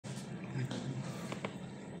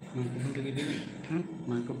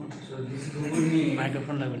Microphone. So this is Google Meet.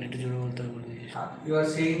 Microphone level. You are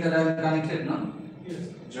saying that I am connected, no? Yes.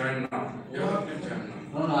 Join now. You have to join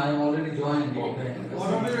now. No, I am already joined. Okay.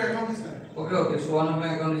 One of your account is connected. Okay. So one of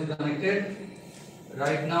my account is connected.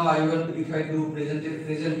 Right now I will, if I do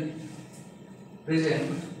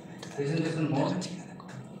presentation mode,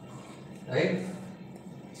 right?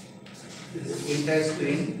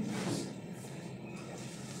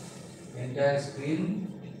 Entire screen.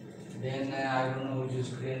 Then I don't know which is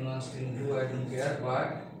screen 1, screen 2. I don't care,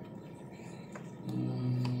 but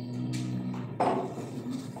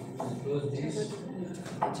close this.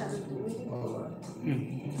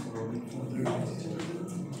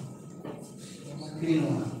 Screen 1.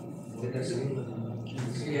 Let us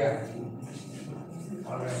see here.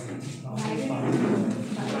 Alright.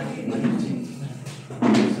 I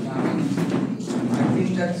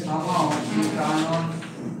think that somehow we turn on.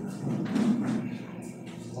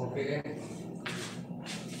 Okay.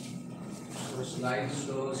 So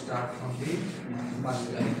slideshow start from the first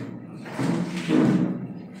slide.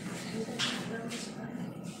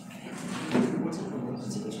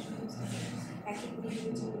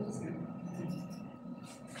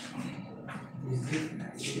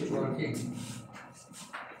 Is it working?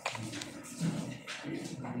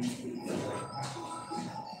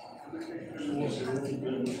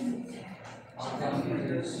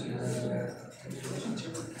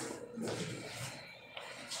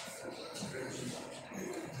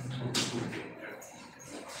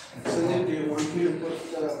 Sanjay, do you want me to put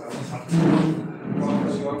your computer?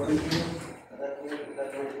 That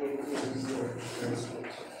will make it easier.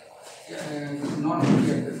 Not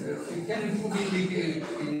yet. You can put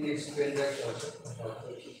in this pen drive also.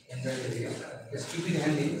 Just keep it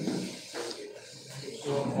handy.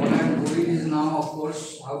 So all I am worried is now, of course,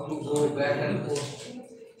 how to go back and forth.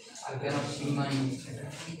 I cannot see my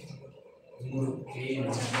screen. Okay.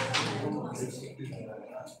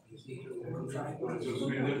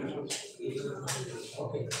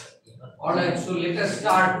 All right. So let us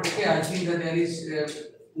start. Okay. I think that there is.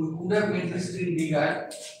 We could have made the screen bigger,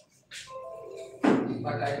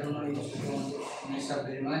 but I don't know if you don't mess up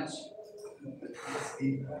very much.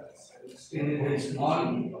 Screen is very small.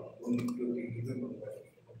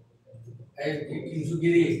 Hey,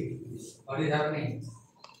 Kimsugiri, what is happening?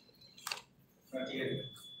 Not yet.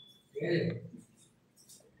 Yeah.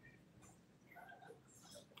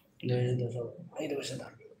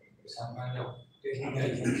 Some kind of technical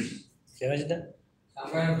things.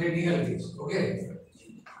 Some kind of technical things. Okay.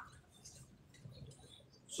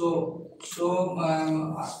 So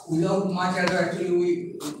without much ado,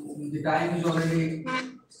 actually, the time is already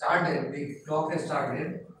started. The clock has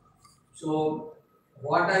started. So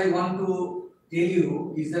what I want to tell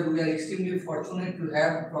you is that we are extremely fortunate to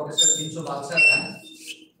have Professor Kinso Balsara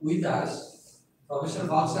with us. Professor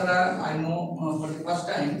Balsara, I know for the first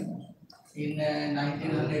time in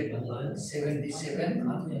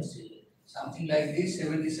 1977, something like this,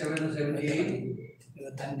 77 or 78.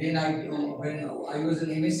 And then when I was an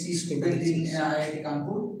MSc student in IIT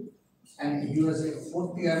Kanpur, and he was a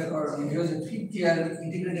fourth year or he was a fifth year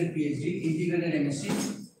integrated PhD, integrated MSc,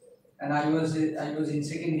 and I was in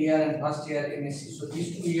second year and first year MSc. So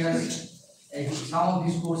these 2 years, some of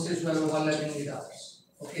these courses were overlapping with others.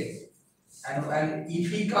 Okay, and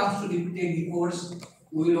if he comes to take the course,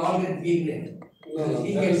 we will all get big then. No,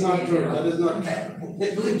 that is not true. That is not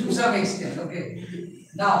to some extent. Okay.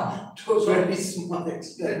 Now, to a very small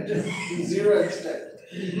extent. 0 extent.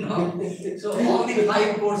 No. So all the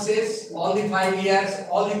 5 courses, all the 5 years,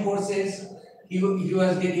 all the courses, he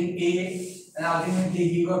was getting A, and ultimately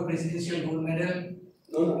he got presidential gold medal.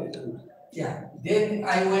 No. Yeah. Then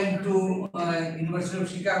I went to University of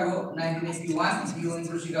Chicago, 1981. He went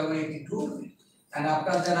to Chicago, 82. And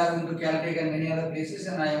after that, I went to Caltech and many other places,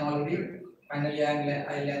 and I am already finally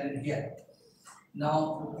I landed here.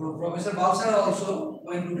 Now, Professor Balsara also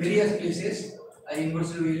went to various places, at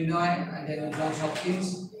University of Illinois, and then Johns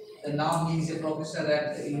Hopkins. And now he is a professor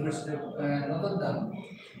at the University of Notre Dame,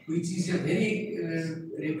 which is a very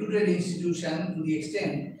reputed institution to the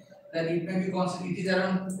extent that it may be considered, it is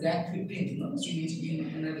around rank 15, no, in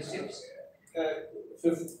United States.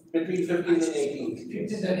 Between 15 and 18.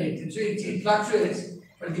 15 and 18. So it fluctuates,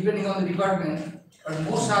 but depending on the department. But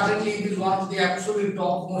most certainly it is one of the absolute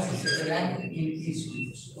topmost rank in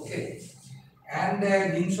institutes. Okay. And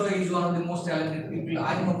Kinso is one of the most talented people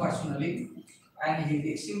I know personally. And he is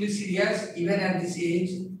extremely serious, even at this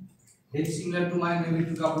age, very similar to mine,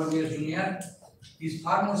 maybe 2 couple of years junior. He is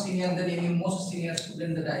far more senior than any most senior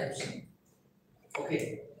student that I have seen.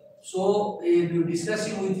 Okay. So if you're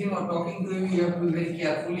discussing with him or talking to him, you have to be very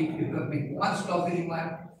careful. If you have made one sloppy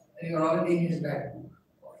remark, and you're already in his bad mood.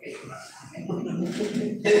 Okay.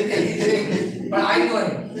 But I know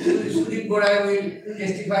him. Sudip Gorai will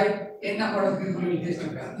testify, a number of people will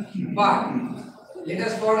testify. But let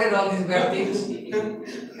us forget all these bad things.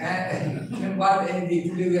 But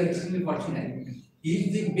today we are extremely fortunate. He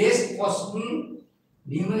is the best possible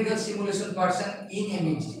numerical simulation person in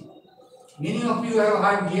MHD. Many of you have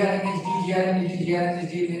heard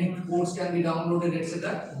GRMHD, many codes can be downloaded,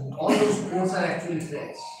 etc. All those codes are actually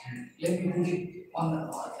fresh. Let me put it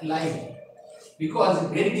on live. Because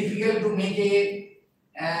it's very difficult to make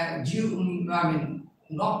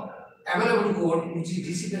not available code which is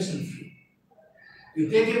dissipation free. You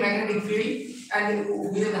take a magnetic field and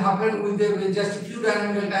with just a few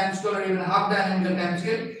dynamical time scale or even half dynamical time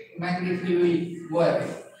scale, magnetic field will go away.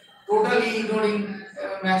 Totally ignoring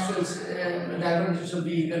Maxwell's divergence of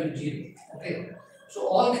B equal to 0. Okay. So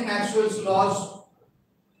all the Maxwell's laws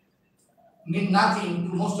mean nothing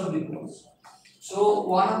to most of the codes. So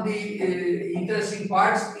one of the interesting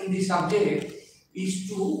parts in the subject is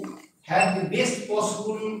to have the best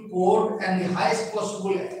possible code and the highest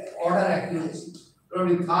possible order accuracy,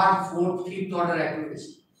 probably third, fourth, fifth order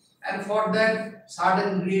accuracy. And for that,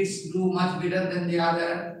 certain grids do much better than the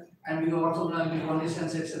other, and we orthogonal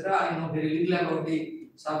conditions, etc. I know very little about the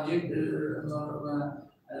subject.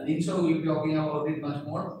 Linso will be talking about it much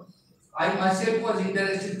more. I myself was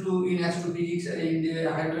interested in astrophysics in the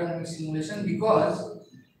hydrodynamic simulation because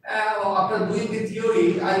after doing the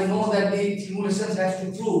theory, I know that the simulations has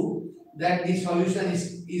to prove that the solution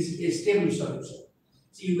is a stable solution.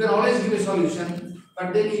 See, you can always give a solution,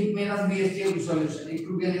 but then it may not be a stable solution. It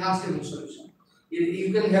could be an unstable solution.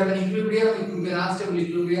 You can have an equilibrium, it could be an unstable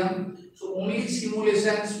equilibrium. So only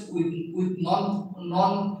simulations with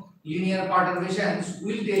non-linear perturbations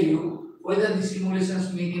will tell you whether the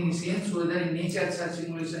simulations make any sense, whether in nature such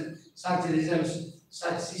simulation, such results,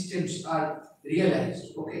 such systems are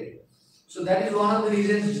realized. Okay. So that is one of the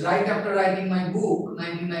reasons. Right after writing my book,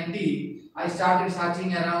 1990, I started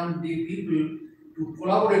searching around the people to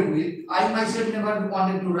collaborate with. I myself never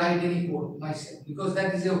wanted to write any code myself because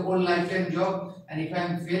that is a whole lifetime job, and if I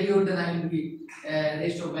am failure, then I will be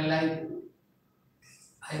rest of my life.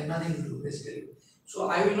 I have nothing to do basically. So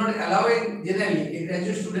I will not allow generally a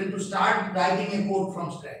graduate student to start writing a code from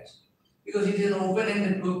scratch because it is an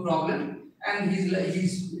open-ended problem, and he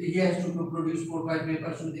has to produce 4 or 5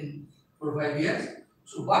 papers within 4 or 5 years.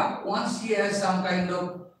 So, but once he has some kind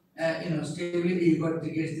of stability,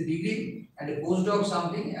 he gets the degree and a postdoc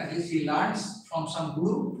something, at least he learns from some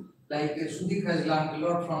guru, like Sudip has learned a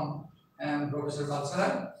lot from Professor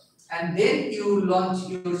Balsara, and then you launch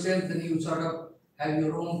yourself, then you sort of have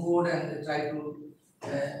your own code and try to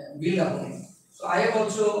build upon it. So I have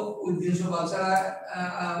also, with Professor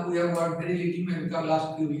Balsara, we have worked very little, maybe the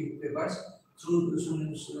last few papers through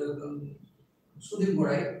Sudip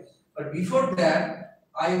Gorai. But before that,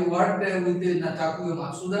 I worked with Takuya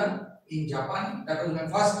Matsuda in Japan. That was my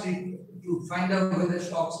first trip to find out whether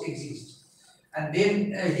stocks exist. And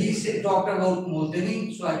then he talked about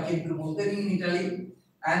Moltening, so I came to Moltening in Italy.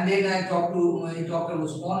 And then he talked about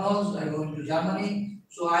Sponholz. I went to Germany.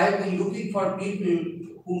 So I have been looking for people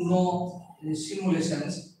who know the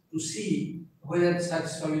simulations to see whether such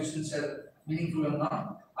solutions are meaningful or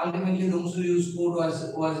not. Ultimately, the Musuliu's code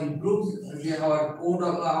was improved. Our code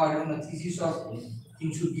of our thesis of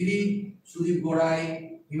Kinshu Giri, Sudip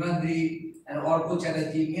Gorai, Himandri, and Orko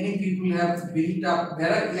Chatterjee. Many people have built up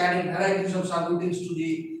added varieties of subroutines to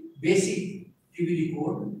the basic TBD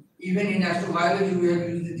code. Even in astrobiology, we have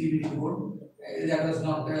used the TBD code. That was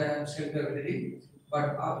not self-gravitating,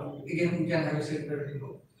 but again, we can have a self-gravitating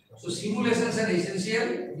code. So simulations are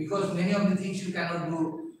essential because many of the things you cannot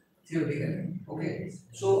do theoretically. Okay.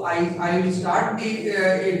 So I will start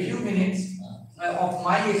a few minutes of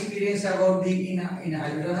my experience about in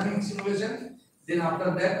hydrodynamic simulation. Then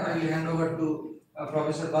after that, I will hand over to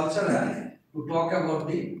Professor Balsara to talk about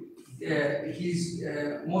his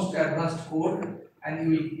most advanced code,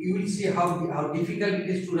 and you will see how difficult it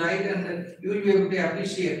is to write, and you will be able to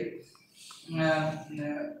appreciate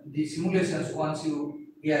the simulations once you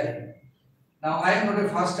hear it. Now I am not a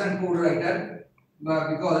first-hand code writer, but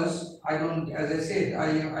because I don't, as I said,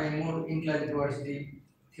 I am more inclined towards the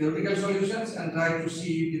theoretical solutions and try to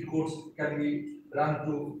see if the codes can be run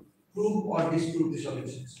to prove or disprove the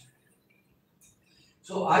solutions.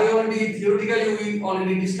 So we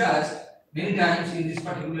already discussed many times in this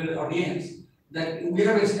particular audience that we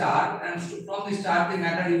have a star, and from the star the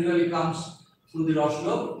matter usually comes through the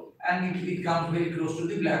Roslow, and it comes very close to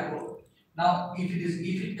the black hole. Now, if it is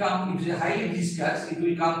highly viscous, it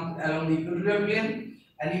will come along the equatorial plane,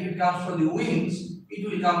 and if it comes from the wings, it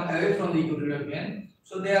will come away from the equatorial plane.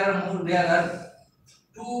 So there are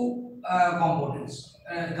two components,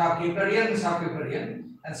 Kepler and sub-Keplerian.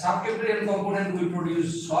 And sub-Keplerian component will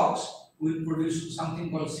produce shocks, will produce something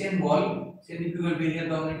called Sen wall, centrifugal barrier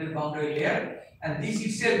dominated boundary layer, and this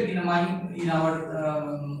itself in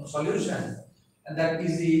our solution, and that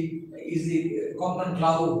is the component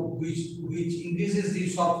cloud which increases the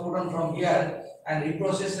shock photon from here and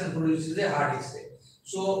reprocesses and produces a hard X-ray.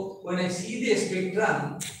 So when I see the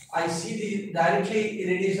spectrum, I see the directly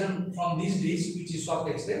irradiation from this disk, which is soft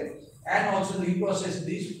X-ray, and also the reprocessed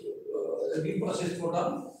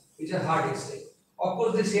photon, which is hard X-ray. Of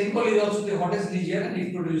course, the Sen wall is also the hottest region, and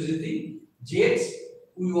it produces the jets.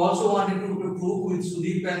 We also wanted to prove with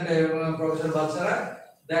Sudeep and Professor Balsara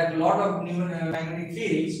that a lot of magnetic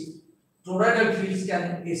fields, toroidal fields,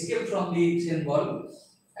 can escape from the Sen wall,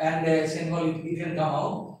 and Sen wall it can come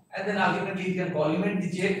out, and then ultimately it can collimate the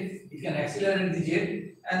jet, it can accelerate the jet,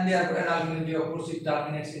 and ultimately, of course, it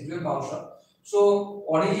terminates into a bow shot. So,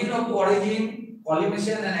 origin,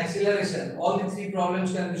 collimation, and acceleration, all the three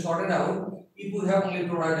problems can be sorted out if we have only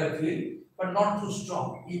toroidal field, but not too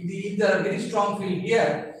strong. If there are very strong field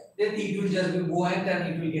here, then it will just be buoyant and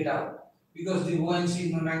it will get out, because the buoyancy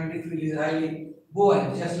in the magnetic field is highly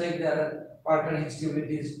buoyant, just like there are particle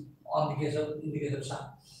instabilities in the case of sun.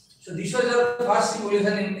 So this was our first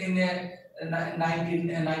simulation in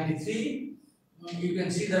 1993. You can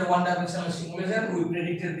see the one-dimensional simulation. We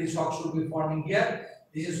predicted the shock should be forming here.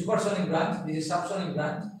 This is supersonic branch, this is subsonic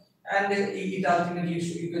branch, and it ultimately,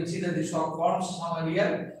 you can see that the shock forms somewhere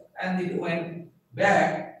here, and it went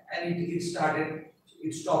back, and it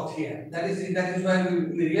stopped here. That is why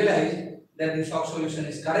we realized that the shock solution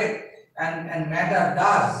is correct, and matter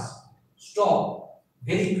does stop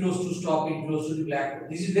very close to stopping close to the black hole.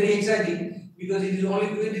 This is very exciting because it is only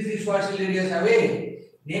 23 Schwarzschild areas away,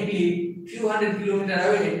 namely few hundred kilometers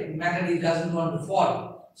away. Matter doesn't want to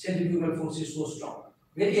fall. Centrifugal force is so strong.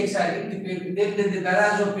 Very exciting. Then the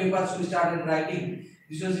barrage of papers we started writing.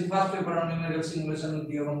 This was the first paper on numerical simulation with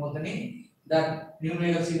Diogo Montani, that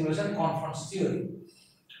numerical simulation confronts theory.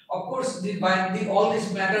 Of course, all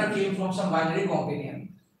this matter came from some binary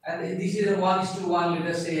companion, and this is a 1:1. Let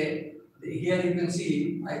us say. Here you can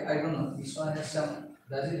see, I don't know, this one has some,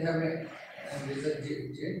 does it have a laser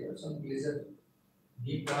jet or some laser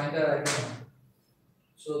deep pointer? I don't know.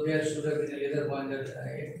 So there should have been a laser pointer.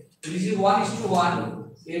 This is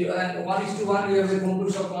 1:1, and 1:1 we have a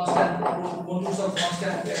contours of constant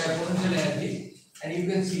potential energy, and you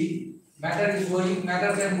can see matter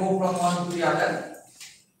can go from one to the other.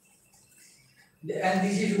 And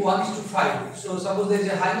this is 1:5. So suppose there is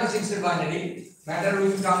a high mass X-ray binary, matter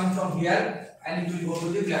will be coming from here and it will go to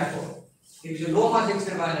the black hole. If it's a low mass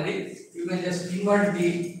X-ray binary, you can just invert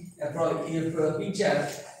the picture,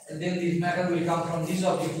 and then this matter will come from this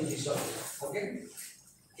object to this object. Okay?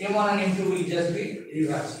 M1 and M2 will just be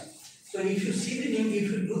reversed. So if you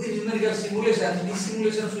do the numerical simulation, these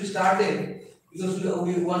simulations we started because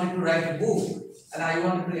we wanted to write a book, and I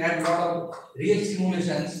wanted to add a lot of real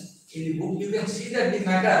simulations in the book. You can see that the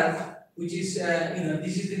matter, which is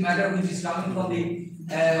this is the matter which is coming from the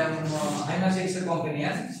high mass X-ray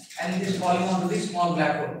companion, and it is falling onto this small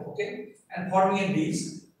black hole, okay, and forming a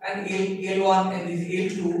disk. And L1 and this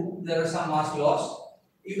L2, there are some mass loss.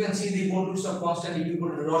 You can see the contours of constant if you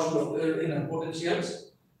put Roche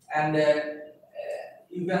potentials, and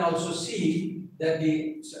you can also see that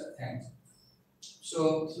the thanks.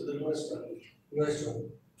 So the lowest one.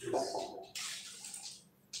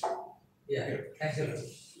 Yeah, thanks a lot.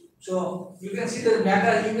 So you can see that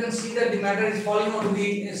the matter is falling onto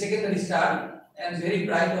the secondary star and very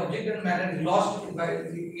bright object, and matter is lost in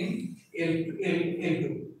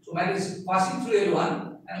L2. So matter is passing through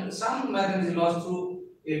L1 and some matter is lost through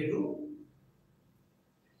L2.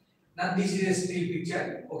 Now this is a still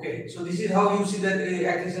picture. Okay, so this is how you see that the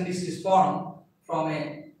accretion disk is formed from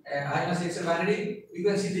a high mass X-ray binary. You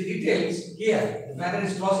can see the details here. The matter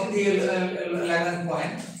is crossing the Lagrange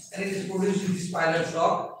point, and it is producing this spiral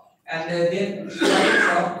shock, and then spiral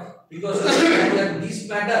shock because of the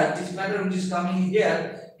fact that this matter which is coming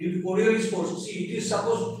here due to Coriolis force. See, it is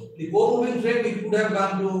suppose the core-moving frame, it could have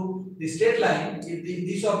gone to the straight line.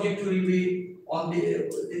 This object will be on the.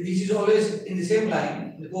 This is always in the same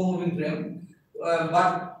line, the core-moving frame,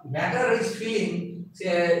 but matter is feeling,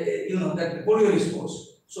 that the Coriolis force.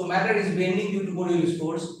 So matter is bending due to Coriolis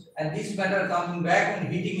force, and this matter coming back and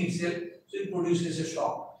hitting itself, so it produces a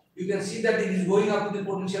shock. You can see that it is going up to the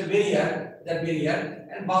potential barrier,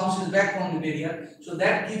 and bounces back from the barrier. So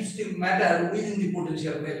that keeps the matter within the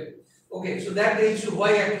potential well. Okay, so that tells you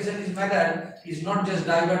why accretion is matter is not just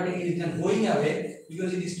diverting, it is not going away,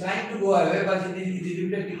 because it is trying to go away, but it is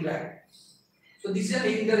reflecting back. So this is an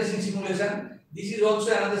interesting simulation. This is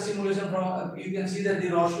also another simulation from, you can see that the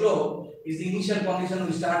Roche law is the initial condition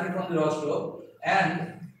we started from the Roche law,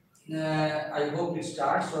 and I hope it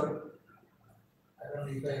starts, or I don't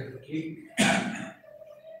know if I have to click.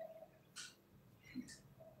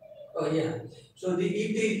 Oh yeah. So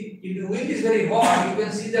if the wind is very hot, you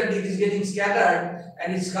can see that it is getting scattered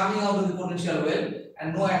and it's coming out of the potential well,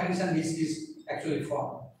 and no accretion disk is actually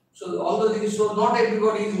formed. So although this, so not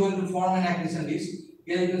everybody is going to form an accretion disk.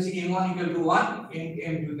 Here you can see M1 equal to 1,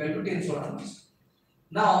 M2 equal to 10 solar mass.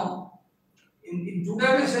 Now, in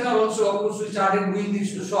two-dimensional also, of course, we started doing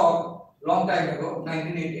this to shock long time ago,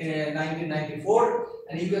 1994,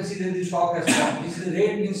 and you can see that the shock has formed. This is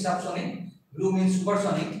red means subsonic, blue means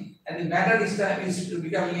supersonic, and the matter this time is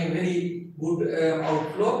becoming a very good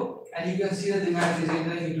outflow, and you can see that the matter is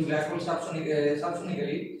entering into black hole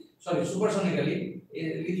supersonically, a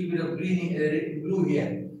little bit of green, blue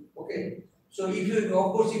here. Okay. So if you,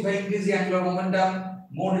 of course, if I increase the angular momentum,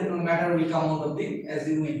 more matter will come out of the as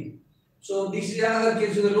the wind. So this is another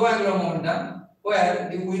case with the low angular momentum, where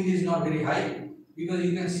the wind is not very high, because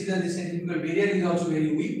you can see that the centrifugal barrier is also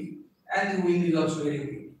very weak, and the wind is also very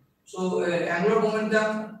weak. So angular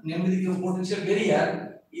momentum, namely the potential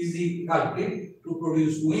barrier, is the culprit to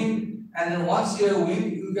produce wind, and then once you have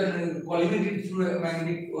wind, you can collimate it through a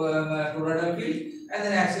magnetic toroidal field, and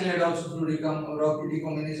then accelerate also through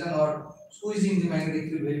recombination or squeezing the magnetic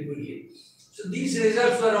field very quickly. So these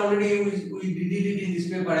results were already, we did it in this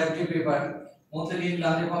paper, FJ paper, mostly in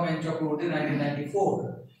Landepam and Chakraborty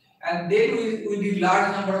 1994. And then we did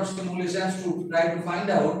large number of simulations to try to find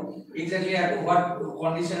out exactly at what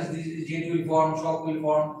conditions this jet will form, shock will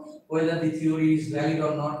form, whether the theory is valid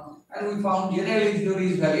or not. And we found generally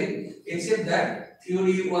theory is valid, except that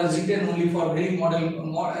theory was written only for very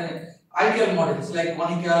ideal models like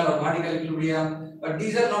conical or vertical equilibrium, but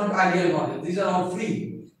these are not ideal models, these are all free.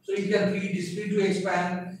 So it is free to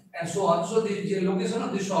expand and so on. So the location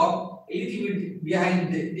of the shock a little bit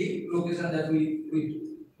behind the location that we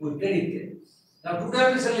predicted. Now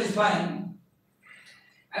two-dimensional is fine,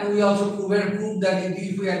 and we also proved that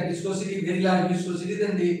if we had viscosity, very large viscosity,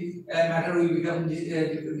 then the matter will become,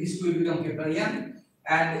 disk will become Keplerian,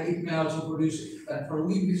 and it may also produce, for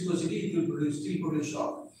weak viscosity, it will still produce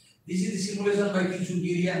shock. This is the simulation by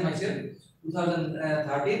Giri and myself,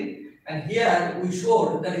 2013. And here we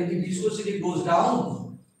showed that if the viscosity goes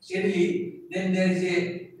down steadily, then there is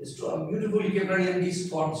a beautiful Keplerian disk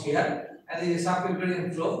forms here, and there is a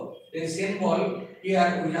sub-Keplerian flow. There is same wall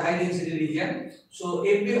here with a high density region. So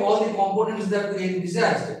all the components that we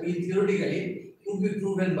envisaged theoretically could be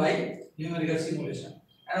proven by numerical simulation.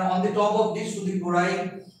 And on the top of this, Sudhir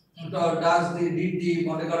Purai did the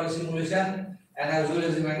Monte Carlo simulation, and as well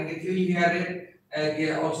as the magnetic field he added.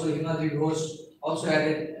 Also Himadri Ghosh also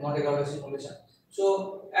added Monte Carlo simulation.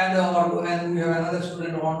 So and we have another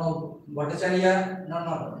student, Arnav Bhattacharya,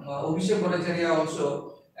 Abhishek Bhattacharya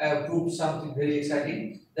also proved something very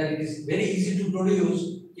exciting, that it is very easy to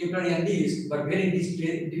produce Keplerian disk, but very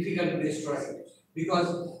difficult to destroy, because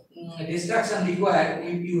destruction required,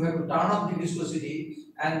 if you have to turn off the viscosity,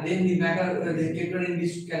 and then the Keplerian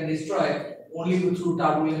disk can destroy only through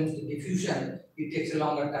turbulence diffusion. It takes a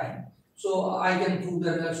longer time. So I can prove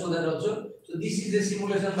that, show that also. So this is the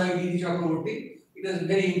simulation by Giri Chakraborty. It is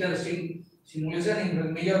very interesting simulation. In the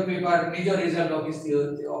major result of his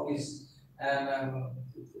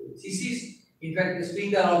thesis. In fact,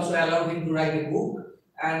 Springer also allowed him to write a book,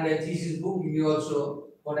 and a thesis book he also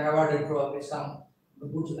got awarded probably some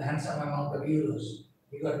good handsome amount of euros.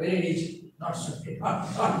 He got very rich, not very much.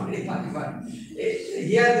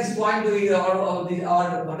 Here this point our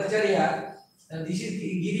Bhattacharya. This is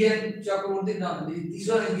Giri and Chakraborty. No, this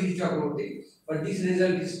one is Giri Chakraborty, but this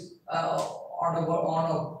result is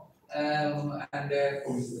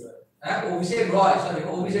Abhishek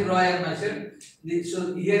Roy and myself.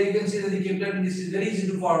 So here you can see that the Keplerian disk is very easy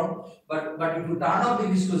to form, but if you turn off the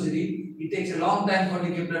viscosity, it takes a long time for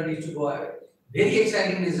the Keplerian disk to go away. Very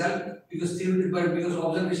exciting result, because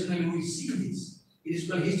observationally we see this. It is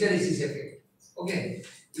called hysteresis effect. Okay,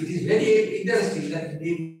 it is very interesting that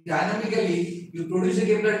dynamically you produce a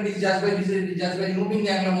Keplerian disk just by removing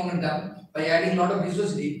the angular momentum by adding a lot of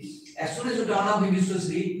viscosity. As soon as you turn off the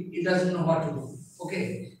viscosity, it doesn't know what to do.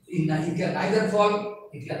 Okay, it can neither fall,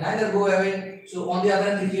 it can neither go away. So on the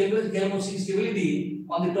other hand, the Helmholtz stability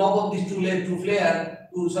on the top of this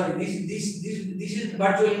this is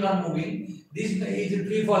virtually not moving. This is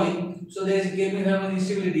free falling. So there is Helmholtz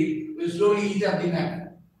instability will slowly eat up the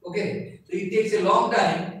matter. Okay, so it takes a long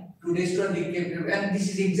time to destroy the Keplerian, and this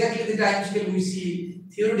is exactly the time scale we see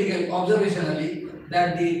theoretically, observationally,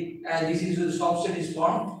 that this is the soft state is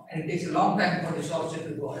formed, and it takes a long time for the soft state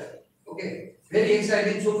to go ahead. Okay, very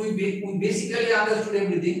exciting. So we basically understood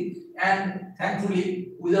everything, and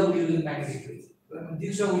thankfully without using magnetic field.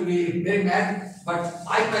 This will be very mad, but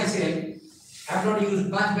I myself have not used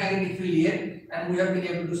much magnetic field yet, and we have been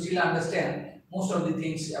able to still understand most of the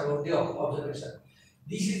things about the observation.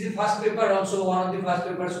 This is the first paper, also one of the first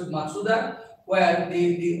papers with Matsuda, where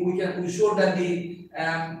we showed that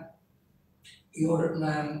your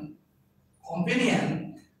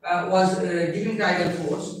companion was giving tidal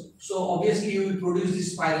force. So obviously you will produce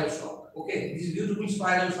this spiral shock. Okay, these beautiful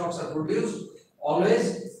spiral shocks are produced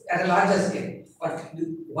always at a larger scale. But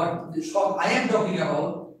what the shock I am talking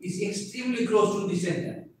about is extremely close to the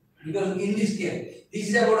center, because in this case, this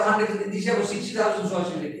is about 100, this is about 60,000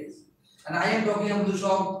 Schwarzschild radius, and I am talking about the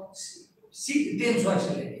shock 10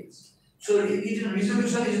 Schwarzschild radius. So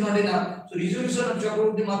resolution is not enough. So resolution of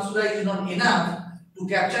Chakraborty Matsuda is not enough to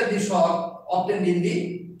capture the shock obtained in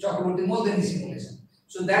the Chakraborty-Molteni simulation.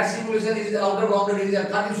 So that simulation is the outer boundary is at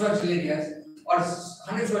 30 Schwarzschild radius or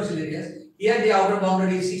 100 Schwarzschild radius. Here the outer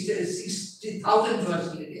boundary is 60,000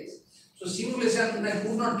 Schwarzschild radius. So simulation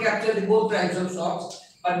could not capture the both types of shocks,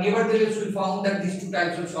 but nevertheless we found that these two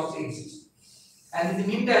types of shocks exist. And in the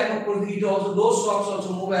meantime, of course, those shocks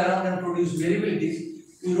also move around and produce variabilities.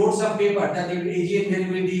 We wrote some paper that the AGN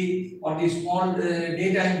variability or the small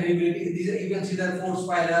daytime variability. These you can see that 4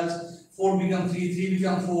 spirals, 4 become 3, 3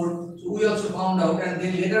 become 4. So we also found out, and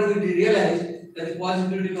then later we realized that the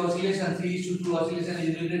quasi-periodic oscillation 3:2 oscillation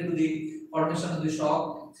is related to the formation of the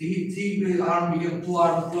shock. 3 arm became 2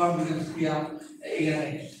 arm, 2 arm becomes 3 arm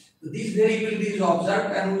again. So these variability is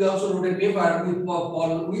observed, and we also wrote a paper with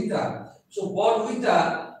Paul Witha. So Paul Witha,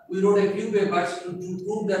 we wrote a few papers to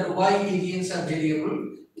prove that why AGNs are variable.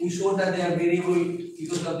 We showed that they are variable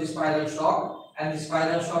because of the spiral shock, and the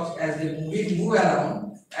spiral shocks as they move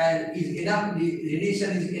around, and is enough, the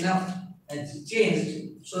radiation is enough and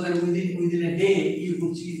changed so that within a day you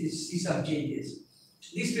could see some changes.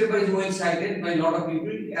 This paper is well cited by a lot of people.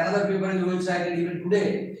 Another paper is well cited even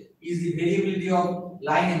today is the variability of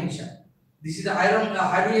line emission. This is the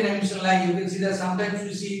hydrogen emission line. You can see that sometimes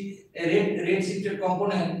we see a red shifted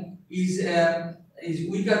component is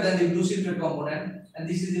weaker than the blue shifted component, and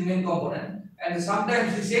this is the main component. And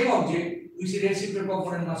sometimes the same object we see red shifted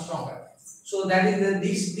component much stronger. So that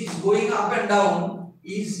is this going up and down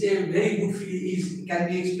is a very good can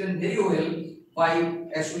be explained very well by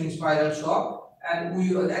assuming spiral shock.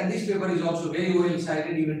 And this paper is also very well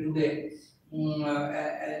cited even today,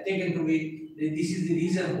 taken to be this is the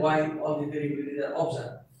reason why all the variabilities are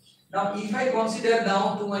observed. Now, if I consider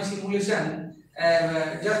now to my simulation,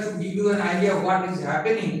 just to give you an idea of what is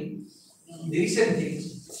happening, the recent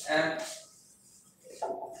things, I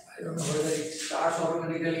don't know whether it starts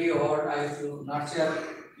automatically or I have to nurture,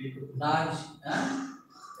 nudge.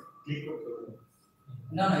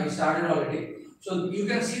 No, it started already. So you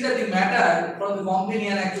can see that the matter from the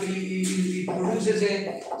companion actually it produces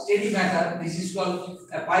a steady matter. This is called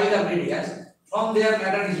a pile of radius. From there,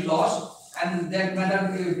 matter is lost, and that matter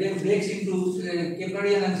breaks into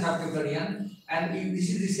Keplerian and sub-Keplerian. And this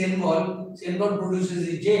is the Sen ball. Sen ball produces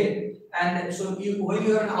the jet, and so when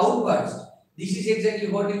you have an outburst, this is exactly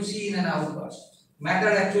what you see in an outburst. Matter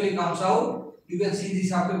actually comes out. You can see the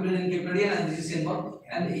sub-Keplerian, Keplerian, and this is Sen ball,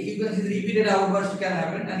 and you can see the repeated outburst can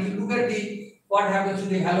happen. And you look at what happens to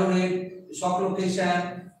the halo rate, the shock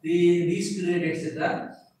location, the risk rate,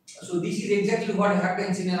 etc. So this is exactly what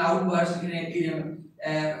happens in an outburst in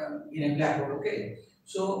a black hole. Okay,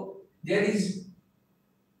 so there is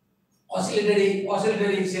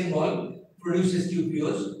oscillatory symbol produces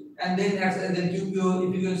QPOs, and then QPO,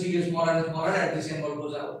 if you can see, gets smaller and smaller as the symbol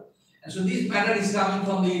goes out. And so this matter is coming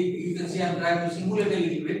from the. You can see I'm trying to simulate a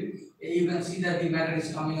little bit. You can see that the matter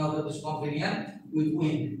is coming out of this companion with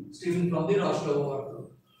wind streaming from the Rostov overflow.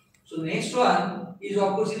 So the next one is,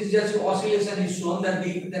 of course, it is just oscillation is shown that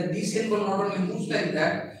this symbol not only moves like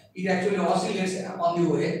that, it actually oscillates on the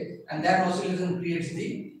way, and that oscillation creates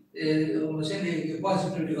the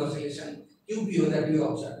quasi-periodic oscillation QPO that we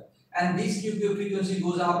observe. And this QPO frequency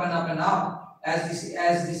goes up and up and up as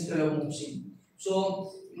this fellow moves in.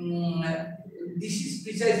 So this is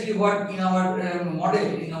precisely what in our model,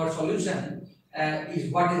 in our solution,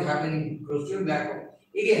 is what is happening close to a black hole.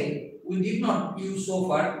 Again, we did not use so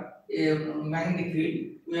far a magnetic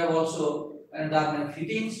field. We have also done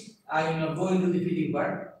fittings. I will not go into the fitting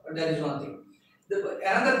part, but that is one thing.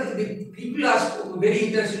 Another thing, the people ask a very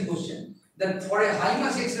interesting question, that for a high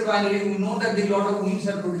mass X-ray binary, we know that a lot of winds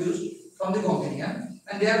are produced from the companion,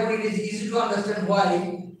 and therefore it is easy to understand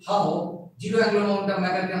how zero angular momentum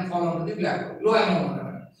matter can fall onto the black hole, low angular momentum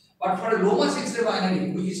matter. But for a low mass X-ray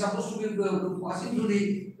binary, which is supposed to be passing through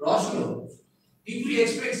the Roche law, people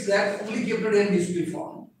expect that only Kepler disk will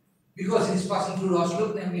form because it is passing through Roche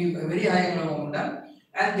law, namely a very high angular momentum,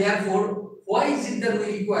 and therefore, why is it that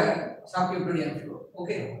we require sub-Keplerian flow?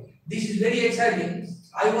 Okay, this is very exciting.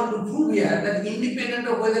 I want to prove here that independent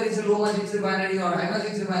of whether it's a low mass X-ray binary or high mass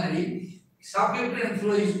X-ray binary, sub-Keplerian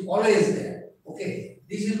flow is always there. Okay,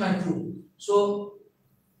 this is my proof. So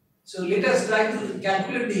let us try to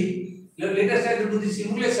calculate let us try to do the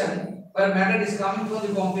simulation where matter is coming from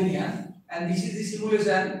the companion, and this is the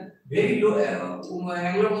simulation, very low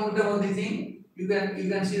angular momentum of the thing. You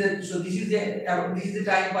can see that. So this is the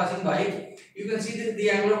time passing by. You can see the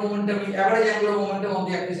angular momentum, average angular momentum of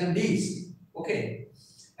the accretion disk. Okay,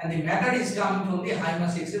 and the matter is coming from the high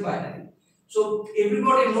mass X-ray binary. So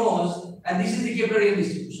everybody knows, and this is the Keplerian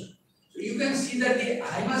distribution. So you can see that the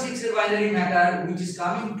high mass X-ray binary matter, which is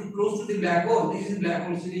coming to close to the black hole, this is black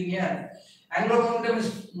hole sitting here, angular momentum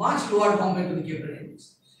is much lower compared to the Keplerian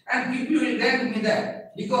disk. And people will grant me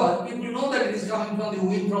that because people know that it is coming from the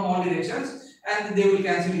wind from all directions, and they will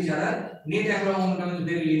cancel each other. Net angular momentum is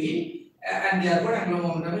very little, and therefore angular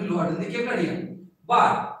momentum is lower than the Keplerian.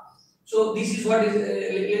 But so this is what is.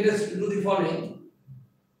 Let us do the following.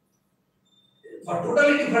 For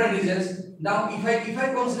totally different reasons. Now, if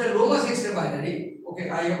I consider low mass X-ray binary, okay,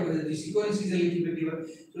 I have the sequence is a little bit different.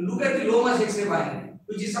 So look at the low mass X-ray binary,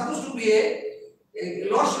 which is supposed to be a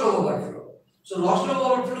loss flow overflow. So loss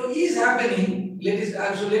flow overflow is happening. Let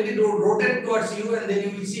it rotate towards you, and then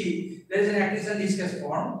you will see there is an accretion disk has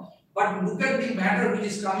formed. But look at the matter which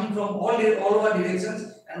is coming from all over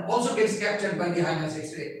directions and also gets captured by the high mass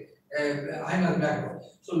X-ray, high mass black hole.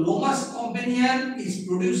 So low mass companion is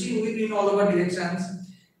producing wind in all over directions.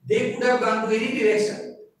 They could have gone to any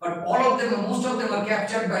direction, but most of them are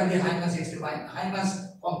captured by the high mass X-ray, high mass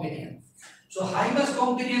companion. So high mass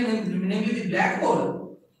companion, namely the black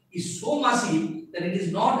hole, is so massive that it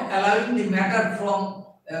is not allowing the matter from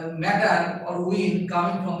matter or wind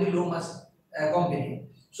coming from the low mass companion.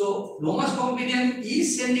 So low mass companion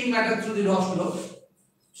is sending matter through the Roche law.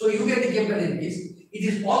 So you get the Keplerian disk. It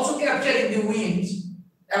is also capturing the winds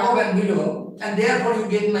above and below, and therefore you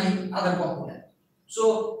get my other component.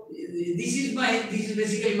 So this is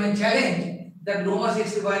basically my challenge, that low mass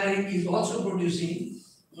X-ray binary is also producing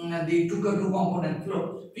the two component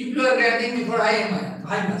flow. People are granting me for high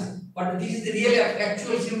mass, but this is the real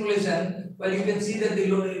actual simulation where you can see that the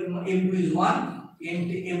M2 is 1 and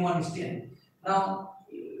M1 is 10. Now,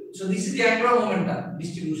 so this is the angular momentum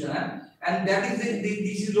distribution, and that is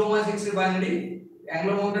this is low mass X-ray binary.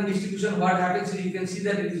 Angular momentum distribution, what happens is you can see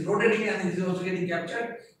that it is rotating and it is also getting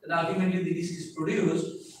captured, then ultimately the disk is produced,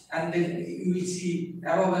 and then you will see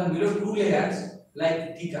above and below two layers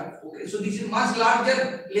like theta. Okay, so this is much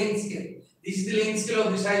larger length scale. This is the length scale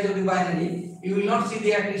of the size of the binary. You will not see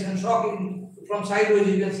the accretion shock from sideways.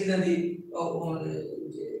 You can see that the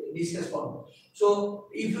disk has formed. So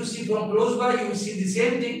if you see from close by, you will see the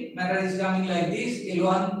same thing. Matter is coming like this,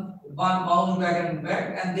 L1 bounce back and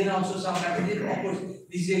back, and then also some matter is, of course,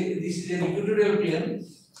 this is an equatorial plane,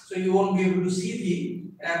 so you won't be able to see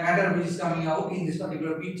the matter which is coming out in this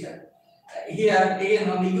particular picture. Here again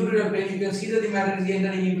on the equatorial plane, you can see that the matter is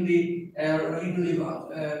entering into the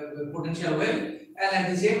potential well, and at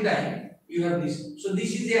the same time you have this. So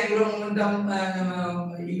this is the angular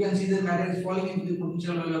momentum. You can see the matter is falling into the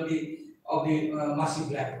potential well of the massive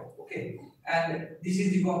black hole. Okay, and this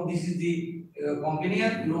is the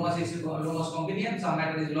companion, low mass companion. Some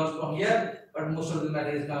matter is lost from here, but most of the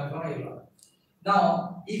matter is coming from here.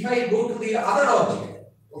 Now, if I go to the other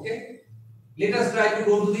object, okay, let us try to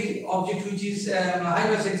go to the object which is high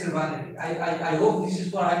mass X-ray binary. I hope this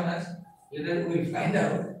is for high mass. Later we will find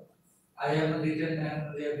out. I have not written,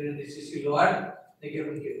 and they have written this is lower.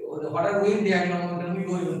 What are going the angular momentum will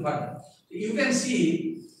go even further. So you can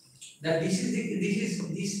see that this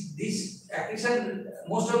accretion,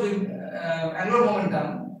 most of the angular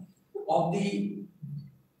momentum of the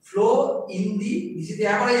flow in this is the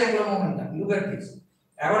average angular momentum. Look at this.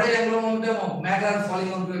 Average angular momentum of matter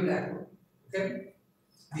falling onto a black hole. Okay?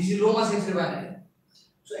 This is low mass X-ray binary.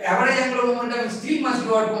 So average angular momentum is still much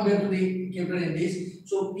lower compared to the Keplerian disk.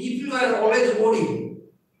 So people are always worried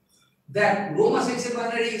that low mass X-ray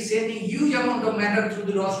binary is sending huge amount of matter through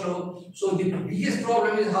the Roche law. So the biggest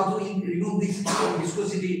problem is how to remove this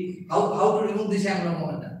viscosity, how to remove this angular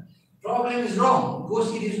momentum. Problem is wrong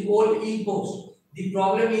because it is all imposed. The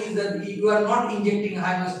problem is that you are not injecting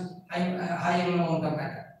high angular momentum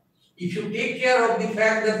matter. If you take care of the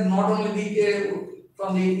fact that not only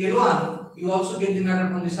from the L1, you also get the matter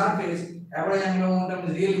from the surface, average angular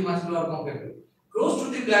momentum is really much lower compared to. Close to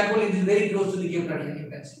the black hole, it is very close to the Keplerian, you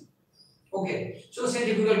can see. Okay, so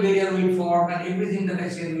centrifugal barrier will form and everything that I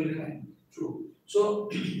said will remain true. So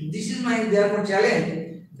this is my therefore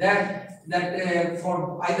challenge that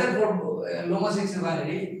for either for low mass excess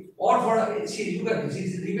binary or for see look at this,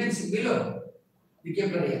 it remains below the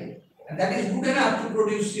Keplerian, and that is good enough to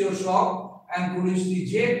produce your shock and produce the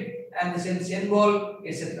jet and the Sen ball,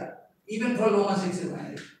 etc. Even for low mass excess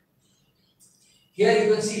binary. Here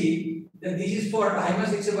you can see that this is for high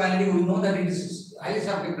mass excess binary. We know that it is highly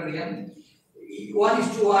sub-Keplerian.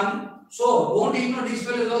 1:1. So don't ignore these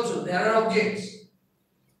fellows also. There are objects.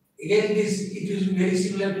 Again, it is very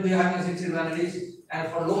similar to the high mass excess binaries,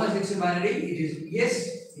 and for low mass excess binary, it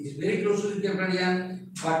is very close to the Keplerian,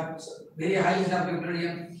 but very highly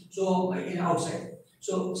sub-Keplerian. So in outside.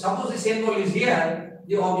 So suppose the same ball is here,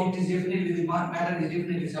 the object is definitely the matter is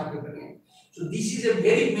definitely sub-Keplerian. So this is a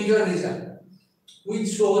very major result, which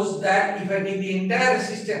shows that if I take the entire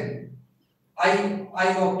system,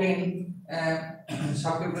 I obtain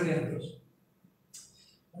sub-Keplerian flows.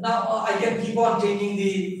 Now I can keep on changing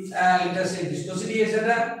the let us say viscosity,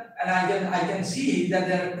 etc., and I can see that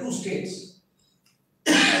there are two states: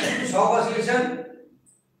 shock oscillation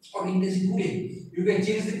or intensive cooling. You can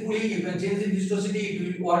change the cooling, you can change the viscosity,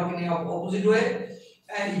 it will work in the opposite way.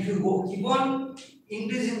 And if you keep on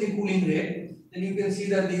increasing the cooling rate, then you can see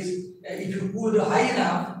that this if you cool high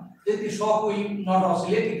enough, then the shock will not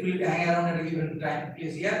oscillate, it will hang around at a given time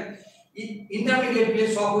place here. In intermediate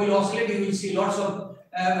place, shock will oscillate. You will see lots of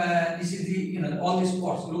this is the all these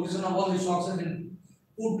spots. Location of all these shocks have been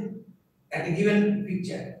put at a given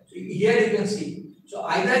picture. So here you can see. So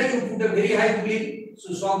either you put a very high cooling,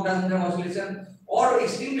 so shock doesn't have oscillation, or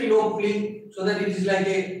extremely low cooling, so that it is like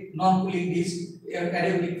a non-cooling disk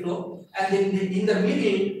adabatic flow, and then in the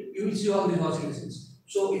middle you will see all these oscillations.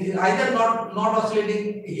 So it is either not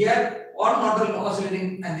oscillating here or not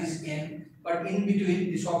oscillating at this end, but in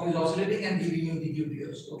between the shock is oscillating and giving you the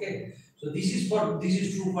QTOs. Okay, so this is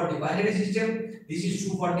true for the binary system. This is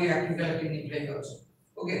true for the active collective nuclei also.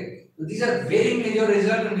 Okay, so these are very major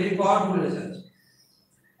results and very powerful results.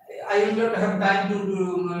 I will not have time to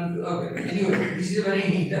do. Okay, anyway, this is very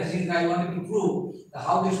interesting. I wanted to prove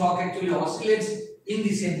how the shock actually oscillates in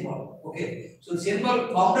the same ball. Okay, so the same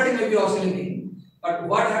ball boundary may be oscillating, but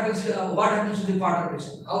what happens to the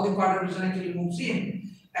perturbation? How the perturbation actually moves in,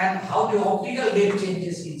 and how the optical depth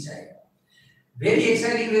changes inside. Very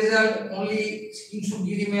exciting result. Only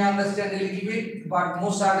Skinshugiri may understand a little bit, but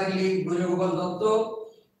most certainly Brajagopal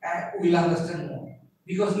Datta will understand more,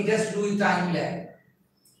 because it has to do with time lag.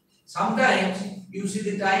 Sometimes you see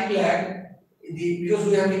the time lag, because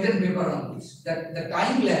we have written paper on this, that the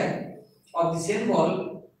time lag of the same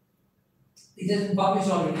ball, it has been published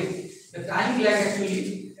already. The time lag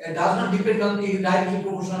actually does not depend on the directly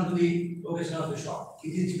proportional to the location of the shock. It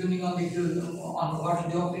is depending on what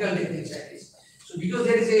the optical depth inside is. So because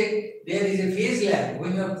there is a phase lag,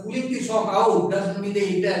 when you are pulling the shock out, doesn't mean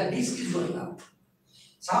the entire disk is going out.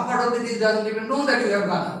 Some part of the disk doesn't even know that you have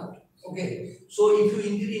gone out. Okay. So if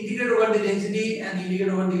you integrate over the density and integrate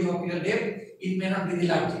over the optical depth, it may not be the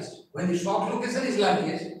largest. When the shock location is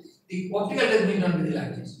largest, the optical depth may not be the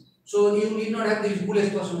largest. So you need not have the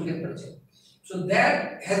fullest possible temperature. So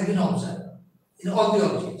that has been observed in all the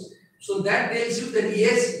objects. So that tells you that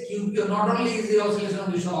yes, QPO not only is the oscillation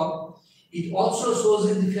of the shock, it also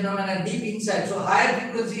shows in the phenomena deep inside. So higher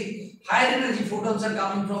frequency, higher energy photons are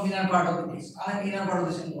coming from inner part of the disk, inner part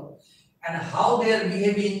of the symbol, and how they are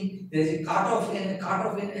behaving. There is a cutoff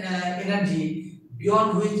energy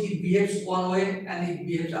beyond which it behaves one way and it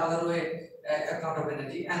behaves other way, a cutoff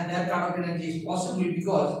energy, and that cutoff energy is possible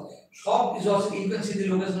because shock is oscillating. You can see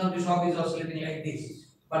the location of the shock is oscillating like this,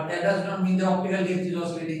 but that does not mean the optical depth is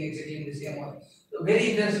oscillating exactly in the same way. So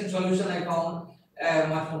very interesting solution I found,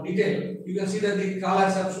 much more detailed. You can see that the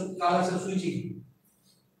colors are switching,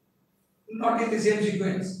 not in the same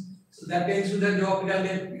sequence. So that tells you that the optical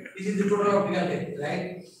depth, this is the total optical depth,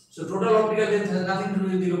 right? So total optical depth has nothing to do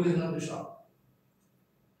with the location of the shock,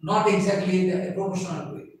 not exactly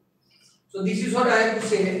proportional to it. So this is what I have to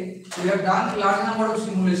say. We have done a large number of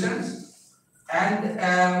simulations,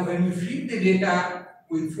 and when we flip the data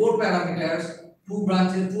with 4 parameters, 2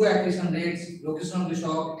 branches, 2 accretion rates, location of the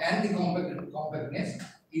shock, and the compactness,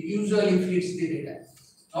 it usually fits the data.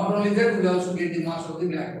 Not only that, we also get the mass of the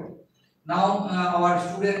black hole. Now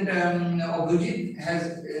our student Abhijit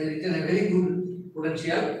has written a very good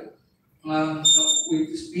potential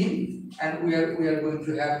with spin, and we are going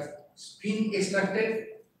to have spin extracted,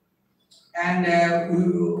 and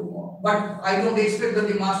but I don't expect that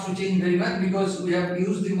the mass to change very much, because we have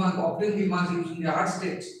used the mass, obtained the mass using the hard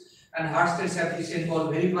states, and hard states have to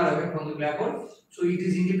involved very far away from the black hole, so it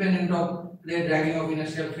is independent of the dragging of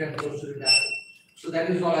inertial frame close to the black hole. So that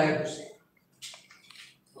is all I have to say.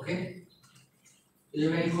 Okay. Do you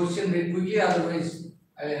have any question very quickly? Otherwise,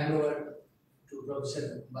 I will hand over to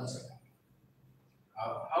Professor Bansal.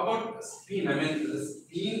 How about spin? I mean, the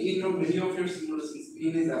spin in many of your simulations,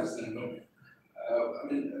 spin is absent. No? I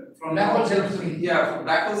mean, from Black holes have spin. Yeah,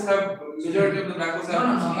 black holes have majority of the black holes have.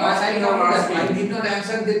 I did not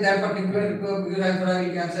answer that particular because I thought I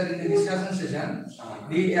will answer in the discussion session.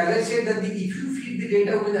 As I said that if you feed the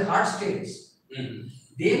data with the hard states, then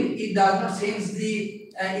it does not change the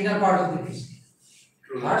inner part of the disk.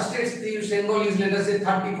 Hard states, the symbol is let us say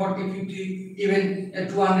 30, 40, 50, even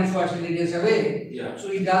 200 Schwarzschild radius away. Yeah. So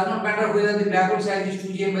it does not matter whether the black hole size is 2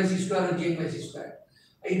 gm by c square or gm by c square.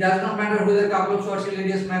 It does not matter whether a couple of Schwarzschild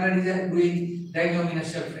radius matter is doing dragging of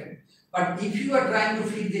inertial frame. But if you are trying to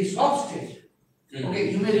feed the soft state,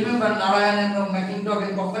 okay, you may remember Narayan and McClintock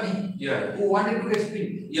and company who wanted to get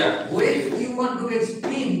spin. Yeah. When you want to get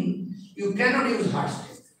spin, you cannot use hard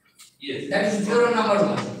state. Yes. That is theorem number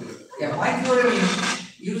 1. Yeah, my theorem is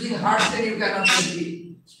using hard state you cannot get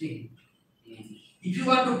the spin. If you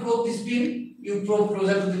want to probe the spin, you probe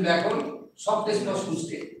closer to the black hole, softest possible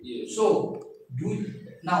state. Yes. So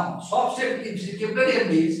now soft state if it's Keplerian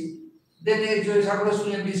base, then a Sakura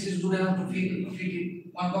Sunyan base is good enough to feed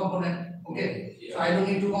it one component. Okay. Yeah. So I don't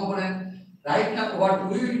need 2 components. Right now,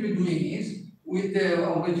 what we will be doing is with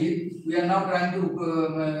Abhijit, we are now trying to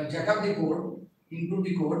check up the code, improve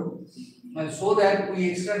the code, so that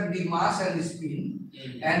we extract the mass and the spin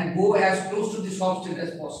and go as close to the soft state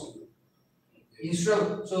as possible. Instead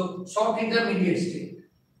of soft intermediate state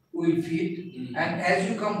we will feed, and as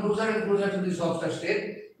you come closer and closer to the softer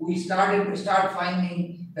state, we start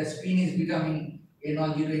finding the spin is becoming a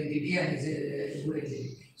non-zero entity and is a good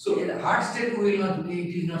entity. So in a hard state we will not, it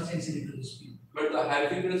is not sensitive to the spin. But the high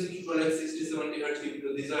frequency people like 60-70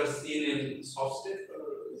 Hz, these are seen in soft state?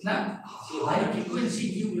 Now, high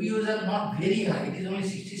frequency QPUs are not very high, it is only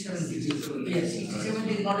 60-70. Yes,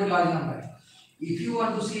 60-70 is not a large number. If you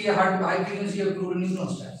want to see a high frequency, you have to neutron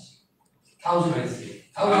stars. 1,000.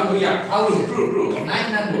 True.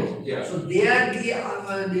 900. Yeah. So they are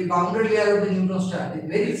the boundary layer of the neutron star, it's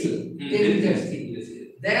very thin, 10 meters thin.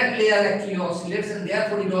 That layer actually oscillates, and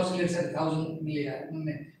therefore it oscillates at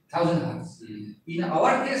 1,000 hertz. In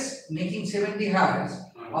our case, making 70 hertz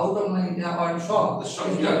out of our shock. The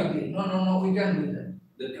shock, No, we can do that.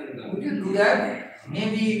 We can do that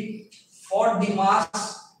maybe for the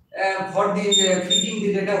mass, for the feeding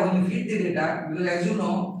the data, when you feed the data, because as you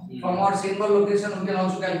know, from our symbol location, we can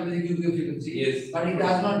also calculate the QPU frequency. Yes. But it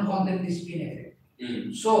does not contain the spin effect.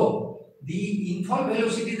 So, the involved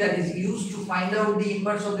velocity that is used to find out the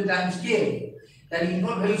inverse of the time scale, that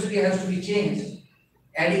involved velocity has to be changed,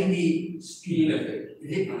 adding the spin effect.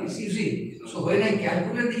 You see, so when I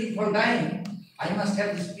calculate the involved time, I must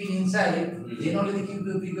have the spin inside, then only the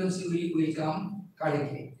QPU frequency will come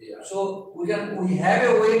correctly. Yeah. So we have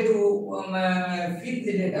a way to feed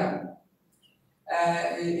the data,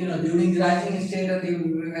 during the rising state and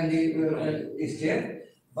the state,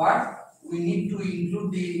 but we need to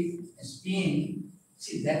include the spin.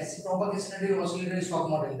 See, that's a propagationary oscillatory shock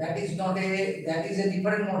model. That is a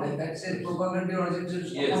different model. That's a propagationary oscillatory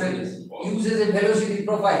shock model. Uses a velocity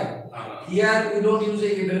profile. Here we don't use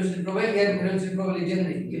a velocity profile. Here velocity profile is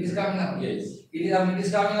generic. It is coming out. Yes. It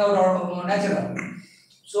is coming out natural.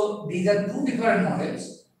 So these are 2 different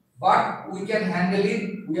models, but we can handle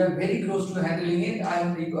it. We are very close to handling it. I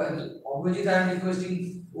am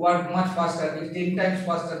requesting work much faster. It's 10 times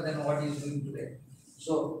faster than what he is doing today.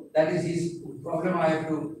 So that is his problem. I have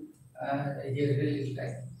to really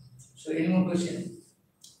time. So any more questions?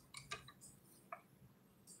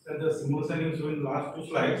 So the simulation you showed in last 2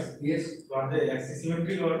 slides. Yes. So are they axis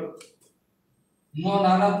symmetric or? No,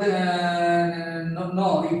 none of the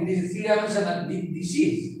no. It is 3-dimensional. This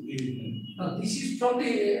is. No, this is from the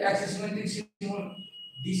axis symmetric simulation.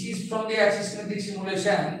 This is from the axis symmetric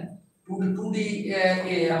simulation to the 2D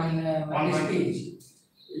stage.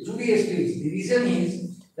 2D stage. The reason is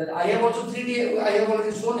that I have also 3D. I have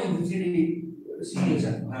already shown in the 3D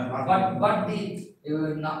simulation. But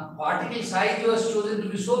the particle size was chosen to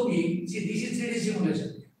be so big. See, this is 3D simulation.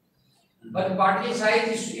 But the particle size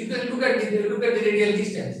is, you can look at the radial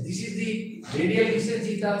distance. This is the radial distance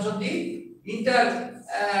in terms of the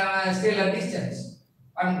interstellar distance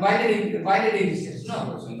and binary distance.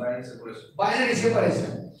 No, binary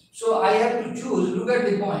separation. So I have to choose. Look at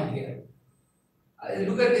the point here.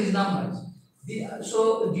 Look at these numbers.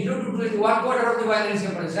 So 0 to 2 is 1/4 of the binary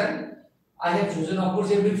separation. I have chosen, of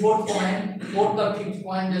course, every 4th or 5th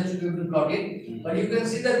point just to be able to plot it. But you can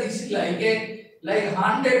see that this is like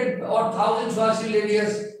 100 or 1000 Schwarzschild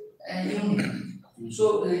radius unique.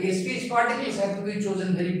 So SPH particles have to be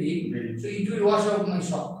chosen very big, so it will wash out my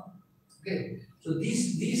shock. Okay, so this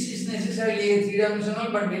is necessarily a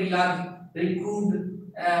three-dimensional but very large, very crude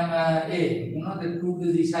the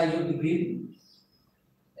crude the size of the grid.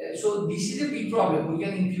 So this is a big problem. We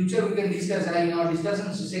can in future we can discuss in our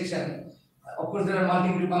discussion section. Of course, there are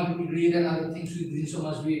multiple grid and other things we so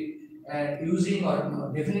must be using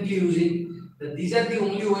or definitely using. These are the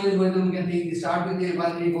only ways whether we can take start with the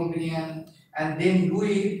binary companion and then do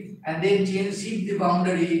it and then shift the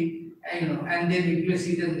boundary and then replace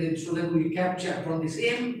it and then so that we capture from the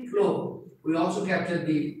same flow we also capture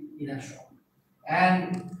the inner shock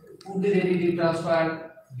and put the radiative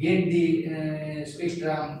transfer, get the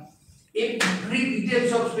spectrum. Every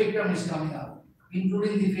details of spectrum is coming out,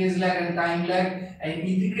 including the phase lag and time lag and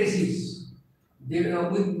intricacies. With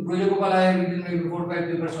Brojagopal I have written maybe 4 or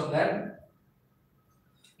 5 papers on that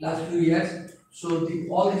last few years. So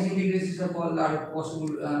all these intricacies are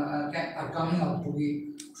possible are coming out to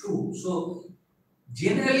be true. So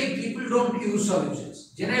generally people don't use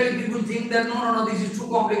solutions. Generally people think that no, this is too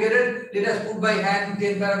complicated. Let us put by hand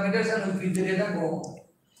 10 parameters and we feed the data, go home.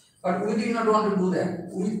 But we did not want to do that.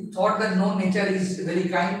 We thought that no, nature is very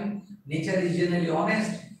kind, nature is generally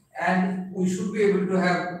honest, and we should be able to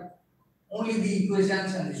have only the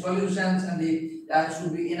equations and the solutions and that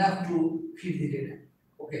should be enough to feed the data.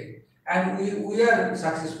 Okay. And we are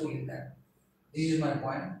successful in that. This is my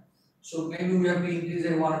point. So maybe we have to increase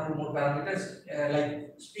 1 or 2 more parameters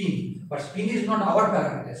like spin. But spin is not our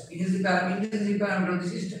parameter. Spin is the intrinsic parameter of the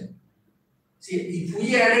system. See, if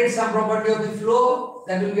we added some property of the flow,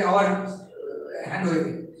 that will be our hand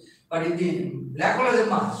waving. But if the black hole has a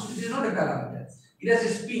mass, so it is not a parameter. It has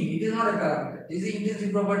a spin, it is not a parameter. This is the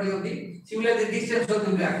intrinsic property of the similar the distance of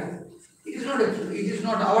the black hole. It is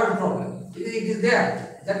not our problem. It is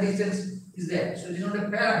there. That distance is there. So it is not a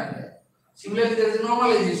parameter. Similarly, there is a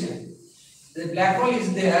normalization. The black hole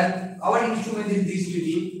is there, our instrument is this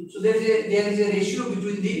little, so there is a ratio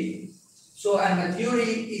between the, so and the theory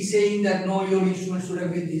is saying that no, your instrument should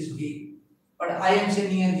have been this big, but I am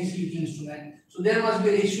sending a this little instrument, so there must be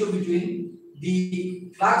a ratio between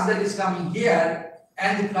the flux that is coming here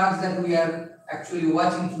and the flux that we are actually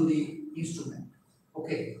watching through the instrument.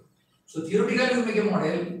 Okay, so theoretically we make a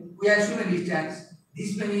model, we assume a distance,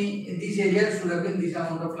 this area should have been this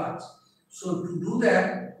amount of flux. So to do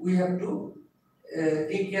that, we have to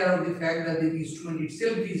take care of the fact that the instrument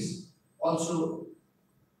itself is also,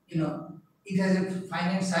 it has a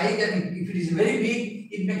finite size, and if it is very big,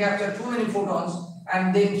 it may capture too many photons,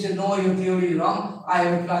 and then say, no, your theory is wrong, I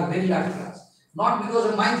have a flux, very large flux. Not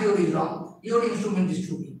because of my theory is wrong, your instrument is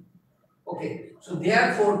too big. Okay, so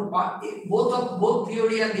therefore, both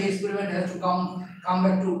theory and the experiment has to come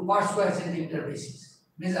back to per square centimeter basis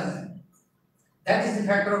measurement. That is the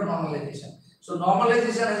factor of normalization. So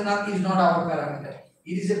normalization is not our parameter.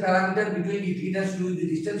 It is a parameter between it has to do with the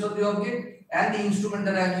distance of the object and the instrument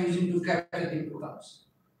that I am using to capture the photons.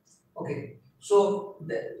 Okay. So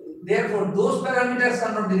therefore, those parameters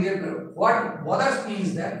are not the real parameter. What bothers me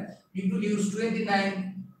is that people use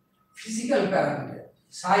 29 physical parameters: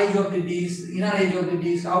 size of the disk, inner edge of the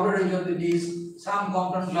disk, outer edge of the disk, some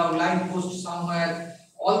component cloud, light post somewhere.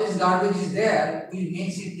 All this garbage is there, which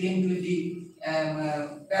makes it 10, 20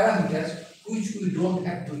 parameters which we don't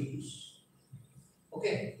have to use.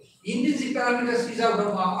 Okay. Intrinsic parameters is out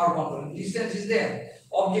of our control. Distance is there.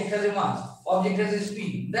 Object has a mass. Object has a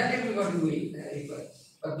spin. That everybody will require.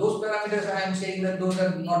 But those parameters, I am saying that those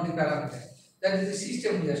are not the parameters. That is the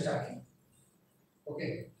system we are starting.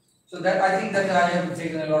 Okay. So that I think that I have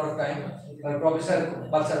taken a lot of time. Professor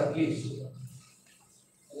Balsara, please.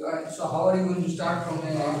 So how are you going to start from?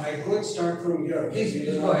 I could start from here. Please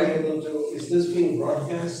go ahead. Is this being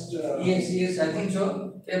broadcast? Yes, I think so.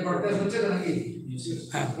 Broadcast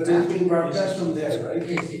but it's being broadcast from there, right?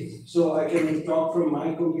 Yes. So I can talk from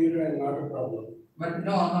my computer and not a problem. But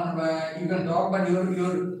no, you can talk, but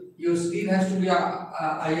your screen has to be.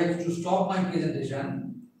 I have to stop my presentation.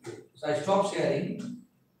 So I stop sharing.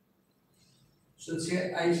 So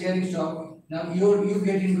I sharing stop. Now you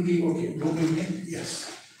get into the Google Meet.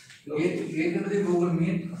 Yes. Get into the Google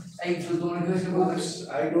Meet. I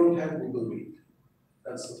don't have Google Meet.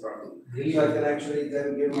 That's the problem. Really? So I can actually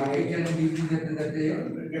then give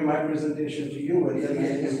my presentation to you, and then I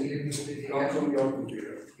can talk from your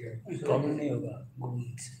computer. Problem nahi hoga Google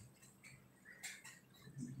Meet.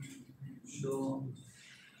 So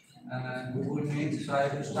Google Meet. So I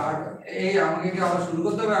have to start. Hey, আমাকে কি আবার শুরু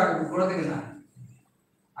করতে হবে আর গোড়া থেকে না?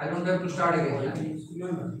 I don't have to start again.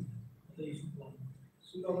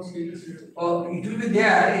 Oh, it will be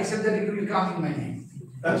there, except that it will come in my name.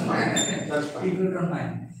 That's fine, that's If fine. you don't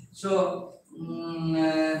mind. So,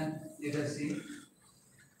 let us see.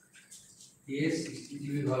 Yes, 60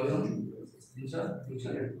 GB volume.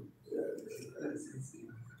 Future.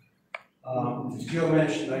 You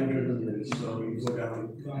mentioned I'm redundant, so we go down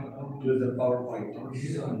to the PowerPoint. This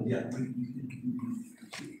is one. Yeah.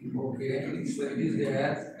 Okay, so it is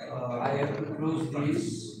there. I have to close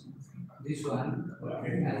this one,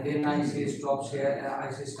 and then I say stop share.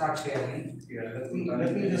 I say start sharing. Yeah,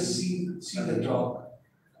 let me just see the talk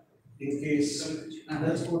in case,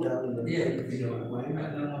 let's go down a little Yeah. bit if you don't No, mind. no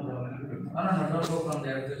problem. No, don't go from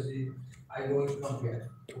there because I go from here.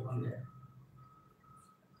 Go from there.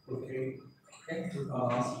 Okay, Okay.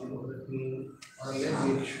 let me Or let's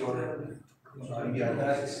make sure. Yeah,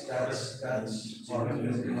 that's part of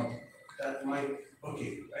it. That might,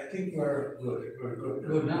 okay, I think we're good.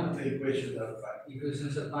 Good, no? The equations are fine.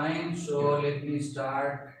 Equations are fine. So let me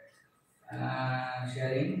start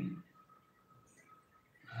sharing.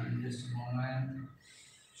 Just a moment.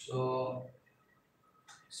 So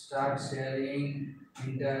start sharing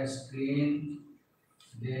entire screen.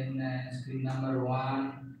 Then screen number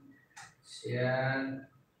 1, share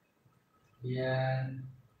here.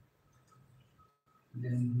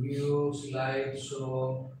 Then view slide.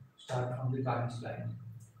 So start from the current slide.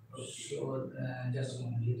 So just a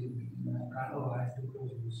moment. I have to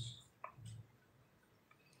close this.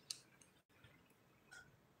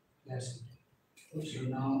 That's it. So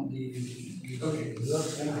now okay,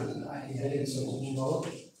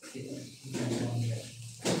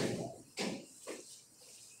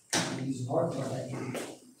 it's hot, but I can.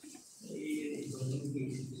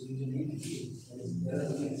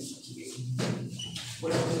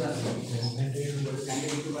 What is that?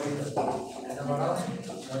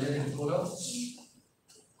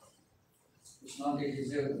 It's not, it is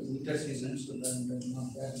a winter season, so then not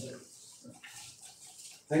that.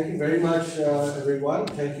 Thank you very much, everyone.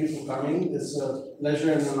 Thank you for coming. It's a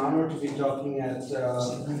pleasure and an honor to be talking at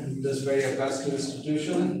this very august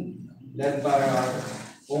institution, led by our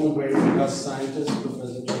own very august scientist,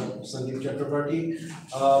 Professor Sandeep Chakrabarty.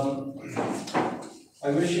 I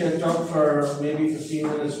wish you had talked for maybe 15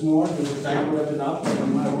 minutes more, because the time would have been up,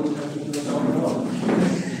 and I wouldn't have to do the talk at all.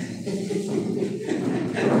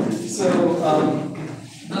 So,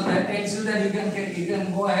 now that tells you that you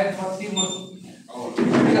can go ahead for 3 more. I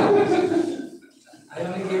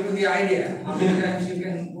only gave you the idea. How many times you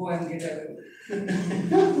can go and get a.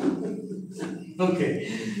 okay,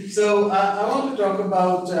 so I want to talk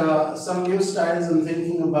about some new styles in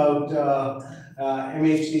thinking about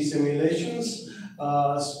MHD simulations,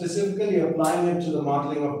 specifically applying it to the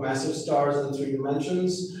modeling of massive stars in 3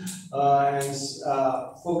 dimensions, and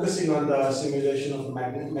focusing on the simulation of the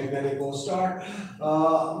magnetic pole star.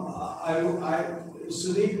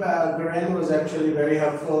 Sudeep Garen was actually very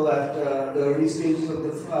helpful at the early stages of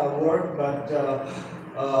the work, but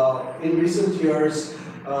in recent years,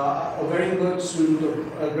 a very good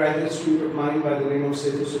student, a graduate student of mine by the name of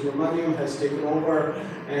Setu Subramaniam has taken over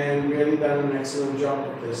and really done an excellent job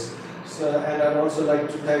with this. So, and I'd also like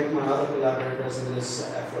to thank my other collaborators in this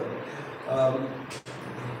effort.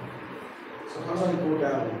 So how do I go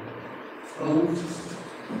down? No,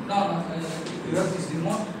 you have this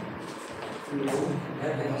remote. No.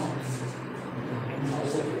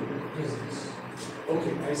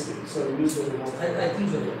 Okay, I see. So use the remote. I think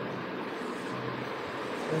so.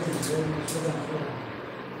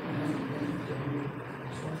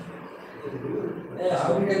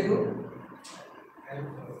 How did I do?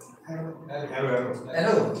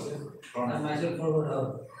 Hello. I myself forward how.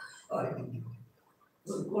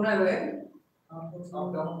 Could I wear?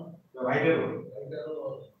 Right arrow.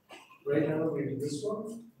 Right arrow, maybe this one?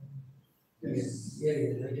 Yes. Yeah,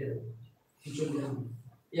 right here. It should be done.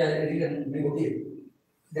 Yeah, I can make it.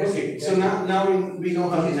 Okay, so now we know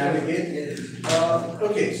how to navigate.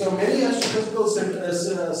 Okay, so many astrophysical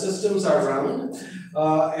systems are round,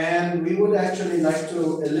 and we would actually like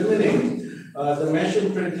to eliminate the mesh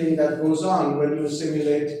imprinting that goes on when you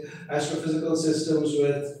simulate astrophysical systems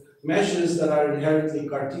with meshes that are inherently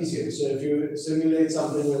Cartesian. So if you simulate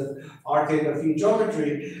something with arcane or phi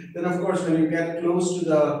geometry, then of course when you get close to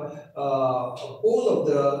the pole of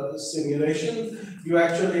the simulation, you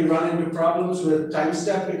actually run into problems with time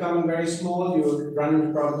step becoming very small. You run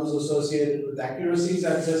into problems associated with accuracies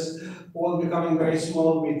at this pole becoming very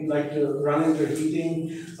small. We'd like to run into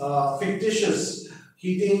heating, fictitious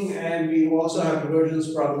heating, and we also have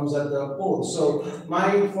divergence problems at the pole. So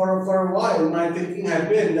for a while, my thinking had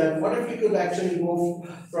been that what if we could actually go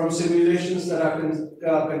from simulations that are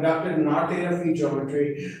conducted in our theta phi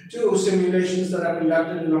geometry to simulations that are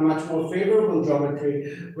conducted in a much more favorable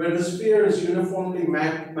geometry where the sphere is uniformly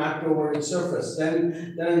mapped over its surface, then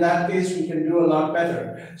in that case we can do a lot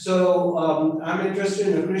better. So I'm interested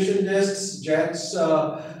in accretion disks, jets,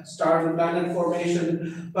 star and planet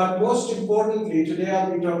formation, but most importantly today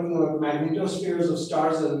I'll be talking about magnetospheres of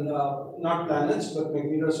stars and not planets but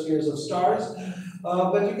magnetospheres of stars.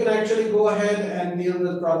 But you can actually go ahead and deal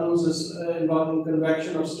with problems involving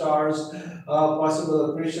convection of stars,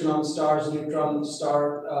 possible accretion on stars, neutron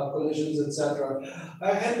star collisions, etc.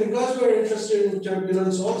 And because we're interested in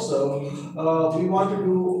turbulence also, we want to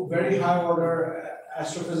do very high order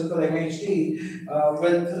astrophysical MHD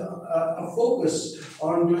with a focus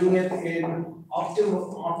on doing it in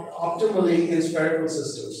optimally in spherical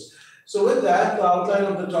systems. So with that, the outline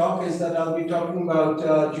of the talk is that I'll be talking about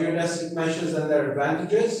geodesic meshes and their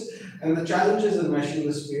advantages and the challenges in meshing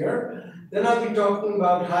the sphere. Then I'll be talking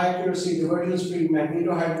about high accuracy divergence-free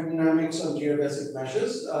magnetohydrodynamics on geodesic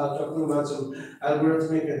meshes, talking about some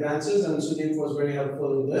algorithmic advances, and Sudeep was very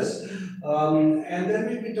helpful in this. And then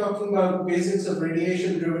we'll be talking about basics of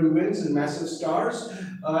radiation-driven winds in massive stars,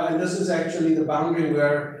 and this is actually the boundary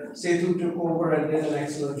where Setu took over and did an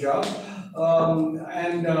excellent job.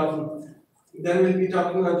 Then we'll be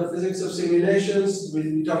talking about the physics of simulations. We'll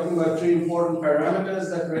be talking about three important parameters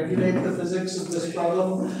that regulate the physics of this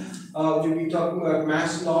problem. We'll be talking about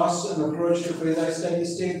mass loss and approach to quasi-steady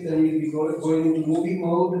state. Then we'll be going into movie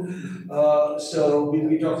mode. So we'll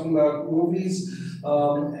be talking about movies.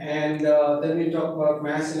 Then we'll talk about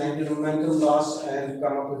mass and angular momentum loss and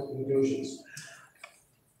come up with conclusions.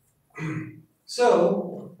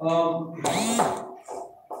 So, okay.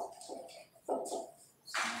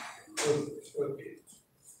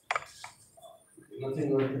 Nothing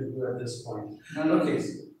more to do at this point. Okay,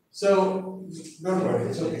 so don't worry,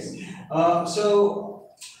 it's okay. So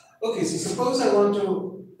suppose I want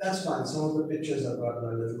to, that's fine, some of the pictures have gotten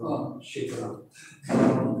a little shaken up.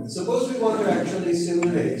 Suppose we want to actually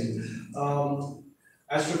simulate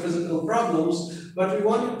astrophysical problems, but we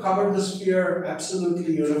want to cover the sphere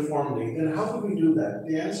absolutely uniformly. Then how do we do that?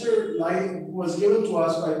 The answer was given to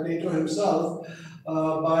us by Plato himself.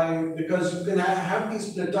 Because you can have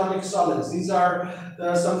these platonic solids. There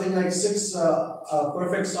are something like 6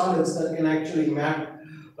 perfect solids that can actually map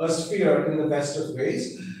a sphere in the best of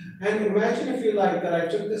ways. And imagine, if you like, that I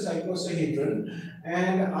took this icosahedron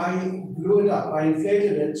and I blew it up, I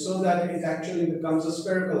inflated it so that it actually becomes a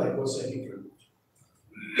spherical icosahedron.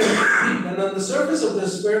 And on the surface of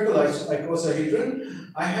this spherical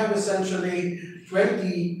icosahedron, I have essentially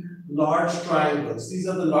 20 large triangles. These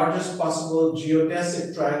are the largest possible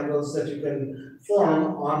geodesic triangles that you can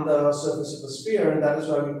form on the surface of a sphere, and that is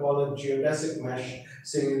why we call it geodesic mesh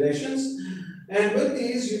simulations. And with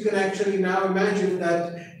these, you can actually now imagine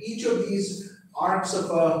that each of these arcs of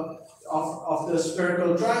the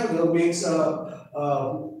spherical triangle makes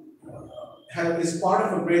is part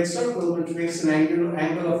of a great circle, which makes an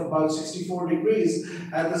angle of about 64 degrees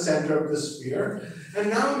at the center of the sphere. And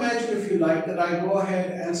now imagine, if you like, that I go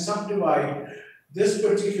ahead and subdivide this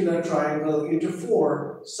particular triangle into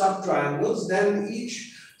 4 subtriangles. Then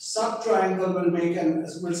each subtriangle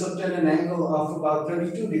will subtend an angle of about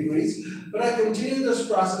 32 degrees. But I continue this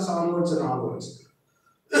process onwards and onwards.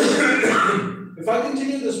 If I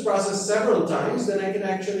continue this process several times, then I can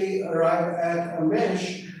actually arrive at a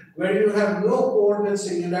mesh where you have no coordinate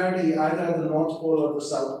singularity either at the North Pole or the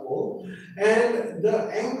South Pole, and the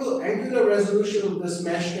angular resolution of this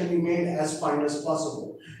mesh can be made as fine as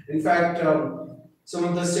possible. In fact, some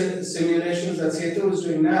of the simulations that Setu is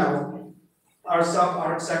doing now are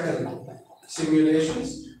sub-arc-second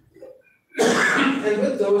simulations, and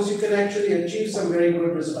with those you can actually achieve some very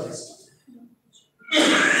good results.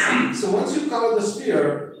 So once you cover the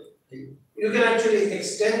sphere, you can actually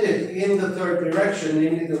extend it in the third direction,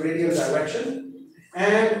 namely the radial direction,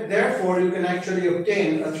 and therefore you can actually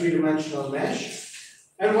obtain a 3-dimensional mesh.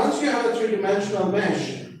 And once you have a 3-dimensional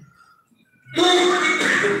mesh,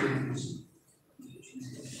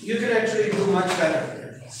 you can actually do much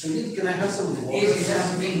better. Sudeep, can I have some water?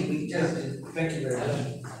 Thank you very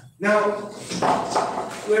much. Now,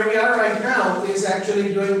 where we are right now is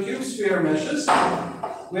actually doing cube sphere meshes,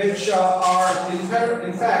 which are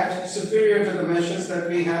in fact superior to the meshes that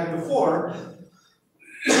we had before.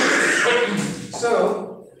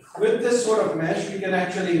 So, with this sort of mesh, we can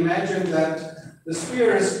actually imagine that the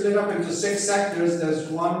sphere is split up into 6 sectors. There's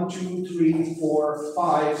 1, 2, 3, 4,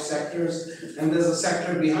 5 sectors, and there's a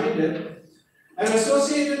sector behind it. And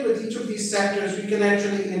associated with each of these sectors, we can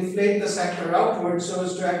actually inflate the sector outward so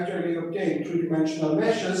as to actually obtain 3-dimensional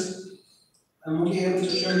meshes. I'm only able to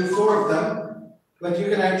show you 4 of them. but you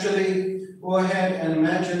can actually go ahead and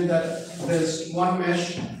imagine that there's one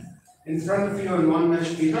mesh in front of you and one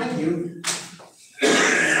mesh behind you.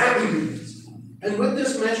 And with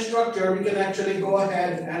this mesh structure, we can actually go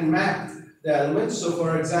ahead and map the elements. So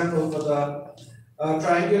for example, for the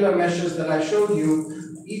triangular meshes that I showed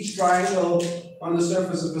you, each triangle on the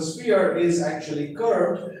surface of a sphere is actually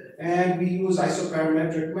curved, and we use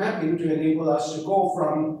isoparametric mapping to enable us to go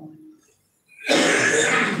from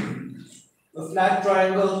a flat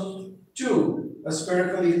triangle to a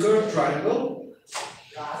spherically curved triangle.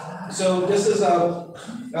 So this is a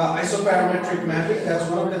isoparametric mapping. That's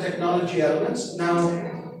one of the technology elements. Now,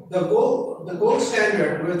 the gold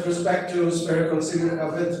standard with respect to with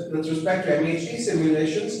respect to MHD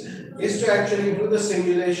simulations is to actually do the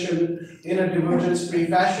simulation in a divergence-free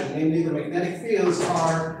fashion. Namely, the magnetic field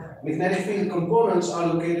components are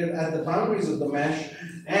located at the boundaries of the mesh,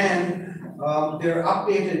 and they're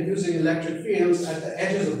updated using electric fields at the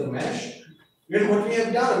edges of the mesh. And what we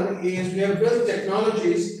have done is we have built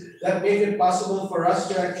technologies that make it possible for us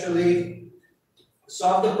to actually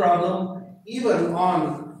solve the problem even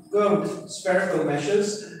on curved spherical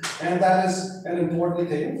meshes, and that is an important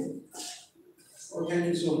thing. Oh, thank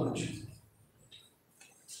you so much.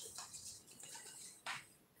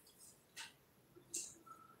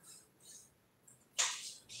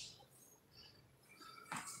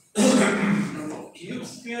 Cube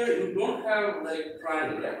sphere, you don't have like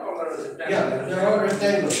triangle, right? Or rectangle? Yeah, they're all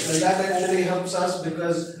rectangles, and that actually helps us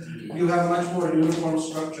because you have much more uniform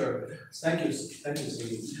structure. Thank you,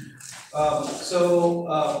 Steve.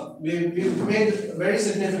 We've made very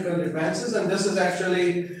significant advances, and this is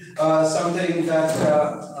actually something that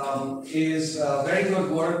is very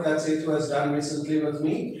good work that Setu has done recently with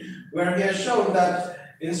me, where he has shown that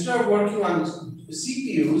instead of working on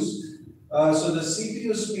CPUs, so the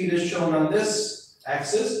CPU speed is shown on this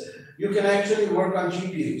axis, you can actually work on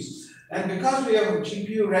GPUs. And because we have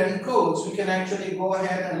GPU-ready codes, we can actually go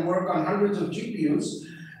ahead and work on hundreds of GPUs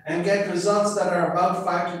and get results that are about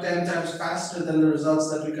 5 to 10 times faster than the results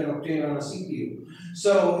that we can obtain on a CPU.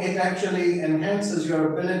 So it actually enhances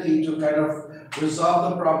your ability to kind of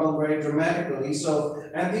resolve the problem very dramatically. So,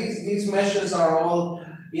 and these meshes are all,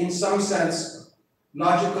 in some sense,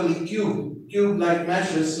 logically cube-like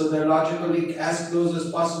meshes, so they're logically as close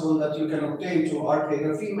as possible that you can obtain to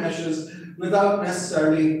R-Phi meshes without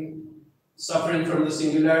necessarily suffering from the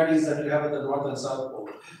singularities that you have at the north and south pole.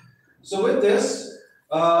 So with this,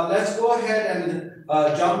 let's go ahead and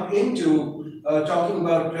jump into talking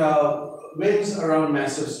about winds around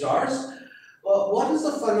massive stars. What is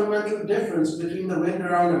the fundamental difference between the wind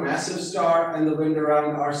around a massive star and the wind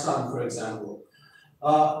around our sun, for example?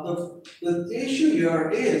 The issue here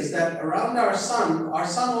is that around our sun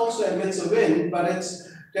also emits a wind, but it's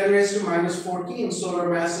 10 raised to minus 14 solar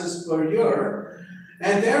masses per year.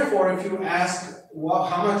 And therefore, if you ask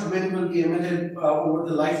how much wind will be emitted over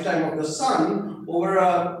the lifetime of the sun, over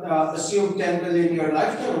a assumed 10 billion year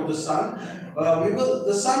lifetime of the sun,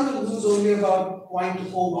 the sun will lose only about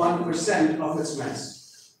 0.01% of its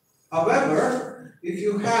mass. However, if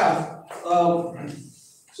you have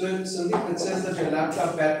so Sandeep, it says that your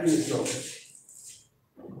laptop battery is low.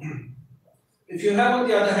 If you have, on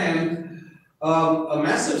the other hand, a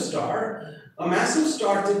massive star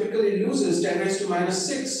typically loses 10 raised to minus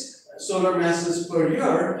 6 solar masses per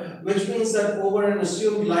year, which means that over an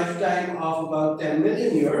assumed lifetime of about 10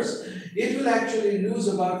 million years, it will actually lose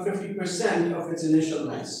about 50% of its initial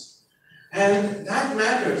mass. And that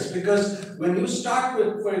matters because when you start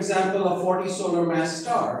with, for example, a 40 solar mass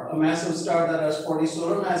star, a massive star that has 40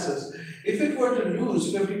 solar masses, if it were to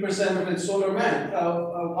lose 50% of its solar mass,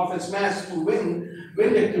 of its mass to wind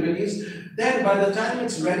activities, then by the time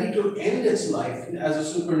it's ready to end its life as a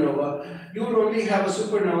supernova, you will only have a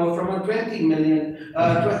supernova from a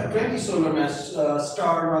 20 solar mass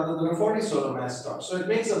star rather than a 40 solar mass star. So it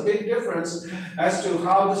makes a big difference as to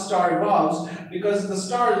how the star evolves, because these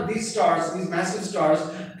massive stars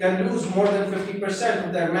can lose more than 50%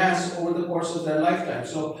 of their mass over the course of their lifetime.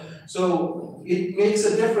 So it makes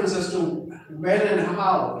a difference as to when and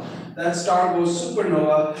how that star goes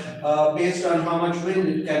supernova based on how much wind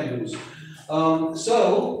it can lose.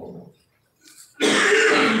 So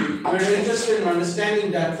we're interested in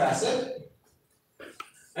understanding that facet.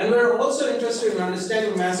 And we're also interested in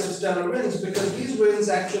understanding massive stellar winds because these winds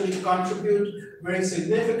actually contribute very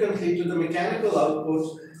significantly to the mechanical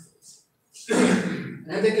output,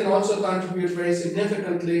 and they can also contribute very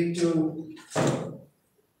significantly to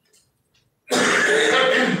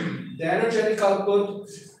the energetic output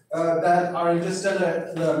that our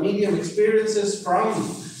the medium experiences from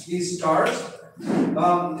these stars.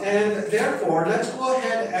 And therefore, let's go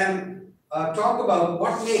ahead and talk about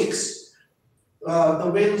what makes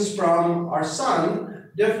the winds from our sun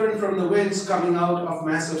different from the winds coming out of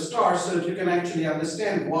massive stars, so that you can actually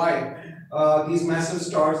understand why these massive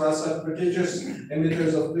stars are such prodigious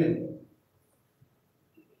emitters of wind.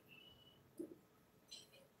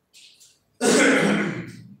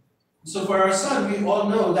 So for our sun, we all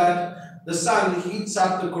know that the sun heats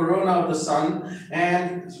up the corona of the sun,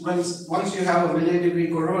 and once you have a million-degree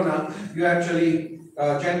corona, you actually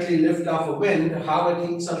gently lift off a wind. How it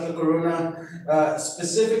heats up the corona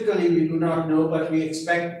specifically, we do not know, but we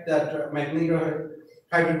expect that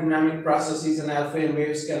magneto-hydrodynamic processes and alpha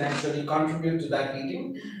waves can actually contribute to that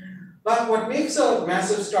heating. But what makes a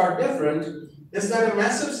massive star different is that a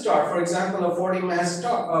massive star, for example, a 40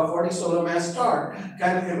 solar mass star,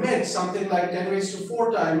 can emit something like 10 raised to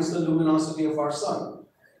 4 times the luminosity of our sun.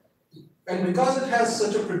 And because it has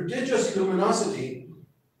such a prodigious luminosity,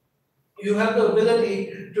 you have the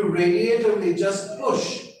ability to radiatively just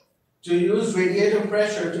push, to use radiative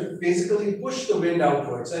pressure to basically push the wind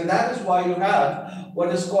outwards. And that is why you have what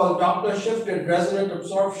is called Doppler-shifted resonant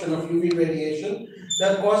absorption of UV radiation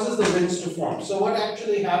that causes the winds to form. So what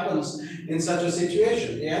actually happens in such a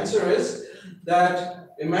situation? The answer is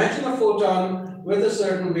that imagine a photon with a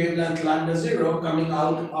certain wavelength lambda 0 coming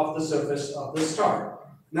out of the surface of the star.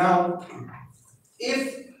 Now,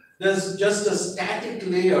 if there's just a static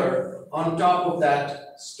layer on top of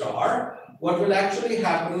that star, what will actually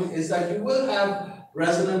happen is that you will have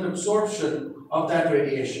resonant absorption of that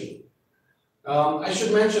radiation. I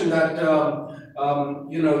should mention that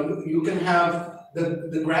you can have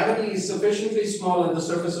the gravity is sufficiently small at the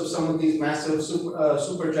surface of some of these massive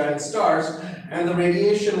supergiant stars, and the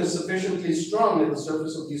radiation is sufficiently strong at the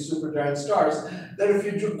surface of these supergiant stars, that if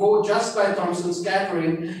you go just by Thomson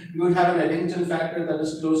scattering, you would have an Eddington factor that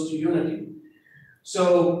is close to unity.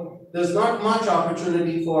 So there's not much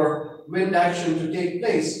opportunity for wind action to take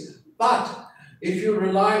place, but if you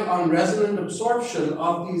rely on resonant absorption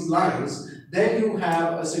of these lines, then you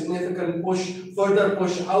have a significant further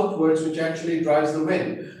push outwards, which actually drives the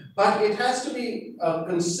wind. But it has to be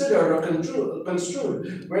considered or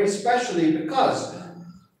construed very specially, because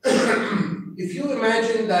if you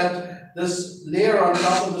imagine that this layer on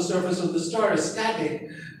top of the surface of the star is static,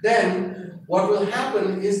 then what will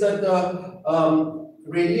happen is that the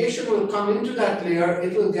radiation will come into that layer,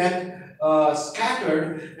 it will get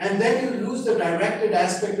scattered, and then you lose the directed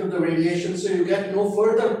aspect of the radiation, so you get no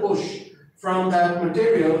further push from that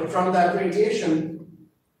material, from that radiation.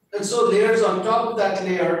 And so layers on top of that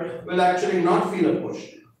layer will actually not feel a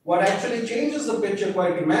push. What actually changes the picture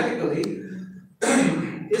quite dramatically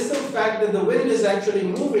is the fact that the wind is actually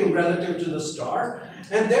moving relative to the star,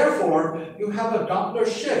 and therefore you have a Doppler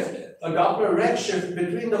shift, a Doppler redshift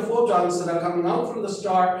between the photons that are coming out from the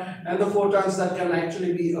star and the photons that can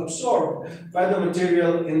actually be absorbed by the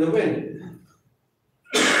material in the wind.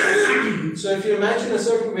 So if you imagine a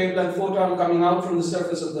certain wavelength photon coming out from the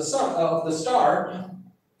surface of the star,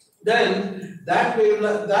 then that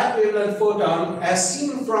wavelength photon, as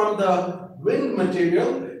seen from the wind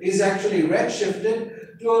material, is actually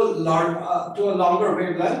redshifted to a longer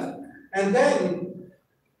wavelength, and then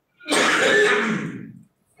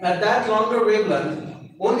at that longer wavelength,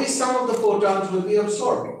 only some of the photons will be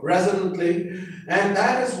absorbed resonantly, and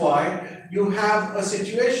that is why you have a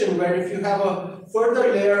situation where if you have a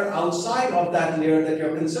further layer outside of that layer that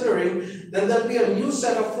you're considering, then there'll be a new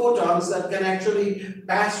set of photons that can actually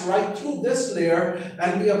pass right through this layer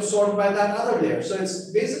and be absorbed by that other layer. So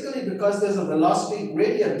it's basically because there's a velocity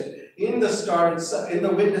gradient in the star, in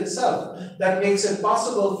the wind itself, that makes it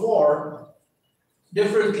possible for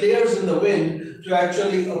different layers in the wind to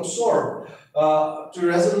actually absorb, to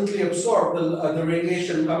resonantly absorb the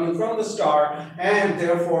radiation coming from the star, and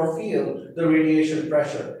therefore feel the radiation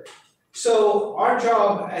pressure. So our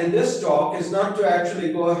job in this talk is not to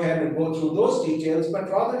actually go ahead and go through those details, but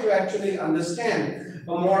rather to actually understand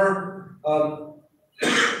a more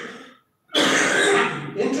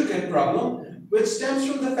intricate problem, which stems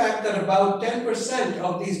from the fact that about 10%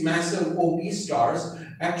 of these massive OP stars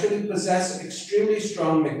actually possess extremely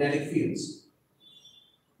strong magnetic fields.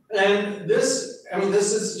 And this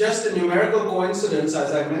is just a numerical coincidence,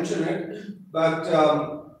 as I mentioned it, but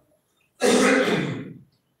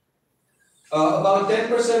about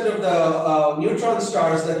 10% of the neutron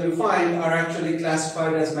stars that you find are actually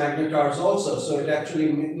classified as magnetars also. So it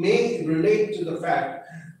actually may relate to the fact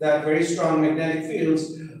that very strong magnetic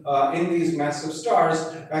fields in these massive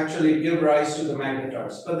stars actually give rise to the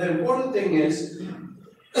magnetars. But the important thing is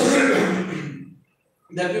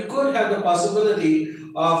that you could have the possibility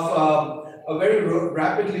of a very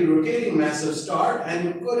rapidly rotating massive star, and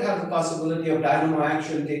you could have the possibility of dynamo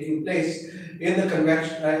action taking place in the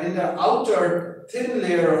in the outer thin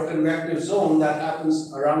layer of convective zone that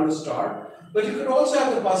happens around the star. But you could also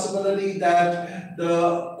have the possibility that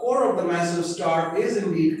the core of the massive star is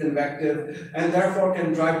indeed convective and therefore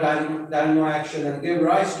can drive dynamo action and give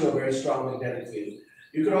rise to a very strong magnetic field.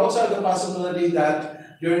 You could also have the possibility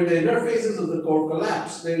that during the inner phases of the core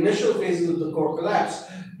collapse, the initial phases of the core collapse,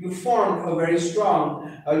 you formed a very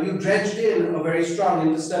strong, you dredged in a very strong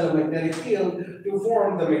interstellar magnetic field to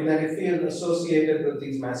form the magnetic field associated with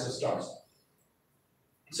these massive stars.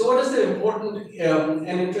 So what is the important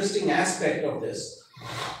and interesting aspect of this?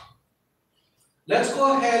 Let's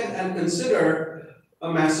go ahead and consider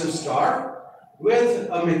a massive star with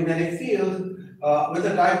a magnetic field, with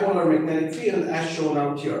a dipolar magnetic field as shown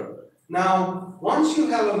out here. Now, once you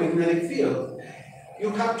have a magnetic field, you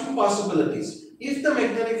have two possibilities. If the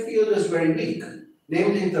magnetic field is very weak,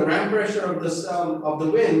 namely the ram pressure of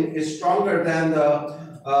the wind is stronger than the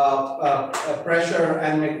pressure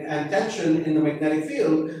and tension in the magnetic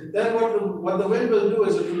field, then what the wind will do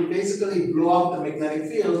is it will basically blow out the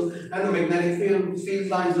magnetic field, and the magnetic field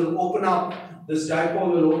lines will open up, this dipole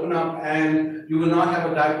will open up, and you will not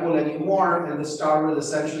have a dipole anymore, and the star will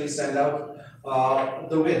essentially send out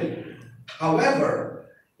the wind. However,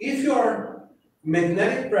 if your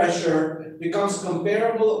magnetic pressure becomes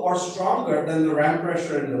comparable or stronger than the ram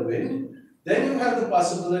pressure in the wind, then you have the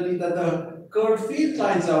possibility that the curved field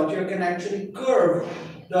lines out here can actually curve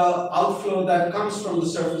the outflow that comes from the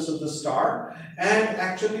surface of the star and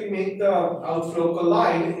actually make the outflow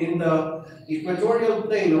collide in the equatorial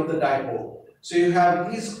plane of the dipole. So you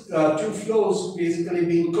have these two flows basically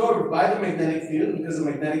being curved by the magnetic field because the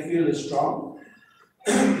magnetic field is strong.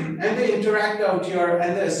 And they interact out here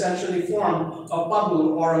and they essentially form a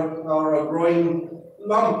puddle or a growing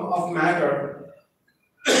lump of matter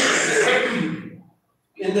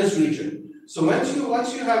in this region. So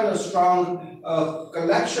once you have a strong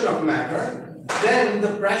collection of matter, then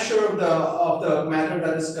the pressure of the matter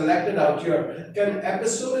that is collected out here can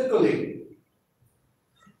episodically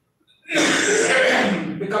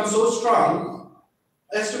become so strong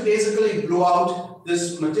as to basically blow out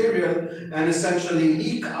this material and essentially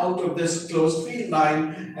leak out of this closed field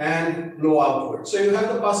line and blow outward. So you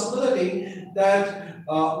have the possibility that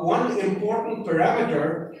one important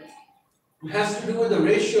parameter has to do with the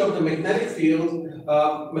ratio of the magnetic field,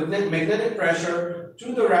 magnetic pressure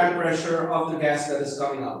to the ram pressure of the gas that is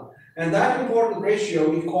coming out. And that important ratio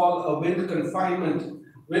we call a wind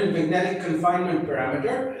magnetic confinement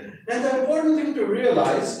parameter. And the important thing to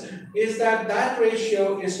realize is that that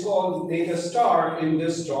ratio is called theta star in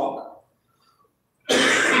this talk.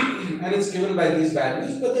 And it's given by these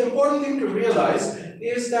values. But the important thing to realize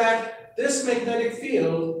is that this magnetic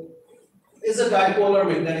field is a dipolar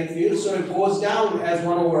magnetic field, so it goes down as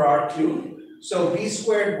 1 over r cubed. So b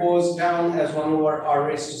squared goes down as 1 over r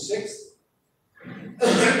raised to 6.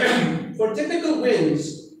 For typical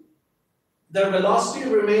winds, their velocity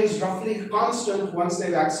remains roughly constant once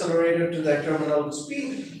they've accelerated to their terminal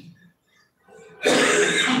speed.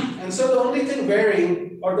 And so the only thing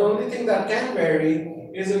varying, or the only thing that can vary,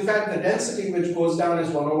 is in fact the density, which goes down as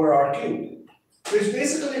 1 over r cubed. Which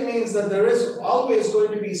basically means that there is always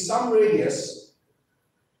going to be some radius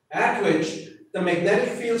at which the magnetic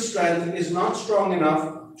field strength is not strong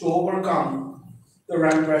enough to overcome the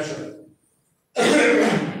ram pressure.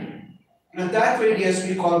 And that radius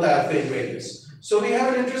we call the Alfvén radius. So we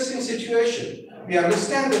have an interesting situation. We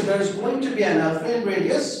understand that there is going to be an Alfvén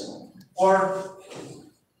radius, or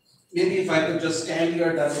maybe if I could just stand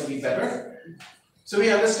here, that would be better. So we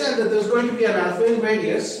understand that there's going to be an Alfvén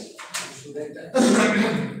radius.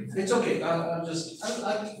 It's okay, I'll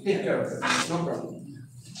take care of it, no problem.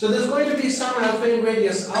 So there's going to be some Alfvén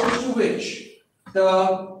radius out to which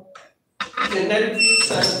the magnetic field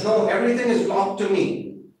says, no, everything is locked to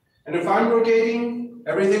me. And if I'm rotating,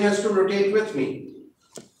 everything has to rotate with me.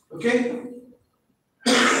 Okay?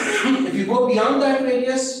 If you go beyond that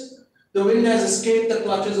radius, the wind has escaped the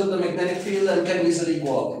clutches of the magnetic field and can easily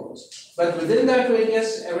go upwards. But within that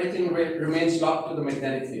radius, everything remains locked to the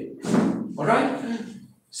magnetic field. Alright?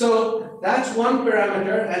 So that's one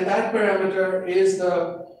parameter, and that parameter is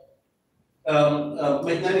the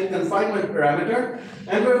magnetic confinement parameter,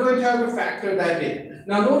 and we're going to have to factor that in.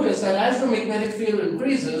 Now notice that as the magnetic field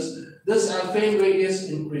increases, this Alfvén radius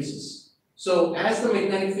increases. So as the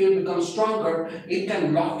magnetic field becomes stronger, it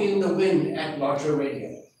can lock in the wind at larger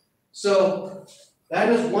radii. So that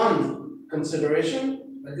is one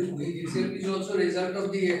consideration. But the wind itself is also a result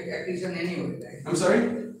of the accretion anyway, right? I'm sorry?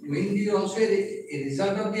 Wind is also a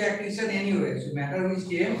result of the accretion anyway. So matter which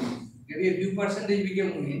came maybe a few percentage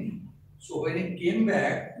became wind. So when it came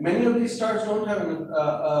back, Many of these stars don't have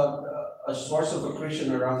a source of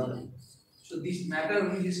accretion around them. so this matter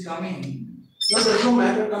which is coming. No, there's no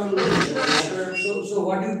matter coming in. Matter. So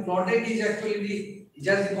what you plotted is actually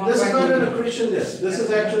just the This is not an confined accretion disk. This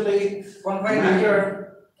is actually confined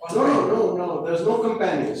matter. confined- No. There's no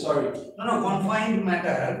companion. Sorry. No, confined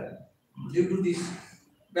matter due to this.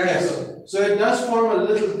 Yes. So it does form a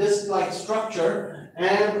little disc-like structure,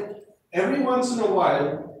 and every once in a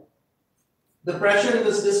while, the pressure in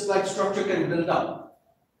this disc-like structure can build up.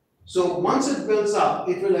 So once it builds up,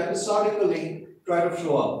 it will episodically try to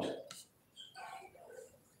flow out.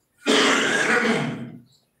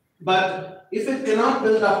 But if it cannot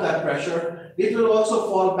build up that pressure, it will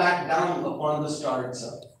also fall back down upon the star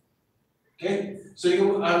itself. Okay?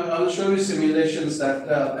 So I'll show you simulations that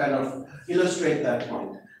kind of illustrate that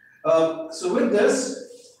point. So with this,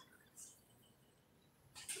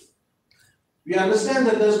 we understand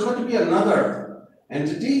that there's going to be another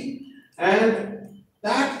entity, and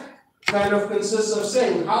that kind of consists of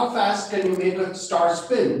saying how fast can you make a star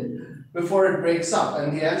spin before it breaks up,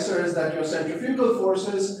 and the answer is that your centrifugal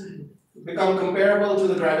forces become comparable to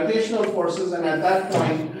the gravitational forces, and at that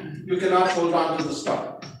point you cannot hold on to the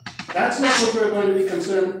star. That's not what we're going to be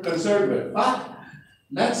concerned with. But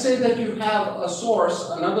let's say that you have a source,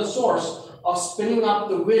 another source of spinning up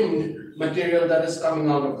the wind material that is coming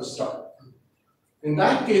out of the star. In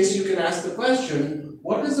that case, you can ask the question,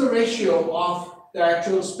 what is the ratio of the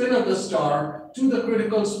actual spin of the star to the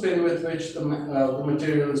critical spin with which the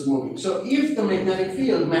material is moving? So if the magnetic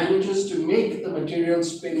field manages to make the material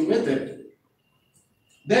spin with it,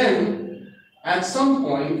 then at some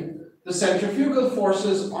point, the centrifugal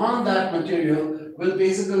forces on that material will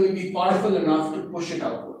basically be powerful enough to push it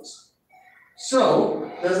outwards.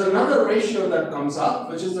 So there's another ratio that comes up,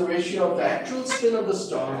 which is the ratio of the actual spin of the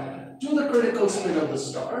star to the critical spin of the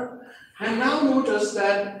star. And now notice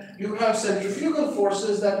that you have centrifugal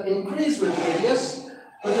forces that increase with radius,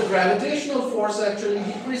 but the gravitational force actually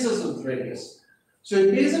decreases with radius. So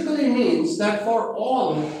it basically means that for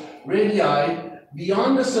all radii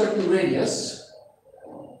beyond a certain radius,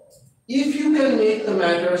 if you can make the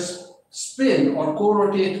matter spin or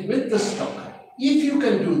co-rotate with the star, if you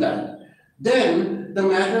can do that, then the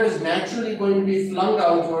matter is naturally going to be flung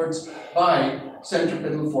outwards by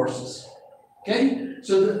centripetal forces. Okay?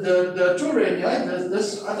 So the two radii,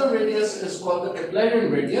 this other radius is called the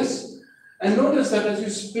Keplerian radius, and notice that as you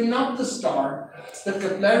spin up the star, the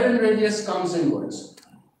Keplerian radius comes inwards.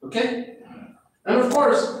 Okay? And of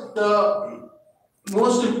course, the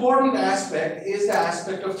most important aspect is the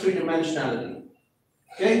aspect of three-dimensionality.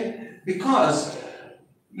 Okay? Because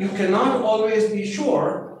you cannot always be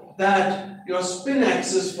sure that your spin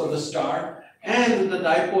axis for the star and the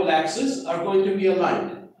dipole axis are going to be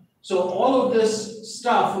aligned. So all of this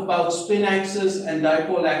stuff about spin axis and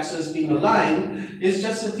dipole axis being aligned is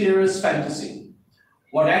just a theorist's fantasy.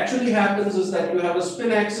 What actually happens is that you have a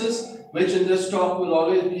spin axis, which in this talk will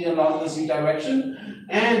always be along the z direction,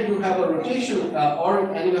 and you have a rotation,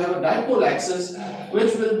 and you have a dipole axis,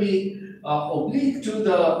 which will be oblique to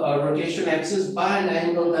the rotation axis by an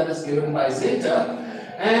angle that is given by zeta.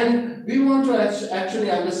 And we want to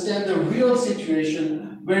actually understand the real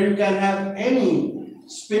situation where you can have any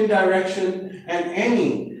spin direction and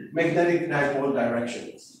any magnetic dipole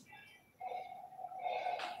directions.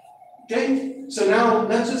 Okay, so now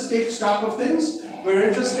let's just take stock of things. We're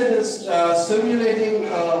interested in simulating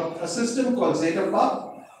a system called Zeta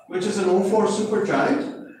Pup, which is an O4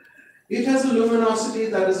 supergiant. It has a luminosity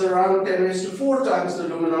that is around 10⁴ times the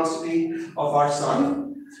luminosity of our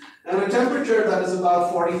sun, and a temperature that is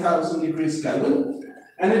about 40,000 degrees Kelvin.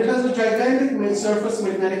 And it has a gigantic surface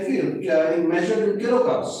magnetic field measured in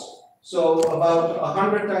kilogauss. So about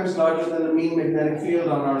 100 times larger than the mean magnetic field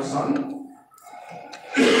on our sun.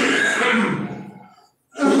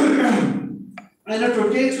 And it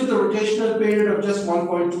rotates with a rotational period of just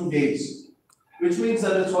 1.2 days, which means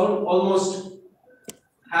that it's almost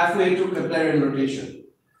halfway to Keplerian rotation.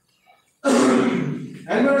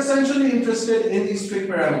 And we're essentially interested in these three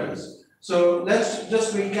parameters. So let's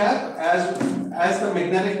just recap. As the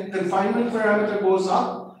magnetic confinement parameter goes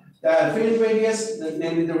up, the field radius,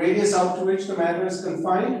 namely the radius out to which the matter is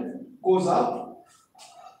confined, goes up.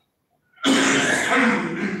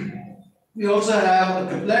 We also have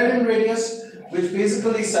a Keplerian radius, which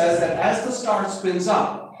basically says that as the star spins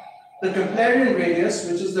up, the Keplerian radius,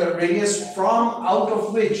 which is the radius from outwards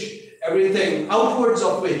of which everything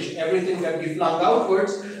can be flung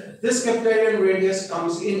outwards, this Keplerian radius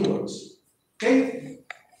comes inwards. Okay?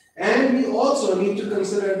 And we also need to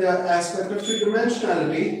consider the aspect of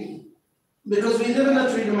three-dimensionality, because we live in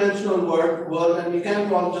a three-dimensional world and we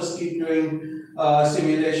can't all just keep doing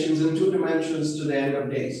simulations in 2 dimensions to the end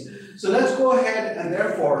of days. So let's go ahead and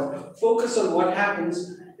therefore focus on what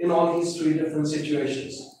happens in all these 3 different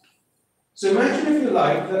situations. So imagine, if you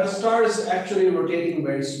like, that a star is actually rotating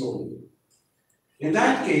very slowly. In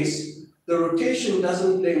that case, the rotation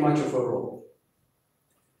doesn't play much of a role.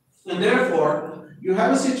 And therefore, you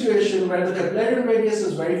have a situation where the Keplerian radius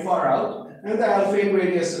is very far out and the Alfvén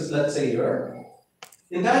radius is, let's say, here.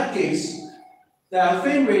 In that case, the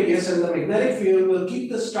Alfvén radius and the magnetic field will keep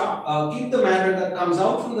the matter that comes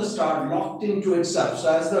out from the star locked into itself. So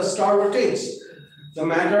as the star rotates, the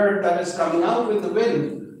matter that is coming out with the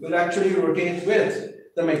wind will actually rotate with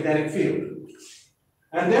the magnetic field.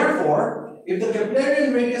 And therefore, if the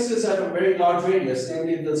Keplerian radius is at a very large radius,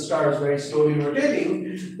 namely the star is very slowly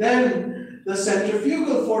rotating, then the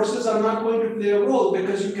centrifugal forces are not going to play a role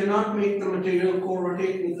because you cannot make the material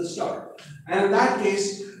co-rotate with the star. And in that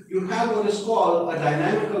case, you have what is called a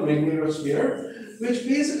dynamical magnetosphere, which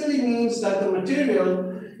basically means that the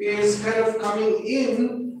material is kind of coming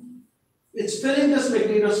in, it's filling this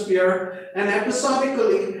magnetosphere, and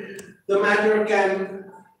episodically the matter can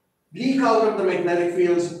leak out of the magnetic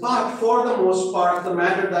fields, but for the most part, the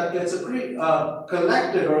matter that gets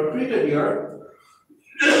collected or accreted here,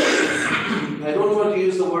 I don't want to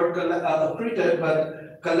use the word accreted,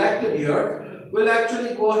 but collected here, will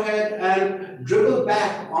actually go ahead and dribble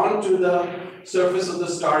back onto the surface of the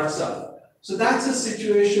star itself. So that's a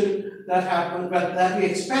situation that happens, but that we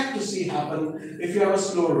expect to see happen if you have a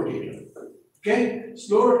slow rotator. Okay,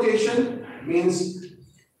 slow rotation means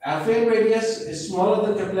Alfvén radius is smaller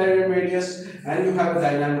than Keplerian radius, and you have a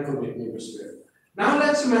dynamical magnetosphere. Now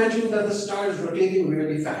let's imagine that the star is rotating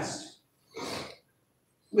really fast.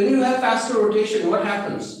 When you have faster rotation, what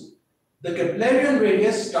happens? The Keplerian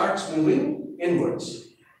radius starts moving inwards.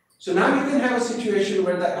 So now you can have a situation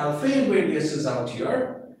where the Alfvén radius is out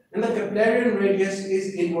here, and the Keplerian radius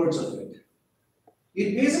is inwards of it.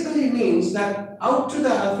 It basically means that out to the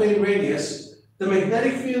Alfvén radius, the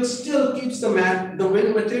magnetic field still keeps the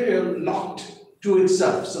wind material locked to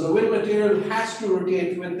itself. So the wind material has to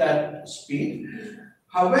rotate with that speed.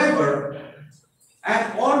 However,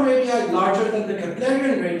 at all radii larger than the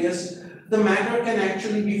Keplerian radius, the matter can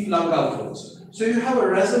actually be flung outwards. So you have a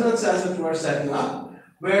resonance, as it were, setting up,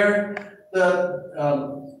 where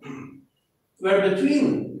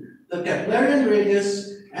between the Keplerian radius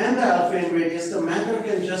and the Alfvén radius, the matter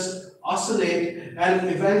can just oscillate and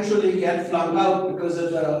eventually get flung out because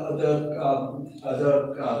of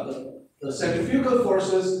the centrifugal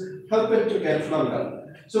forces help it to get flung out.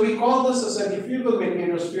 So we call this a centrifugal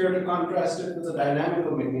magnetosphere to contrast it with a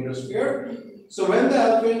dynamical magnetosphere. So when the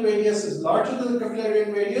Alfvén radius is larger than the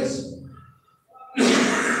Keplerian radius,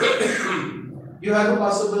 you have a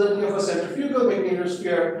possibility of a centrifugal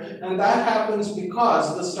magnetosphere, and that happens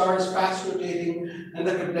because the star is fast rotating and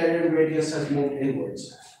the Keplerian radius has moved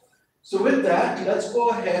inwards. So with that, let's go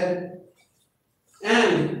ahead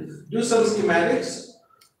and do some schematics.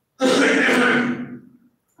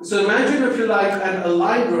 So imagine, if you like, an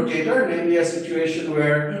aligned rotator, namely a situation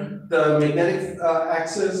where the magnetic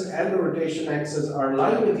axis and the rotation axis are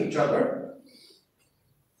aligned with each other.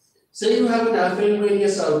 Say you have an Alfvén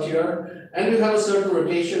radius out here, and you have a certain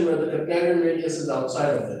rotation where the Keplerian radius is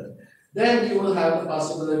outside of it. Then you will have the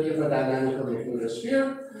possibility of a dynamical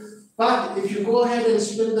magnetosphere. But if you go ahead and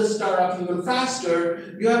spin the star up even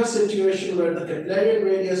faster, you have a situation where the Keplerian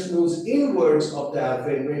radius moves inwards of the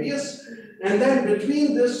Alfvén radius, and then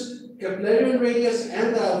between this Keplerian radius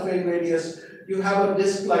and the Alfvén radius, you have a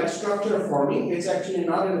disc-like structure forming. It's actually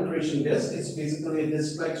not an accretion disk, it's basically a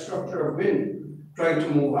disc-like structure of wind trying to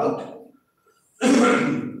move out.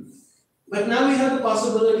 But now we have the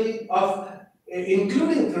possibility of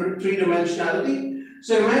including three-dimensionality.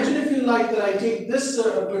 So imagine, if you like, that I take this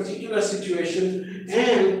particular situation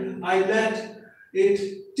and I let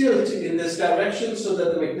it tilt in this direction so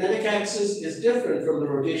that the magnetic axis is different from the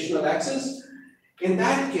rotational axis. In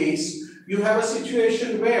that case, you have a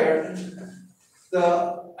situation where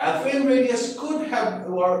the Alfvén radius could have,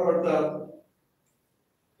 or the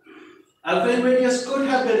Alfvén radius could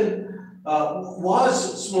have been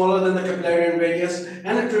was smaller than the Keplerian radius,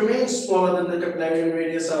 and it remains smaller than the Keplerian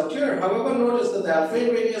radius out here. However, notice that the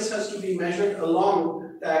Alfvén radius has to be measured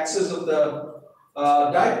along the axis of the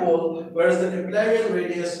dipole, whereas the Keplerian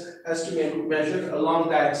radius has to be measured along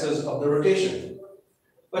the axis of the rotation.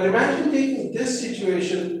 But imagine taking this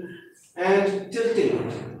situation and tilting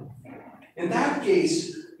it. In that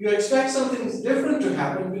case, you expect something different to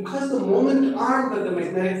happen because the moment arm that the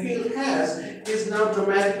magnetic field has is now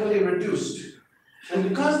dramatically reduced. And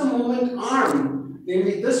because the moment arm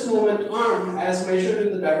namely this moment arm as measured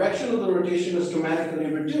in the direction of the rotation is dramatically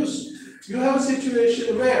reduced, you have a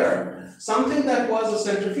situation where something that was a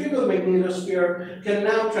centrifugal magnetosphere can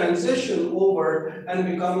now transition over and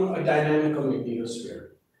become a dynamical magnetosphere.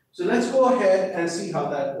 So let's go ahead and see how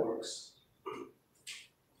that works.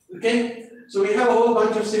 Okay, so we have a whole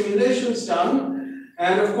bunch of simulations done,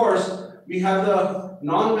 and of course we have the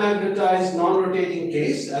non-magnetized, non-rotating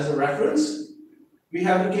case as a reference. We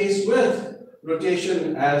have the case with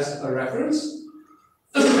rotation as a reference.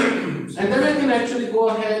 And then I can actually go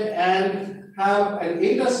ahead and have an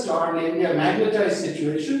eta star, namely a magnetized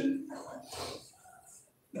situation,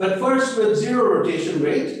 but first with zero rotation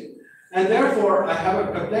rate, and therefore I have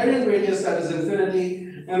a Keplerian radius that is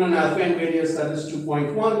infinity and an Alfvén radius that is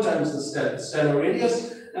 2.1 times the stellar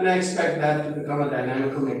radius, and I expect that to become a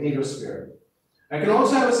dynamical magnetosphere. I can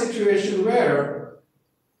also have a situation where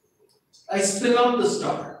I spin up the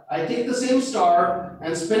star. I take the same star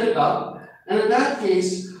and spin it up, and in that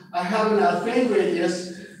case, I have an Alfvén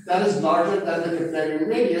radius that is larger than the Keplerian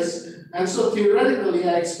radius, and so theoretically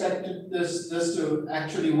I expect this to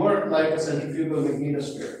actually work like a centrifugal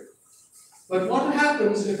magnetosphere. But what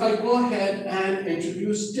happens if I go ahead and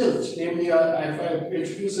introduce tilt, namely if I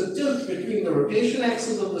introduce a tilt between the rotation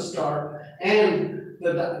axis of the star and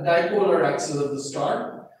the dipolar axis of the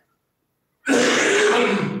star?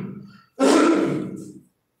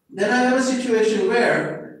 Then I have a situation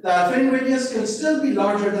where the Alfvén radius can still be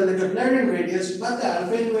larger than the Keplerian radius, but the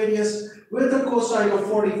Alfvén radius with a cosine of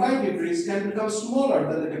 45 degrees can become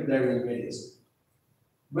smaller than the Keplerian radius.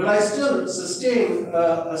 Will I still sustain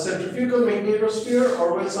a centrifugal magnetosphere,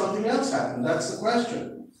 or will something else happen? That's the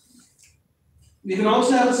question. We can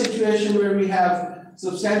also have a situation where we have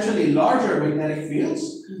substantially larger magnetic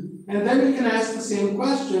fields, and then we can ask the same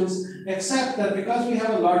questions, except that because we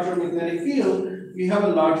have a larger magnetic field, we have a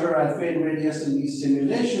larger Alfvén radius in these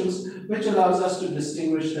simulations, which allows us to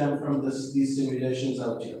distinguish them from these simulations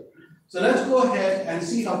out here. So let's go ahead and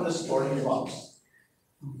see how this story evolves.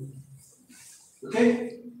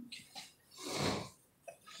 Okay?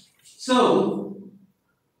 So,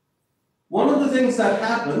 one of the things that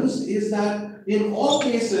happens is that in all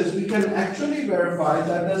cases we can actually verify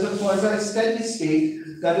that there's a quasi-steady state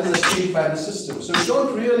that is achieved by the system. So we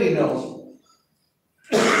don't really know.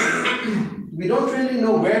 We don't really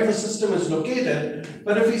know where the system is located,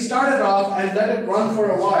 but if we start it off and let it run for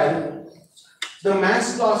a while, the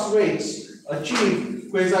mass loss rates achieve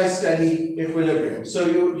quasi-steady equilibrium.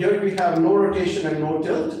 So here we have no rotation and no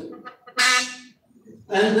tilt.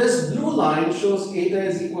 And this blue line shows eta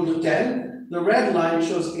is equal to 10. The red line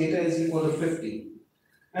shows eta is equal to 50.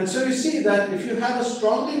 And so you see that if you have a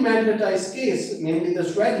strongly magnetized case, namely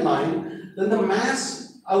this red line, then the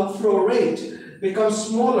mass outflow rate becomes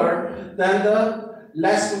smaller than the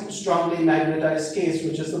less strongly magnetized case,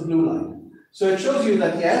 which is the blue line. So it shows you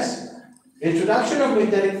that yes, introduction of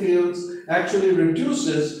magnetic fields actually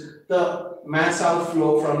reduces the mass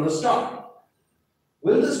outflow from the star.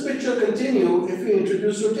 Will this picture continue if we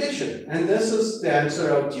introduce rotation? And this is the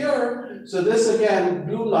answer out here. So this again,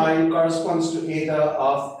 blue line corresponds to eta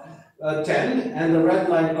of 10, and the red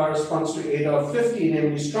line corresponds to eta of 50,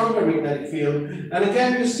 namely stronger magnetic field. And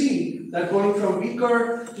again, you see that going from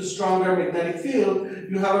weaker to stronger magnetic field,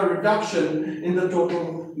 you have a reduction in the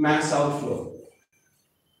total mass outflow.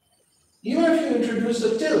 Even if you introduce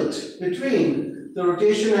a tilt between the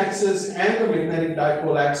rotation axis and the magnetic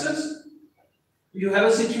dipole axis, you have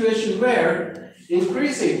a situation where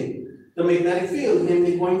increasing the magnetic field,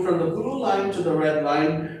 namely going from the blue line to the red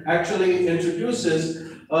line, actually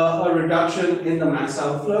introduces a reduction in the mass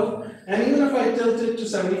outflow. And even if I tilt it to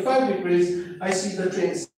 75 degrees, I see the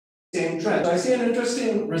same trend. So I see an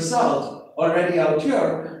interesting result already out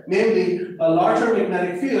here, namely a larger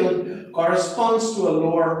magnetic field corresponds to a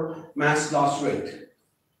lower mass loss rate.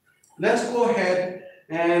 Let's go ahead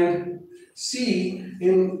and see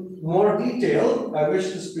in more detail. I wish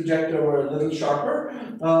this projector were a little sharper,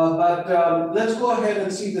 but let's go ahead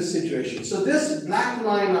and see the situation. So this black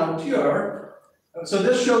line out here, so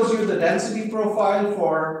this shows you the density profile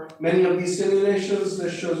for many of these simulations.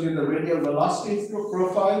 This shows you the radial velocity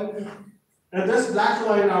profile. And this black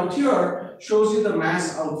line out here shows you the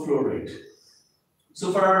mass outflow rate.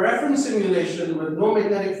 So for our reference simulation with no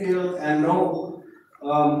magnetic field and no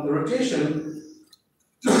rotation,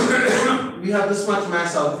 we have this much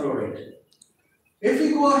mass outflow rate. If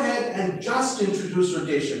we go ahead and just introduce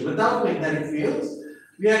rotation without magnetic fields,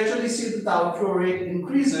 we actually see that the outflow rate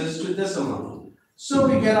increases to this amount. So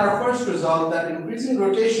we get our first result that increasing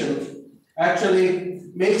rotation actually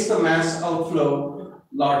makes the mass outflow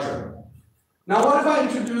larger. Now what if I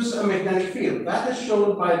introduce a magnetic field? That is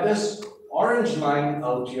shown by this orange line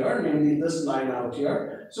out here, namely this line out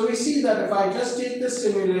here. So we see that if I just take this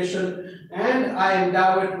simulation and I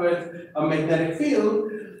endow it with a magnetic field,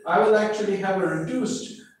 I will actually have a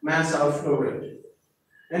reduced mass outflow rate.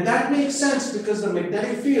 And that makes sense because the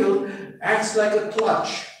magnetic field acts like a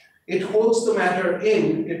clutch. It holds the matter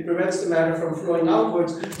in, it prevents the matter from flowing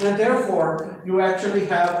outwards, and therefore you actually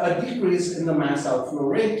have a decrease in the mass outflow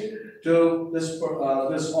rate to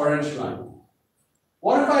this orange line.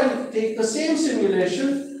 What if I take the same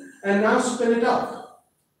simulation and now spin it up?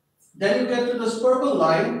 Then you get to this purple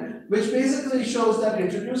line, which basically shows that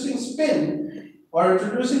introducing spin or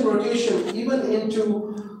introducing rotation even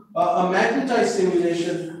into a magnetized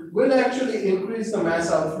simulation will actually increase the mass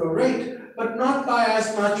outflow rate, but not by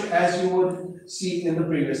as much as you would see in the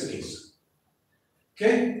previous case.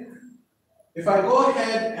 Okay? If I go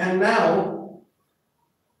ahead and now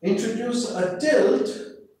introduce a tilt,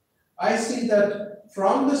 I see that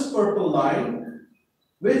from this purple line,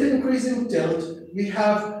 with increasing tilt, we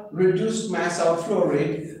have reduced mass outflow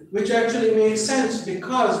rate, which actually makes sense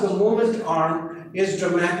because the moment arm is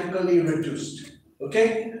dramatically reduced.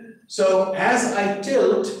 Okay? So as I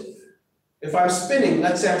tilt, if I'm spinning,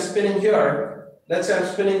 let's say I'm spinning here,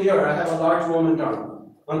 I have a large moment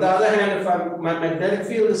arm. On the other hand, if my magnetic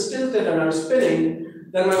field is tilted and I'm spinning,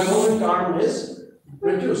 then my moment arm is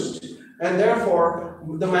reduced. And therefore,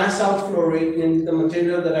 the mass outflow rate in the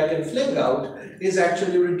material that I can fling out is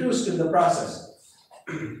actually reduced in the process.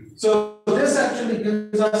 So this actually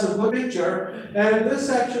gives us a good picture, and this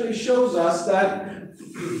actually shows us that,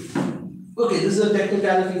 okay, this is a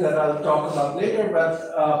technicality that I'll talk about later,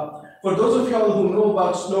 but for those of y'all who know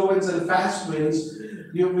about slow winds and fast winds,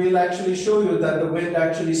 we'll actually show you that the wind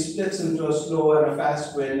actually splits into a slow and a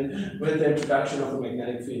fast wind with the introduction of a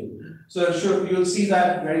magnetic field. So you'll see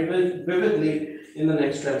that very vividly in the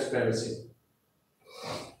next transparency.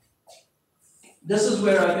 This is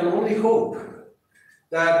where I can only hope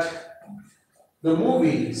that the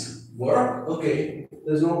movies work. Okay,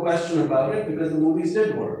 there's no question about it because the movies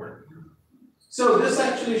did work. So this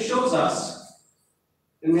actually shows us,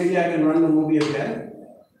 and maybe I can run the movie again.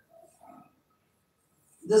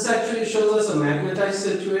 This actually shows us a magnetized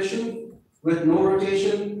situation with no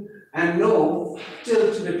rotation and no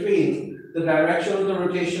tilt between the direction of the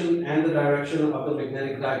rotation and the direction of the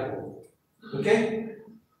magnetic dipole. Okay?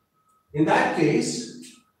 In that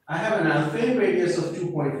case, I have an Alfvén radius of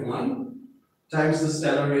 2.1 times the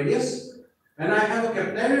stellar radius, and I have a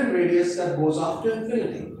Keplerian radius that goes off to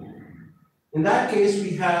infinity. In that case,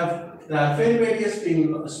 we have the Alfvén radius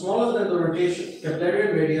being smaller than the rotation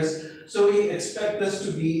Keplerian radius, so we expect this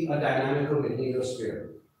to be a dynamical magnetosphere.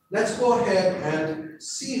 Let's go ahead and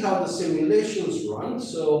see how the simulations run.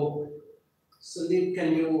 So, Sandeep,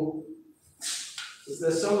 is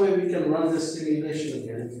there some way we can run this simulation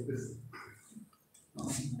again?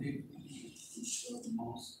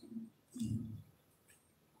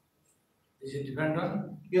 Is it different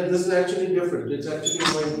one? Yeah, this is actually different. It's actually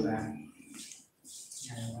going back.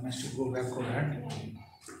 Yeah, I want us to go back over that.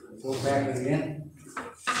 Go back again.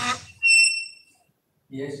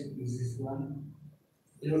 Yes, is this one?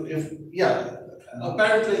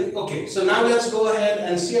 Apparently, okay, so now let's go ahead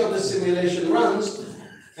and see how the simulation runs.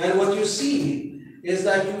 And what you see is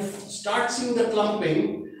that you start seeing the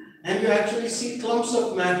clumping, and you actually see clumps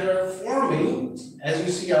of matter forming, as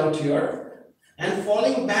you see out here, and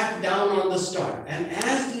falling back down on the star. And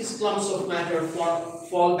as these clumps of matter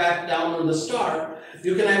fall back down on the star,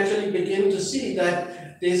 you can actually begin to see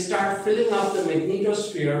that they start filling up the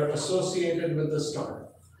magnetosphere associated with the star.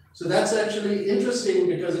 So that's actually interesting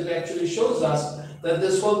because it actually shows us that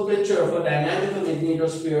this whole picture of a dynamical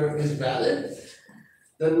magnetosphere is valid.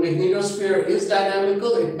 The magnetosphere is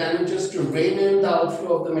dynamical, it manages to rein in the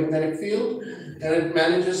outflow of the magnetic field, and it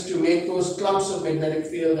manages to make those clumps of magnetic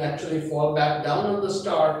field actually fall back down on the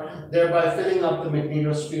star, thereby filling up the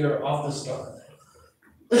magnetosphere of the star.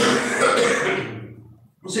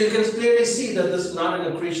 So you can clearly see that this is not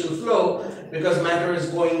an accretion flow because matter is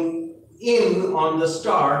going in on the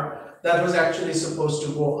star that was actually supposed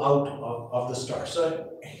to go out of the star.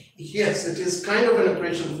 So yes, it is kind of an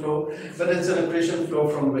accretion flow, but it's an accretion flow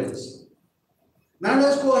from winds. Now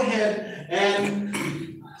let's go ahead and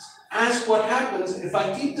ask what happens if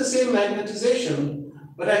I keep the same magnetization,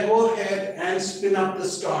 but I go ahead and spin up the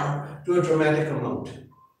star to a dramatic amount.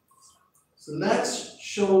 So that's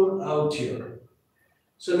shown out here.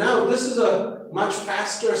 So now this is a much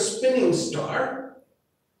faster spinning star.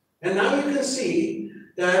 And now you can see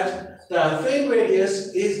that the Alfvén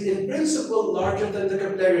radius is in principle larger than the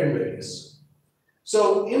Keplerian radius.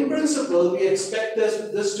 So in principle, we expect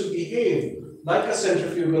this to behave like a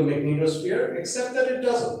centrifugal magnetosphere, except that it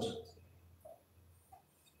doesn't.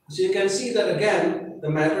 So you can see that again, the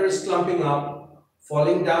matter is clumping up,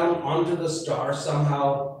 falling down onto the star.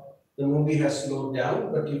 Somehow the movie has slowed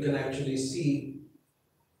down, but you can actually see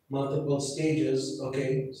multiple stages.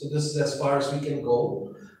 Okay, so this is as far as we can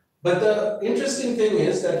go. But the interesting thing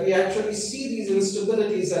is that we actually see these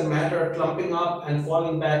instabilities and matter clumping up and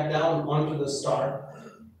falling back down onto the star.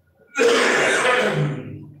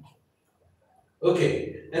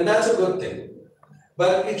 Okay, and that's a good thing.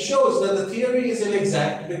 But it shows that the theory is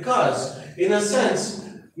inexact because, in a sense,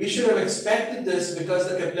 we should have expected this because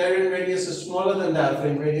the Keplerian radius is smaller than the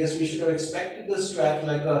Alfvén radius. We should have expected this to act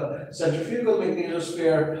like a centrifugal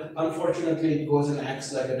magnetosphere. Unfortunately, it goes and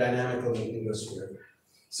acts like a dynamical magnetosphere.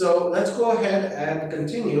 So let's go ahead and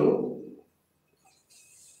continue.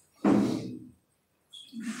 And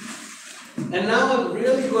now I'm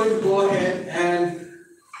really going to go ahead and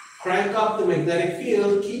crank up the magnetic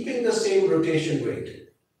field, keeping the same rotation rate.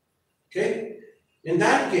 Okay? In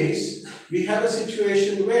that case, we have a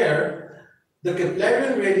situation where the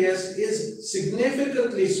Keplerian radius is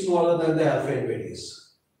significantly smaller than the Alfvén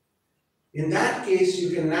radius. In that case,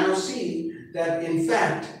 you can now see that in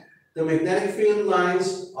fact, the magnetic field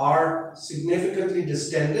lines are significantly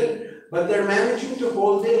distended, but they're managing to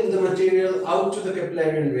hold in the material out to the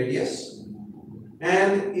Keplerian radius.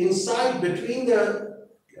 And inside, between the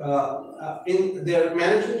they're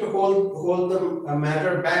managing to hold the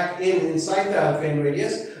matter back inside the Alfvén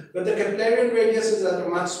radius, but the Keplerian radius is at a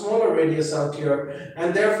much smaller radius out here,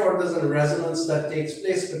 and therefore there's a resonance that takes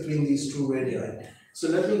place between these two radii. So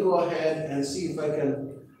let me go ahead and see if I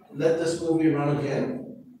can let this movie run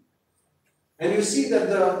again. And you see that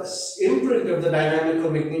the imprint of the dynamical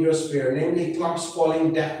magnetosphere, namely clumps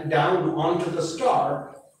falling down onto the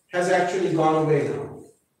star, has actually gone away now.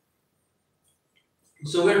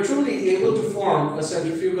 So we're truly able to form a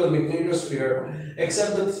centrifugal magnetosphere,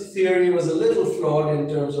 except that the theory was a little flawed in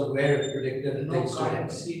terms of where it predicted No things to happen.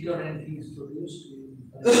 current sheet or anything is produced.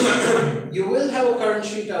 You will have a current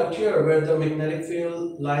sheet out here where the magnetic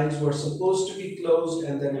field lines were supposed to be closed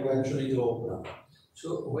and then eventually to open up.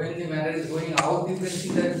 So when the matter is going out, you can see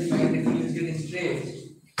that the magnetic field is getting straight.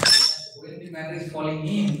 When the matter is falling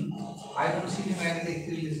in, I don't see the magnetic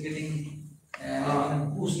field is getting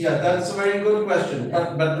pushed. Yeah, that's a very good question.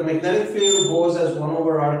 But the magnetic field goes as 1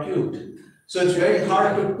 over r cubed. So it's very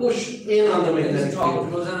hard to push in on the magnetic field.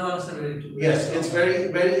 Closer ones are very Yes, it's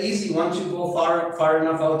very easy once you go far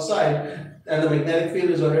enough outside, and the magnetic field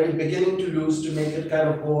is already beginning to lose to make it kind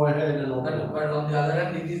of go ahead and open up. But on the other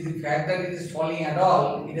hand, it is the fact that it is falling at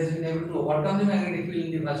all, it has been able to overcome the magnetic field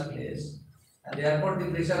in the first place. And therefore, the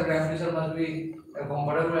pressure, ground pressure must be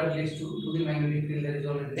comparable at least to the magnetic field that is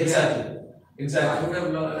already there. Exactly. So I would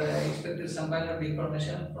have expected some kind of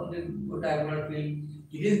deformation from the diagonal field.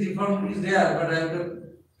 It is deformed, it is there, but I would have,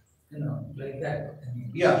 like that.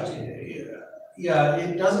 Yeah,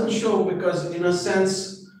 it doesn't show because in a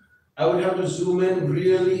sense, I would have to zoom in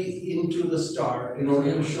really into the star in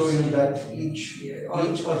order to show you that each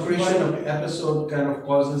accretion of episode kind of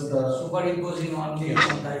causes the superimposing on the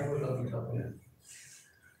dipole of the top.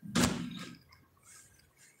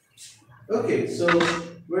 Okay, so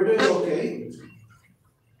we're doing okay.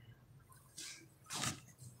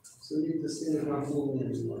 So this thing is not moving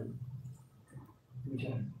anymore.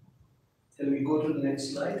 Can we go to the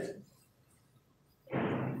next slide?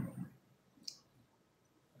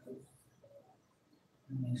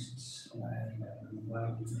 Next slide, why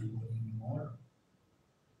do we need more?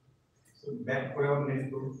 So back for our next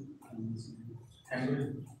group. So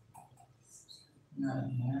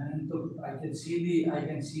I can see the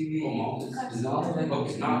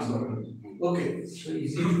Okay, not so. Okay. So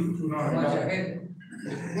is it too much ahead?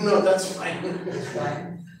 No, that's fine. That's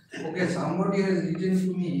fine. Okay, somebody has written to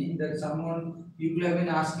me that people have been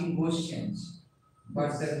asking questions,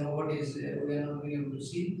 but that nobody is, we are not being able to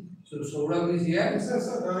see. So Saurabh is here. Yes,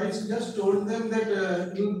 sir. I just told them that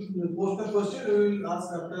you post the question, we will ask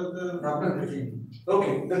after the briefing.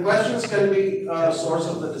 Okay, the questions can be a source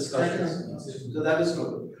of the discussions. So that is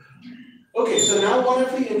good. Okay, so now what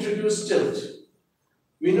if we introduce tilt?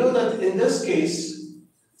 We know that in this case,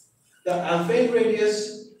 the Alfvén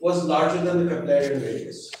radius was larger than the Keplerian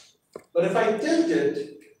radius. But if I tilt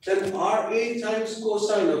it, then Ra times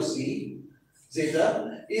cosine of C,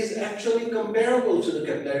 zeta, is actually comparable to the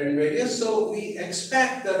Keplerian radius. So we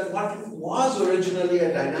expect that what was originally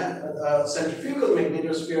a centrifugal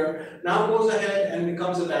magnetosphere now goes ahead and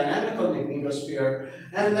becomes a dynamical magnetosphere.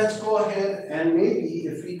 And let's go ahead and maybe,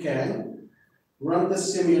 if we can, run the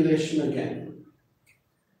simulation again.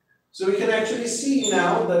 So we can actually see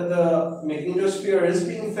now that the magnetosphere is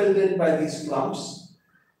being filled in by these clumps.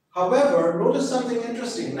 However, notice something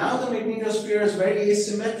interesting. Now the magnetosphere is very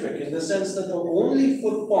asymmetric in the sense that the only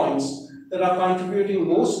foot points that are contributing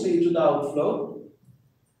mostly to the outflow,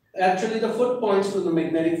 actually the foot points from the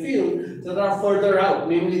magnetic field that are further out,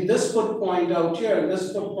 namely this foot point out here and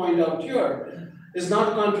this foot point out here, is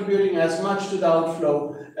not contributing as much to the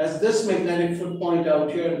outflow as this magnetic foot point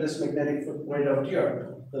out here and this magnetic foot point out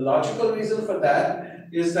here. The logical reason for that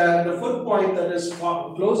is that the foot point that is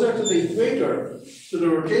closer to the equator, to the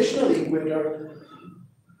rotational equator,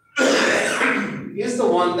 is the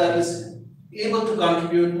one that is able to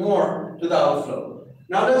contribute more to the outflow.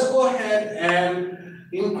 Now let's go ahead and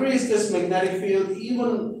increase this magnetic field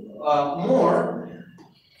even more,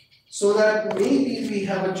 so that maybe we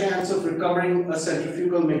have a chance of recovering a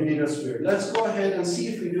centrifugal magnetosphere. Let's go ahead and see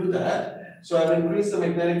if we do that. So I've increased the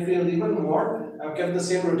magnetic field even more. I've kept the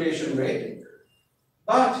same rotation rate.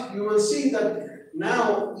 But you will see that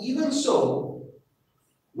now, even so,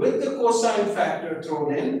 with the cosine factor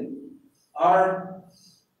thrown in, our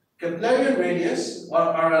Keplerian radius, or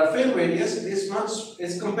our Alfvén radius,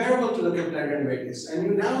 is comparable to the Keplerian radius. And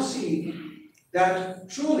you now see that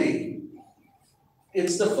truly,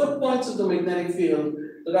 it's the foot points of the magnetic field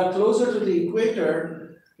that are closer to the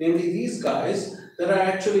equator, namely these guys, that are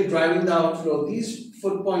actually driving the outflow. These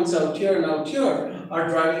foot points out here and out here are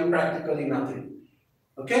driving practically nothing.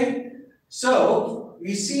 Okay? So,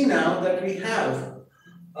 we see now that we have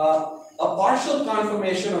a partial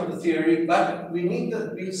confirmation of the theory, but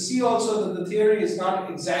we see also that the theory is not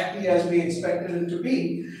exactly as we expected it to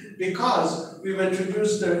be, because we've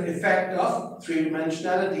introduced the effect of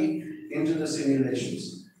three-dimensionality into the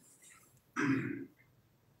simulations.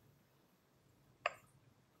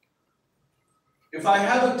 If I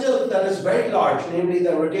have a tilt that is very large, namely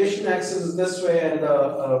the rotation axis is this way and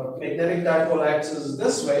the magnetic dipole axis is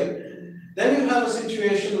this way, then you have a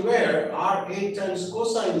situation where R8 times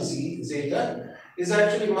cosine zeta is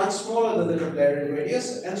actually much smaller than the Keplerian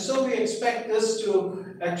radius, and so we expect this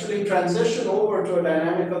to actually transition over to a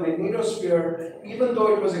dynamical magnetosphere, even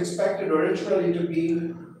though it was expected originally to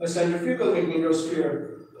be a centrifugal magnetosphere.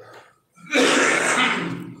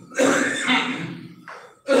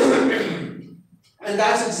 And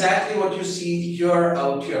that's exactly what you see here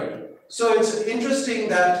out here. So it's interesting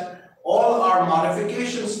that all our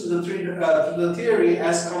modifications to the theory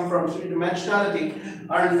as come from three-dimensionality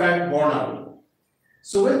are in fact borne out.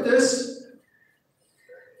 So with this,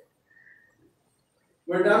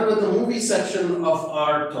 we're done with the movie section of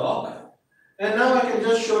our talk. And now I can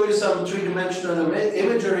just show you some three-dimensional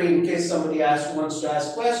imagery in case somebody wants to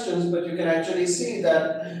ask questions, but you can actually see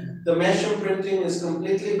that the mesh imprinting is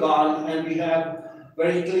completely gone and we have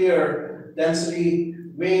very clear density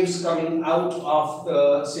waves coming out of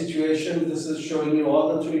the situation. This is showing you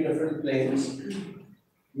all the three different planes.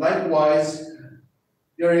 Likewise,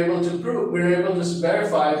 we're able to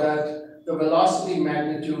verify that the velocity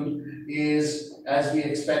magnitude is as we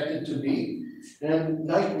expect it to be. And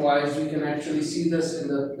likewise, we can actually see this in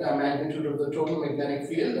the magnitude of the total magnetic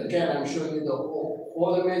field. Again, I'm showing you the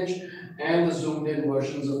whole image and the zoomed in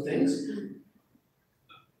versions of things.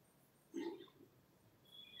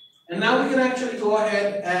 And now we can actually go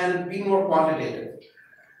ahead and be more quantitative.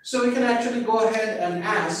 So we can actually go ahead and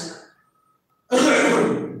ask,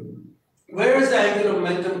 where is the angular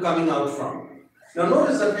momentum coming out from? Now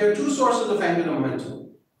notice that we have two sources of angular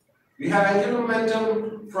momentum. We have angular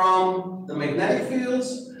momentum from the magnetic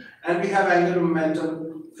fields, and we have angular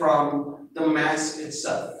momentum from the mass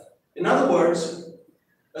itself. In other words,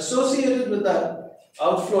 associated with the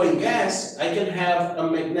outflowing gas, I can have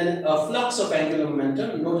a flux of angular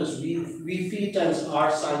momentum. Notice v phi times r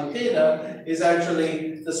sine theta is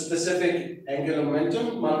actually the specific angular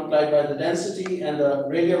momentum multiplied by the density, and the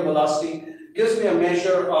radial velocity gives me a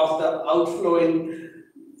measure of the outflowing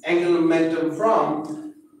angular momentum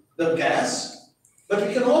from the gas. But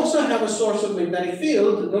we can also have a source of magnetic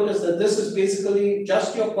field. Notice that this is basically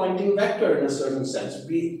just your pointing vector in a certain sense,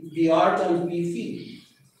 Vr times v phi.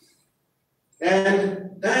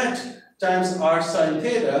 And that times r sine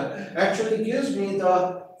theta actually gives me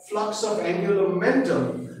the flux of angular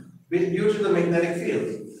momentum due to the magnetic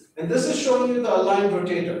field. And this is showing you the aligned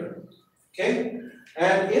rotator. Okay?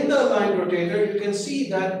 And in the aligned rotator, you can see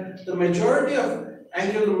that the majority of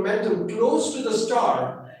angular momentum close to the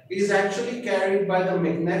star is actually carried by the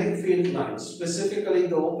magnetic field lines, specifically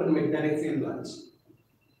the open magnetic field lines.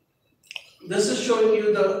 This is showing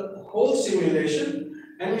you the whole simulation,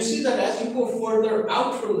 and you see that as you go further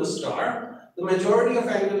out from the star, the majority of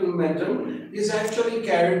angular momentum is actually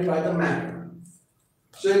carried by the matter.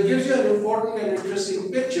 So it gives you an important and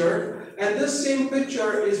interesting picture, and this same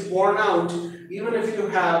picture is borne out even if you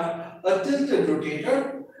have a tilted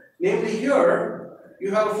rotator. Namely here,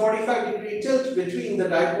 you have a 45-degree tilt between the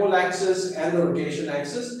dipole axis and the rotation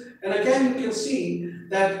axis. And again, you can see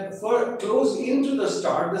that for close into the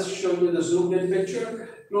star, this is showing you the zoomed in picture,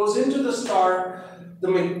 close into the star, the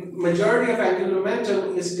majority of angular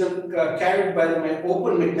momentum is carried by the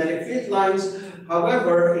open magnetic field lines.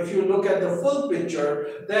 However, if you look at the full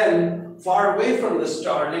picture, then far away from the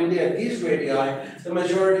star, namely at these radii, the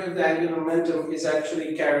majority of the angular momentum is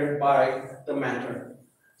actually carried by the matter.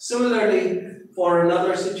 Similarly, for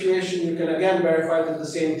another situation, you can again verify that the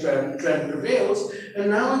same trend prevails. And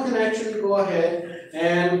now I can actually go ahead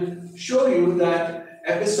and show you that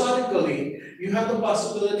episodically, you have the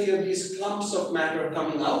possibility of these clumps of matter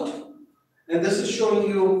coming out. And this is showing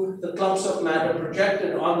you the clumps of matter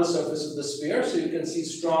projected on the surface of the sphere. So you can see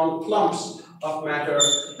strong clumps of matter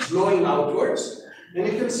blowing outwards. And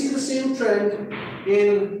you can see the same trend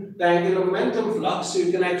in the angular momentum flux. So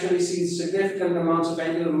you can actually see significant amounts of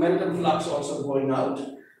angular momentum flux also going out.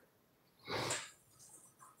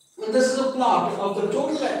 And this is a plot of the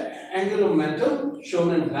total angular momentum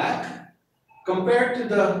shown in black compared to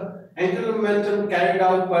the angular momentum carried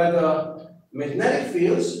out by the magnetic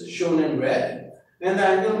fields shown in red and the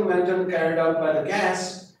angular momentum carried out by the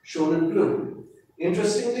gas shown in blue.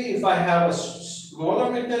 Interestingly, if I have a smaller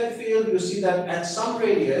magnetic field, you see that at some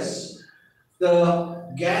radius,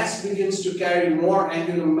 the gas begins to carry more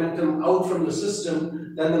angular momentum out from the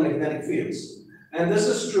system than the magnetic fields. And this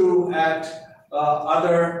is true at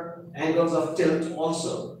other angles of tilt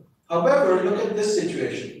also. However, look at this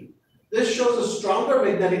situation. This shows a stronger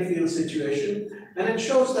magnetic field situation, and it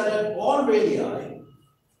shows that at all radii,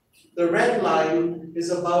 the red line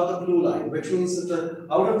is above the blue line, which means that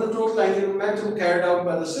out of the total angular momentum carried out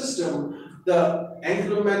by the system, the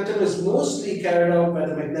angular momentum is mostly carried out by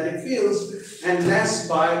the magnetic fields and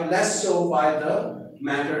less so by the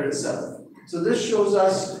matter itself. So this shows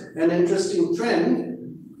us an interesting trend.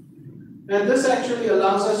 And this actually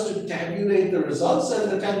allows us to tabulate the results, and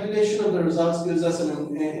the tabulation of the results gives us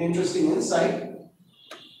an interesting insight.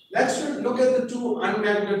 Let's look at the two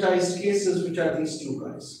unmagnetized cases, which are these two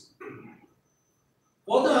guys.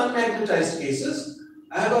 For the unmagnetized cases,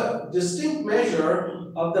 I have a distinct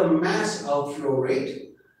measure of the mass outflow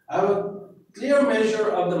rate. I have a clear measure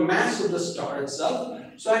of the mass of the star itself,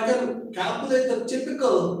 so I can calculate the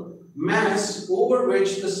typical mass over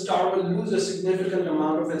which the star will lose a significant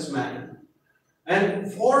amount of its matter.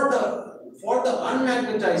 And for the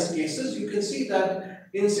unmagnetized cases, you can see that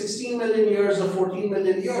in 16 million years or 14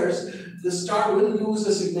 million years, the star will lose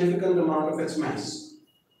a significant amount of its mass.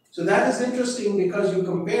 So that is interesting because you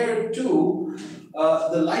compare it to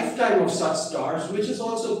the lifetime of such stars, which is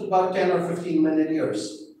also about 10 or 15 million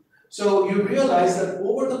years. So you realize that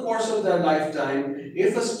over the course of their lifetime,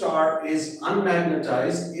 if a star is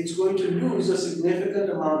unmagnetized, it's going to lose a significant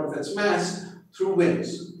amount of its mass through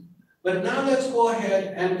winds. But now let's go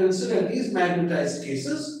ahead and consider these magnetized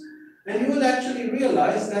cases, and you will actually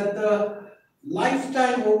realize that the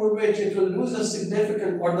lifetime over which it will lose a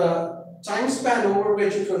significant, or the time span over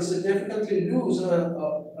which it will significantly lose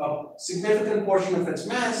a significant portion of its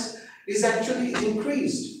mass is actually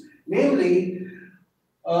increased. Namely,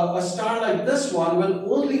 a star like this one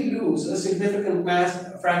will only lose a significant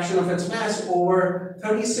fraction of its mass over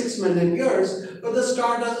 36 million years, but the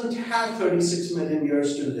star doesn't have 36 million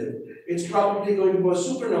years to live. It's probably going to go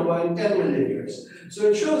supernova in 10 million years. So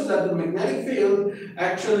it shows that the magnetic field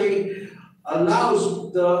actually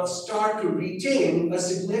allows the star to retain a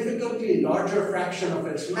significantly larger fraction of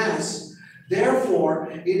its mass.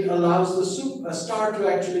 Therefore, it allows the star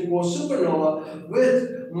to actually go supernova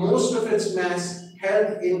with most of its mass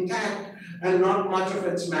held intact and not much of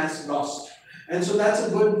its mass lost. And so that's a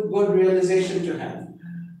good realization to have.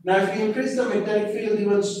 Now, if you increase the magnetic field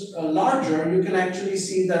even larger, you can actually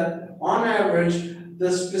see that on average,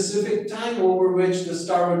 the specific time over which the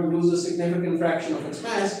star would lose a significant fraction of its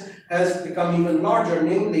mass has become even larger.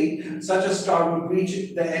 Namely, such a star would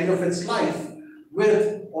reach the end of its life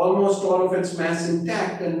with almost all of its mass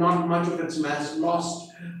intact and not much of its mass lost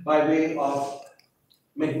by way of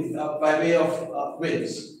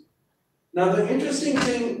winds. Now, the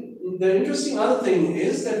interesting other thing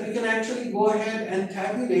is that we can actually go ahead and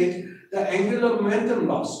tabulate the angular momentum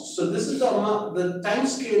loss. So this is the time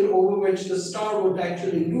scale over which the star would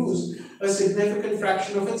actually lose a significant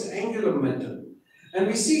fraction of its angular momentum. And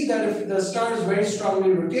we see that if the star is very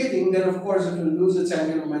strongly rotating, then of course it will lose its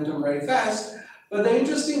angular momentum very fast. But the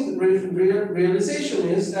interesting realization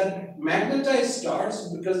is that magnetized stars,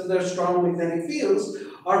 because of their strong magnetic fields,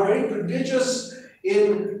 are very prodigious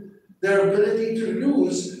in their ability to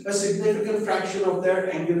lose a significant fraction of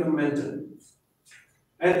their angular momentum.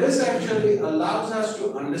 And this actually allows us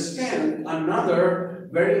to understand another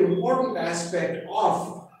very important aspect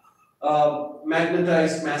of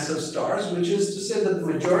magnetized massive stars, which is to say that the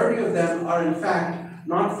majority of them are in fact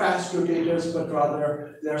not fast rotators, but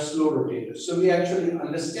rather they are slow rotators. So we actually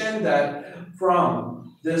understand that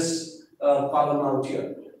from this column out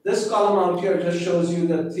here. This column out here just shows you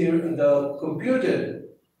the computed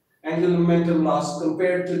angular momentum loss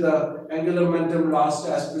compared to the angular momentum loss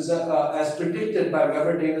as predicted by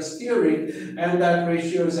Weber-Davis theory, and that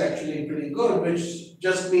ratio is actually pretty good, which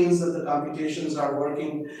just means that the computations are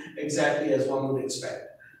working exactly as one would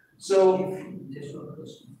expect. So, just one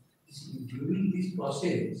question. During this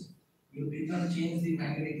process, you did not change the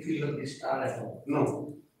magnetic field of the star at all.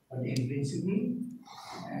 no, But in principle,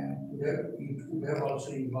 it would have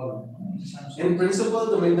also evolved. in principle,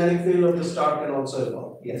 the magnetic field of the star can also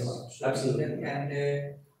evolve. Yes, So absolutely. And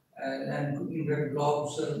in fact,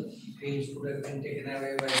 blobs and fields would have been taken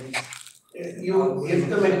away by this. If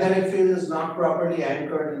the magnetic field is not properly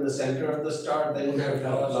anchored in the center of the star, then you have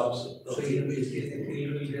blobs. So in which case the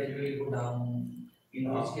field will gradually go down,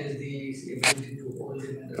 in which case the ability to hold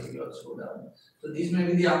it in the field also go down. So this may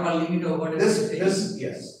be the upper limit of whatever you say.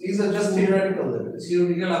 Yes, these are just theoretical limits.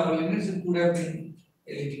 Theoretical upper limits, it could have been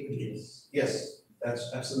eligible, yes. Yes, that's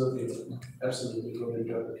absolutely good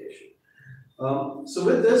interpretation. So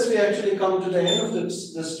with this, we actually come to the end of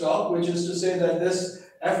this talk, which is to say that this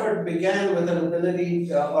effort began with an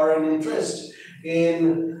ability or an interest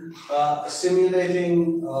in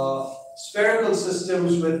simulating spherical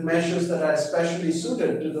systems with meshes that are especially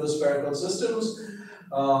suited to those spherical systems.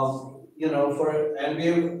 And we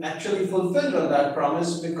have actually fulfilled on that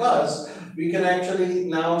promise because we can actually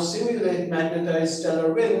now simulate magnetized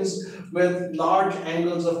stellar winds with large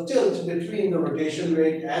angles of tilt between the rotation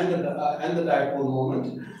rate and the dipole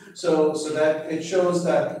moment. So that it shows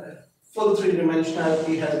that full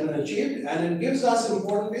three-dimensionality has been achieved, and it gives us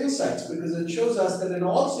important insights because it shows us that in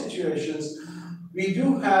all situations we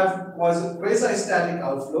do have quasi-static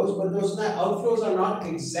outflows, but those outflows are not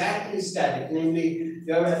exactly static. Namely,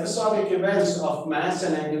 you have episodic events of mass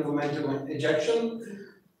and angular momentum ejection.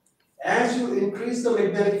 As you increase the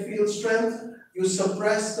magnetic field strength, you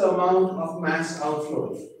suppress the amount of mass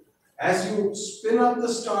outflow. As you spin up the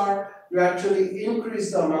star, you actually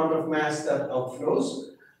increase the amount of mass that outflows.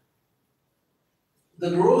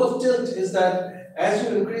 The role of tilt is that as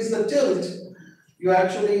you increase the tilt, you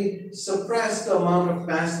actually suppress the amount of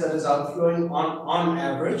mass that is outflowing on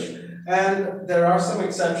average. And there are some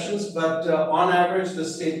exceptions, but on average, the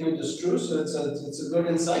statement is true, so it's a good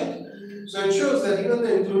insight. So it shows that even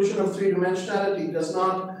the inclusion of three-dimensionality does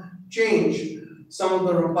not change some of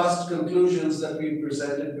the robust conclusions that we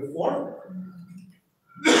presented before.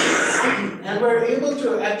 And we're able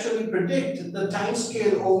to actually predict the time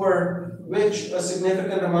scale over which a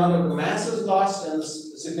significant amount of the mass is lost and a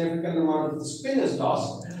significant amount of the spin is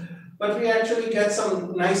lost. But we actually get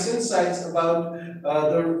some nice insights about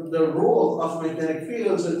the role of magnetic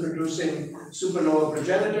fields in producing supernova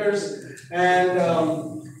progenitors.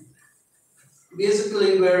 And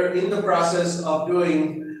basically, we're in the process of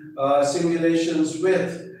doing simulations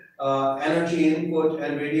with energy input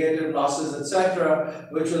and radiative losses, etc.,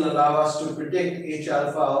 which will allow us to predict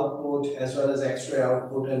H-alpha output as well as X-ray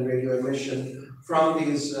output and radio emission from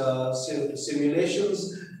these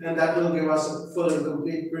simulations, and that will give us a full and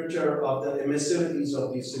complete picture of the emissivities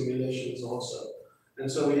of these simulations also.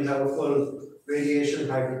 And so we'll have a full radiation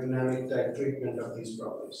hydrodynamic type treatment of these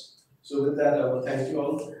problems. So with that, I will thank you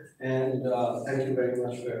all, and thank you very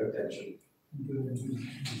much for your attention.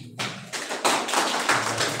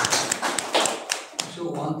 So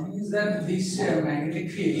one thing is that this magnetic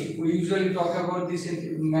field, we usually talk about this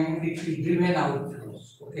magnetic field driven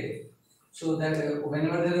outflows, okay? So that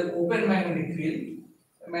whenever there is open magnetic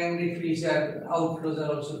fields are outflows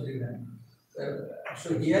are also driven.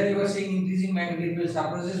 So here you are saying increasing magnetic field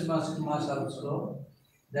suppresses mass outflow.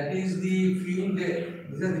 That is the field,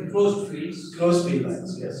 these are the closed fields. Closed field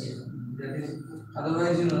lines, yes. That is,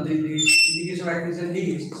 otherwise, in the case of acquisition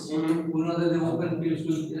disks, we know that the open fields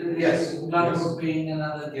will learn about plane and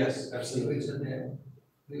other. Yes, absolutely. Is there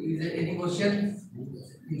any question?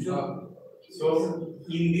 So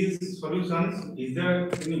in these solutions, is there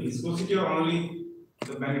any viscosity or only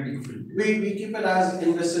the magnetic field? We keep it as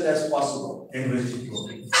invested as possible.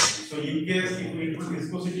 So in case if we put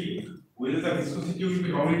viscosity, will the viscosity will be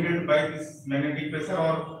dominated by this magnetic pressure,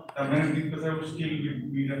 or the magnetic pressure will still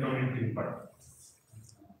be the dominating part?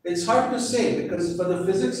 It's hard to say because for the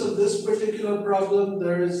physics of this particular problem,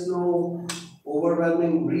 there is no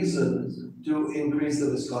overwhelming reason to increase the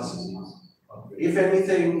viscosity. If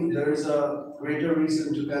anything, there is a greater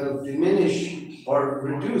reason to kind of diminish or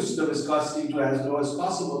reduce the viscosity to as low as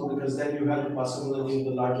possible, because then you have the possibility of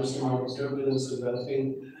the largest amount of turbulence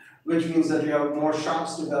developing, which means that you have more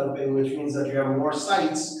shocks developing, which means that you have more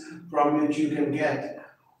sites from which you can get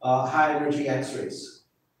high energy X-rays.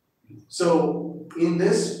 So in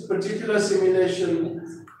this particular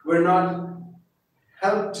simulation, we're not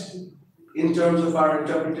helped in terms of our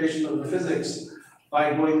interpretation of the physics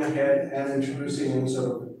by going ahead and introducing any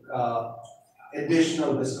sort of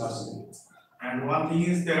additional viscosity. And one thing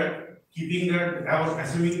is that keeping that,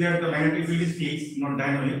 assuming that the magnetic field is fixed, not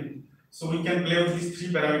dynamic, so we can play with these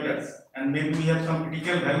three parameters, and maybe we have some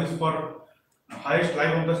critical values for highest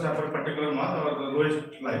life of the star for a particular mass or the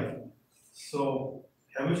lowest life. So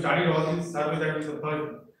have you studied all these surveys that is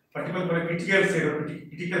particular for a critical say or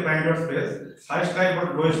critical parameter space, highest life or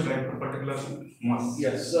lowest life for a particular mass?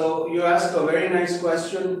 Yes, so you ask a very nice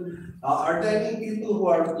question. Are there any people who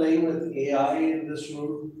are playing with AI in this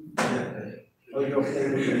room? Or you're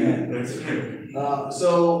playing with AI? That's right.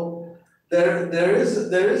 So there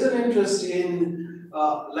is an interest in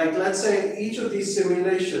like, let's say each of these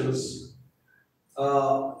simulations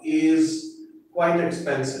is quite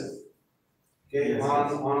expensive. Okay, Yes,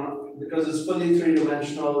 because it's fully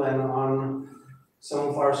three-dimensional, and on some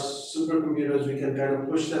of our supercomputers we can kind of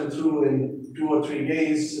push them through in 2 or 3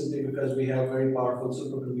 days, simply because we have very powerful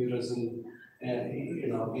supercomputers in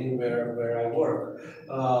where I work.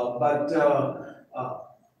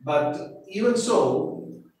 But even so,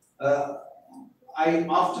 I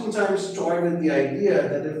oftentimes toy with the idea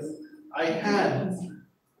that if I had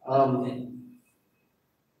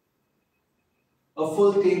a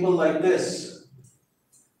full table like this,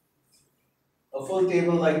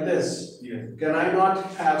 Yes. can I not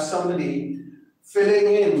have somebody filling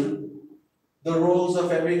in the roles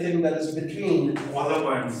of everything that is between All the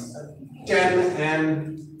points. 10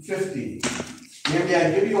 and 50? Maybe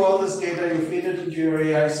I give you all this data, you feed it into your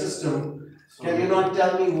AI system. Can you not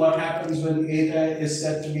tell me what happens when eta is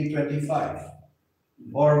set to be 25?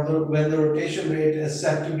 Or when the rotation rate is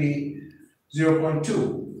set to be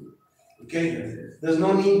 0.2? Okay? There's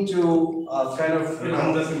no need to kind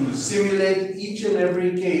of simulate each and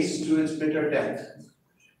every case to its bitter depth.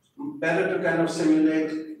 Better to kind of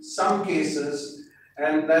simulate some cases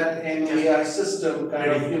and let an AI system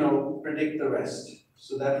kind of predict the rest.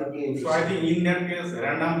 So that would be interesting. So I think in that case,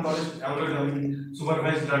 random forest algorithm,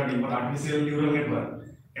 supervised learning or artificial neural network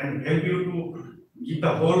can help you to give the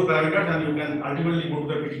whole parameters, and you can ultimately go to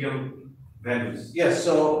the critical values. Yes,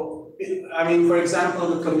 so I mean, for example,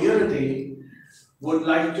 the community would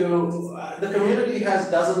like to, the community has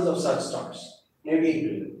dozens of such stars,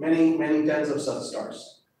 maybe many tens of such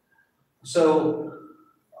stars. So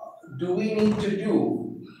do we need to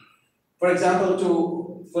do, for example,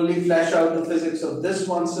 to fully flesh out the physics of this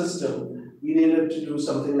one system, we needed to do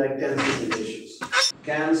something like 10 simulations.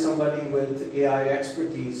 Can somebody with AI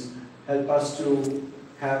expertise help us to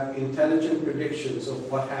have intelligent predictions of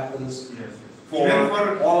what happens for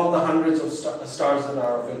all of the hundreds of stars that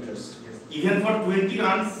are of interest? Even for 20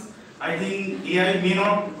 runs, I think AI may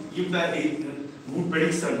not give the good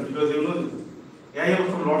prediction, because AI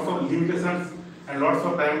has lots of limitations and lots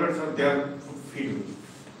of parameters are there to feed.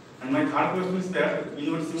 And my third question is that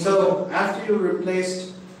so after you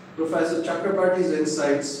replaced Professor Chakrabarty's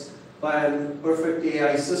insights by a perfect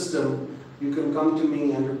AI system, you can come to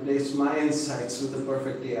me and replace my insights with a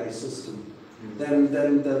perfect AI system. Then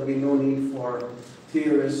there'll be no need for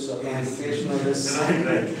theorists or computationalists.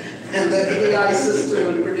 Right. And the AI system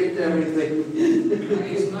will predict everything.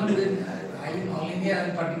 It's not been, I mean, all India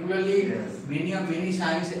and particularly many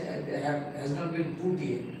science has not been put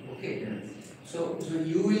yet. Okay. So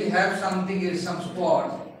you will have something in some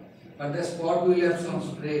spot, but the spot will have some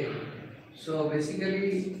spray. So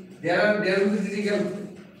basically, there will be critical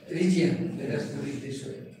region. Let us put it this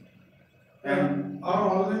way. And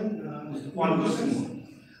one question,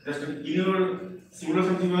 just in your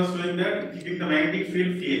simulation you were showing that keeping the magnetic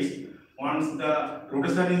field fixed, once the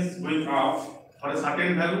rotation is going up for a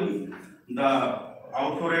certain value, the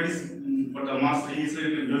outflow rate is, but the mass release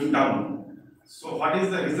rate is going down. So what is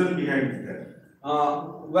the reason behind that?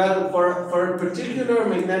 Well, for a particular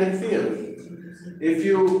magnetic field, if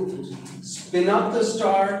you spin up the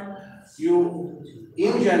star, you,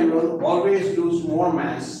 in general, always lose more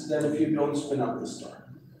mass than if you don't spin up the star.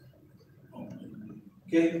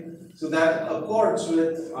 Okay? So that accords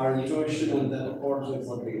with our intuition, and that accords with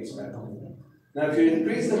what we expect. Now, if you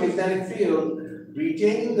increase the magnetic field,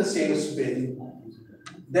 retaining the same spin,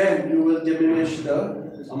 then you will diminish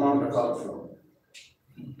the amount of outflow.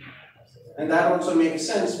 And that also makes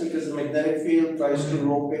sense because the magnetic field tries to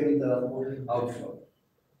rope in the outflow.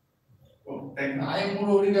 Thank you. I am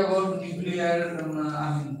more worried about nuclear,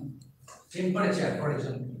 temperature, for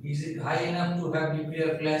example. Is it high enough to have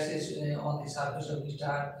nuclear clashes on the surface of the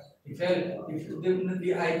star? If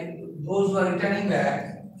definitely those who are returning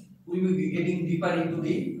back, we will be getting deeper into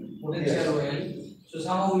the potential well, so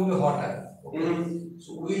somehow we will be hotter. Okay.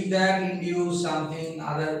 So will that induce something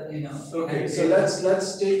other, Okay, so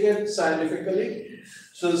let's take it scientifically.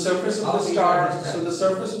 So the surface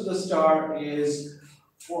of the star, is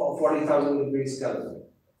 40,000 degrees Kelvin.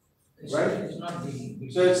 Right? It's not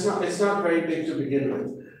big. So it's not very big to begin with.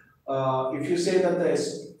 If you say that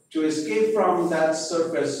to escape from that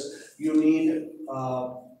surface, you need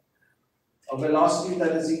a velocity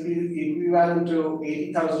that is equivalent to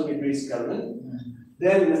 80,000 degrees Kelvin,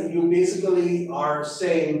 then you basically are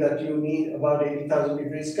saying that you need about 80,000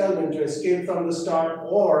 degrees Kelvin to escape from the star,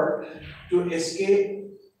 or to escape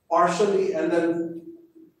partially and then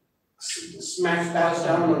smash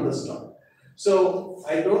down on the star. So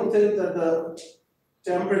I don't think that the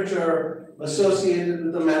temperature associated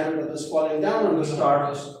with the matter that is falling down on the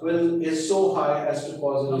star is so high as to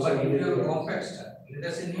cause No, but if you have a any compact star, let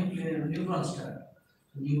us say neutron star.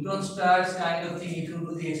 Neutron stars kind of thing, if you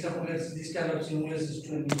do the extrapolates, this kind of simulations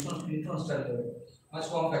to a neutron star level, much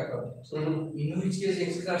compacter. So in which case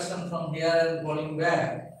excursion from here and falling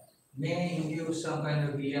back may induce some kind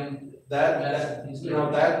of EM. that is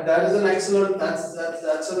an excellent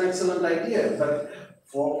that's an excellent idea, but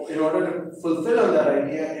in order to fulfill on that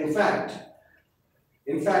idea, in fact,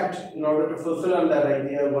 in order to fulfill on that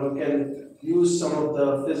idea, one can use some of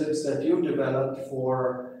the physics that you developed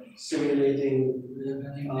for simulating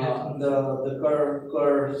the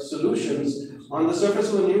Kerr solutions on the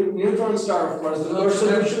surface of a neutron star. Of course, the Kerr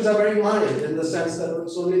solutions are very mild in the sense that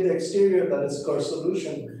it's only the exterior that is Kerr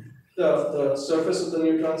solution. The surface of the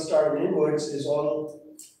neutron star inwards is all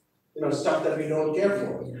stuff that we don't care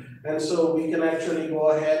for, and so we can actually go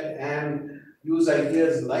ahead and use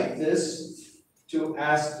ideas like this to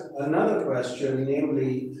ask another question,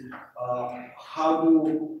 namely, how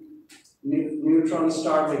do neutron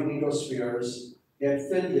star magnetospheres get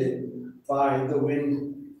filled in by the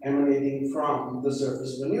wind emanating from the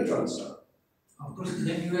surface of a neutron star? Of course,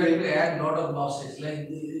 then you have to add a lot of losses, like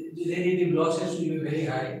the radiative losses will be very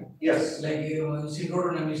high. Yes. Like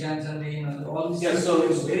synchrotron emissions and all these yes, things so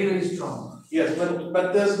is very, very strong. Yes,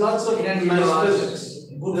 but there's lots of nice physics.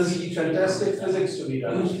 There's fantastic physics to be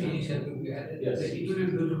done. Huge finisher to be added. Yes. It will be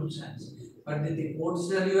beautiful science. But the codes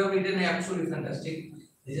that you have written are absolutely fantastic.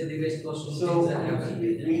 These are the best possible things that happen.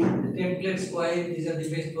 The templates wise, these are the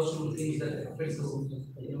best possible things that happen to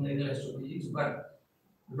numerical astrophysics. But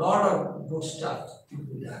lot of good stuff to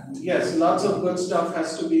be done. Yes, lots of good stuff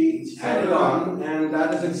has to be added on, and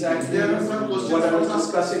that is exactly what I was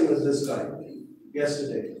discussing with this guy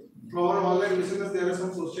yesterday. From our online listeners, there are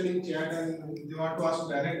some questions in chat and they want to ask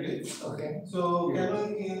directly. Okay. So can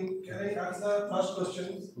I ask the first question?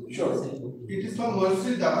 Sure. It is from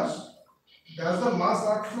Mercy Dash. Does the mass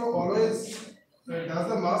outflow always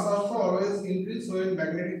increase when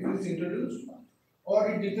magnetic field is introduced, or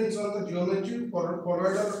it depends on the geometry, colloidal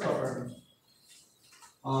or toroidal?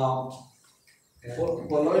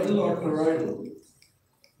 Colloidal or toroidal?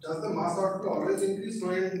 Does the mass outflow always increase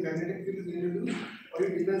when magnetic field is introduced, or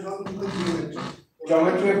it depends on the geometry?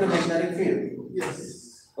 Geometry of the magnetic field.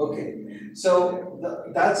 Yes. Okay, so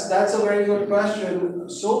that's a very good question.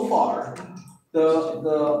 So far,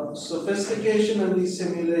 the sophistication in these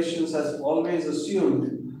simulations has always assumed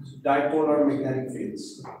dipolar magnetic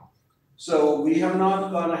fields. So we have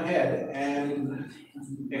not gone ahead and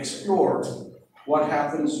explored what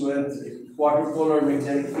happens with quadrupolar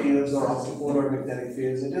magnetic fields or octopolar magnetic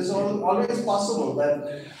fields. It is always possible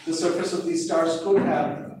that the surface of these stars could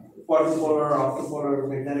have quadrupolar or octopolar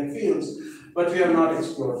magnetic fields, but we have not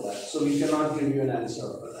explored that, so we cannot give you an answer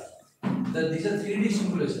for that. These are 3D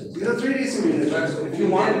simulations. These are 3D simulations. But If you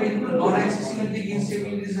want, non-axis symmetric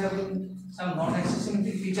instabilities have been, some non-axis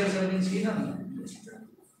symmetric features have been seen on them.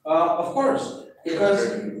 of course,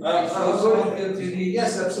 because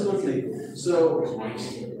yes, absolutely.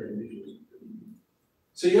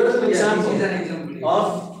 So here's an example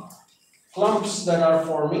of clumps that are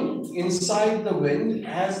forming inside the wind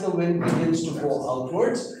as the wind begins to go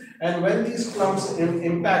outwards, and when these clumps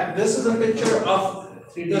impact, this is a picture of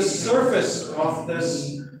the surface of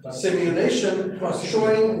this simulation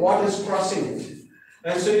showing what is crossing it.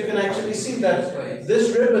 And so you can actually see that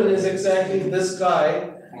this ribbon is exactly this guy.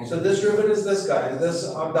 So this ribbon is this guy. This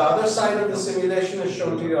on the other side of the simulation is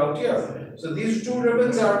shown to you out here. So these two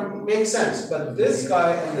ribbons make sense, but this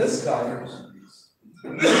guy and this guy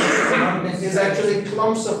is actually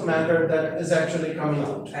clumps of matter that is actually coming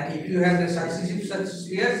out. And if you have the successive such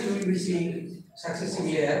layers, you will be seeing successive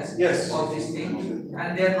layers Yes. of this thing,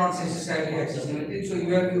 and they are not necessarily accessibility. So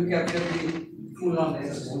you capture the full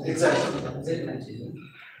non-accessibility. Exactly. Very nice.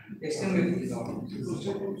 Extremely good.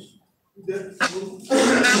 There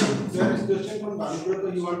is question from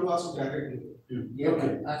Bangalore, you want to ask directly.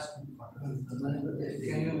 Okay.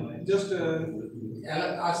 Can you Just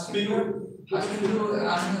ask him to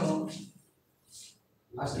unmute?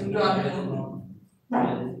 Ask him to unmute.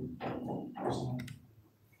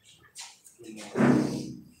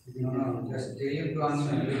 No, just tell him to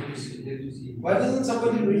unmute. Let me see. Why doesn't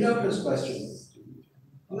somebody read out his question?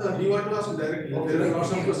 no, you want to ask directly. There are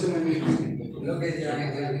lots of questions in the Look at can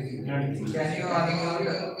you unmute?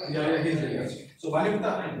 Yeah, he's ready. So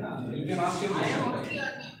Vanipta, you can ask your question.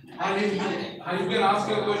 You can ask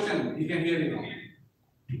your question, he can hear you now.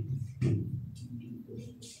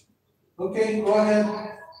 Okay, go ahead.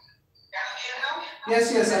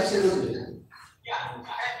 Yes, yes, absolutely.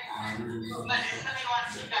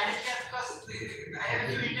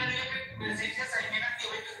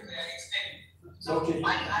 Okay.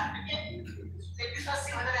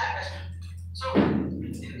 So,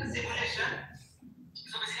 in the simulation,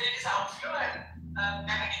 so basically it is outflow and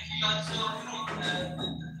magnetic field also,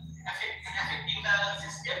 affecting the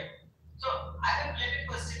system. So, I have related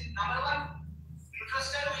question. Number one, neutron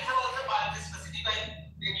we have also part specific by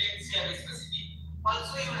regulated CRV specific.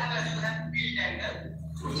 Also, you have field angle,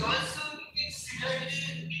 which also is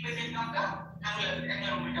similarly dependent on the angular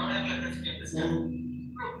momentum or angular velocity of the star.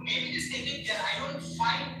 So, maybe just taking care, I don't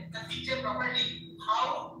find the picture properly.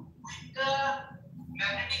 How with the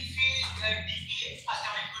magnetic field decay, first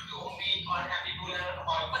time it could be ohmic or apipolar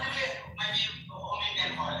or whatever, maybe ohmic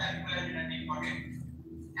and or apipolar is not important.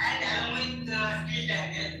 And along with the field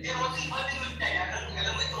angle, they are also evolving with diagonal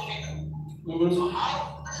along with ohmic. So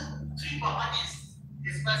how the three properties,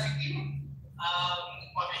 viscosity,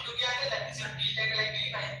 obliquity angle, that is your field angle, I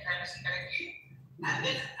believe I understand correctly, and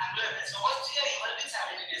then angular velocity. So all three are evolving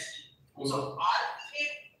simultaneously. So are they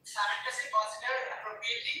simultaneously considered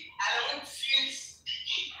appropriately along with fields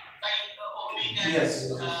decay by ohmic and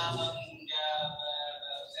Yes.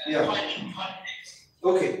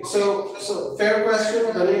 Okay, so fair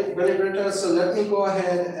question, Benedetta. So let me go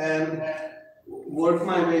ahead and work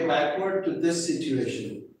my way backward to this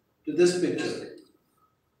situation, to this picture.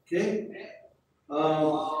 Okay.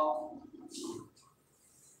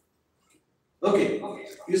 Okay.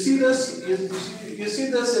 You see this? You see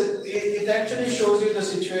this? It actually shows you the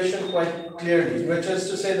situation quite clearly, which is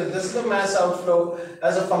to say that this is the mass outflow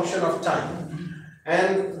as a function of time,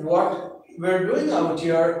 and what we're doing out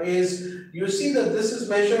here is, you see that this is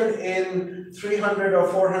measured in 300 or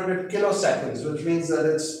 400 kiloseconds, which means that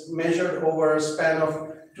it's measured over a span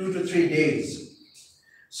of 2 to 3 days.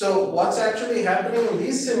 So what's actually happening in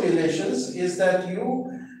these simulations is that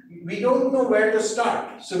we don't know where to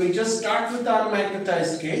start. So we just start with the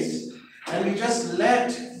unmagnetized case and we just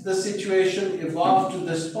let the situation evolve to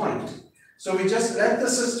this point. So we just let the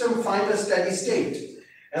system find a steady state.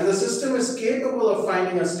 And the system is capable of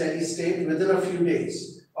finding a steady state within a few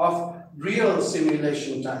days of real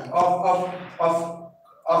simulation time, of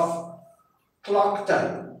clock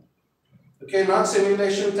time. Okay, not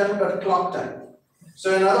simulation time, but clock time.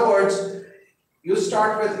 So in other words, you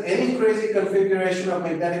start with any crazy configuration of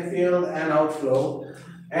magnetic field and outflow,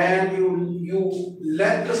 and you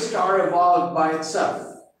let the star evolve by itself.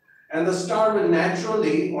 And the star will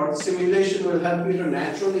naturally, or the simulation will help you to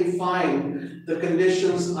naturally find the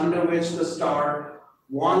conditions under which the star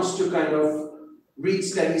wants to kind of reach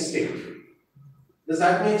steady state. Does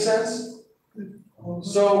that make sense?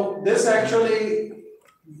 So this actually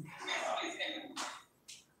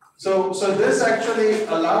this actually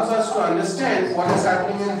allows us to understand what is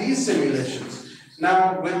happening in these simulations.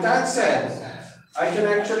 Now, with that said, I can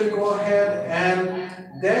actually go ahead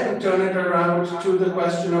and then turn it around to the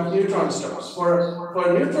question of neutron stars. For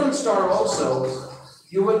a neutron star also,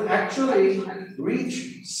 you will actually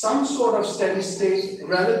reach some sort of steady state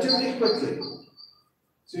relatively quickly.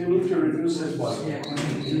 So you need to reduce this volume.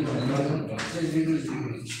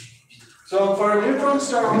 So for a neutron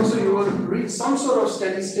star also, you will reach some sort of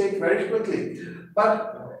steady state very quickly.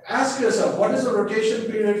 But ask yourself, what is the rotation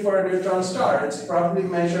period for a neutron star? It's probably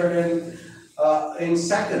measured in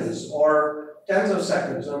seconds or tens of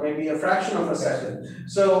seconds, or maybe a fraction of a second.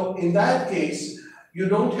 So in that case, you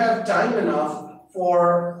don't have time enough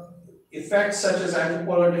for effects such as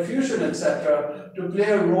antipolar diffusion, etc., to play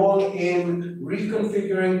a role in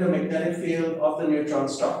reconfiguring the magnetic field of the neutron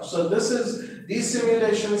star. So this is these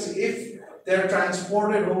simulations, if they're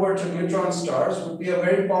transported over to neutron stars, would be a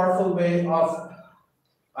very powerful way of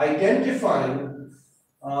identifying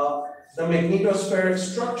the magnetospheric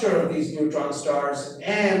structure of these neutron stars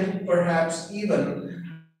and perhaps even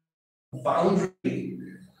boundary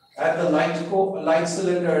at the light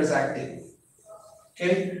cylinder is active.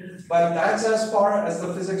 Okay, but that's as far as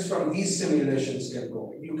the physics from these simulations can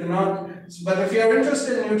go. You cannot, but if you're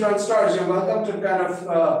interested in neutron stars, you're welcome to kind of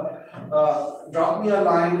drop me a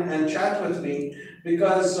line and chat with me,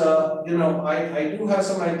 because you know, I do have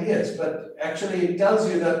some ideas, but actually it tells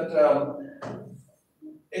you that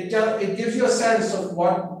it gives you a sense of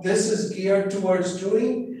what this is geared towards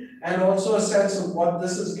doing, and also a sense of what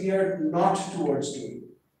this is geared not towards doing.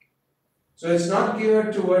 So it's not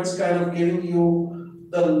geared towards kind of giving you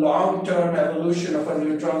the long-term evolution of a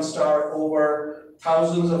neutron star over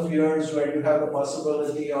thousands of years, where you have the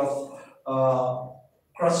possibility of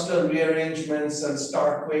crustal rearrangements and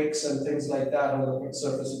star quakes and things like that on the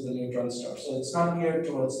surface of the neutron star. So it's not geared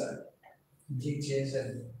towards that. Glitches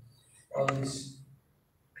and all these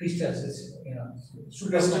crystals, you know.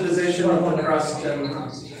 Crystallization of the crust and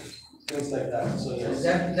things like that. So yes.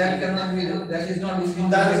 That cannot be, that is not within.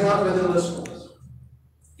 That is not within the scope.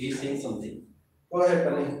 He's saying something. Go ahead,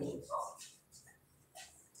 Pani. Can you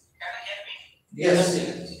hear me? Yes.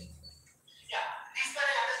 Yeah, this one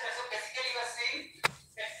I understand. So basically you are saying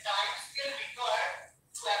that time scale required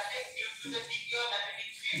to affect due to the decay of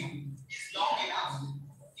magnetic field is long enough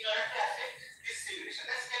in order to affect this simulation.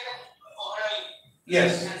 That's kind of overall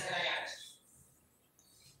Yes. answer I understood.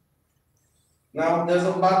 Now there's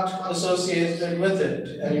a but associated with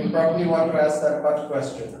it, and you probably want to ask that but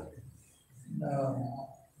question. However,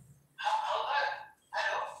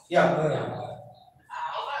 hello. Yeah. However,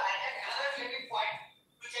 I had another related point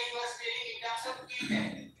which I was telling in terms of tilt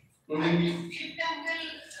angle. Tilt angle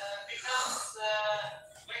becomes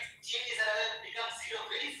when changes becomes zero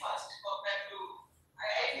very fast compared to I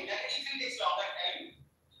think magnetic field takes longer time,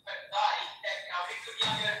 but that amplitude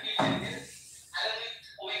of your tilt angle along with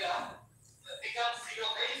omega becomes zero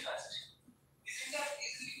very fast. Isn't that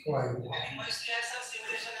easy? Why? I think mostly have some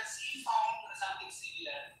simulation and see found something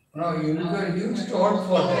similar. No, you look at huge torque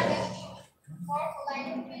for that. For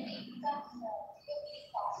magnetic field, it becomes really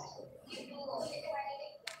fast due to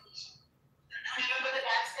electromagnetic radiation. Do you remember the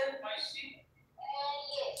time scale, Moishi?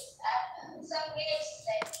 Yes, some minutes,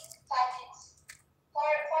 like 5 minutes. For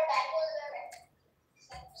dipole,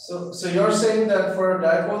 So you're saying that for a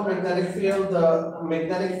dipole magnetic field, the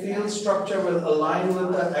magnetic field structure will align with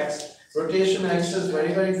the rotation axis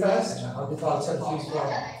very, very fast? How the pulsar feels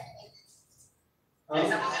form.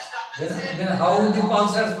 Suppose it's Then how the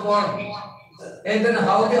pulsars form? And then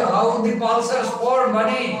how the pulsars form,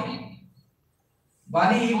 Bunny?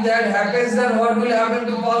 Bunny, if that happens, then what will happen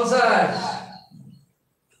to pulsars?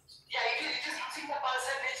 yeah, it is using the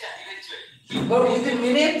pulsar nature eventually. But within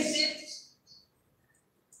minutes,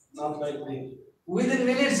 Not likely. within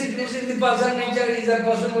minutes it is in the pulsar nature. Is that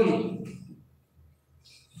possible?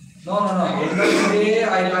 No. End of the day,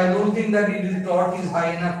 I don't think that the torque is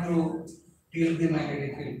high enough to tilt the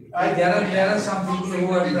magnetic field. There are some people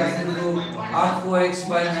who are trying to do earthquakes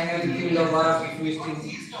by magnetic field of earth twisting.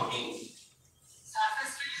 He's talking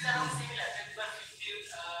surface field is around similar, 10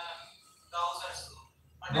 Gauss or so.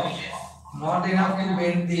 Or No, maybe less. not enough to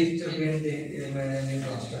bend the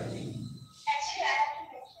neutron star. actually, I have to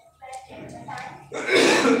mention that the time.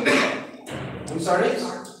 I'm sorry?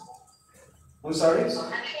 I'm sorry? I'm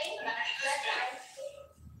saying that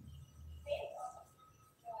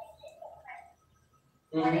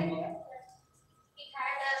Mhm. it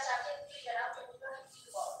had a certain field around 10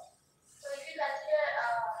 volt. So if you consider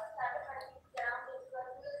certain field around 10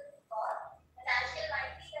 volt, the time scale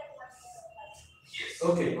might be like 1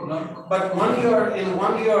 Okay, but 1 year, in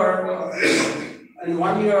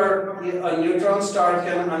 1 year, a neutron star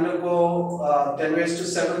can undergo 10 raised to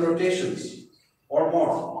 7 rotations or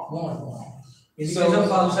more. More. In the So- case of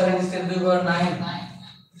pulsar, it is 10 to the power 9.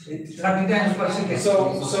 It's 30 times per second.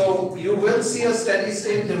 So you will see a steady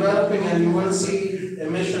state developing, and you will see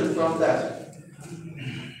emission from that.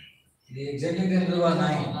 Exactly 10 to the power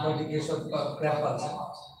 9 for the case of crab pulsar.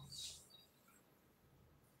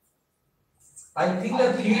 I think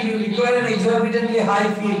the field you require an exorbitantly high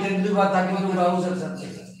field, 10 to the power 32 Gauss or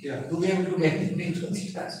something. Yeah. To be able to get it into the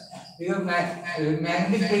stars. Because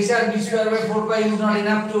magnetic pressure b square by 4 pi is not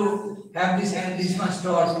enough to have this much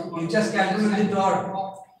torque. You just calculate the torque.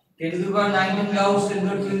 10 to the power 19 Gauss, 10 to the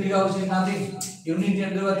power 20 Gauss is nothing. You need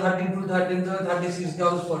 10 to the power 32, 10 to the power 36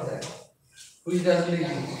 Gauss for that. Which doesn't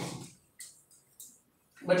exist.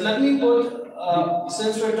 But let me put,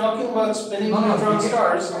 since we're talking about spinning neutron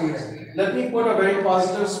stars, let me put a very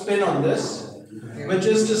positive spin on this, which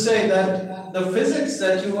is to say that the physics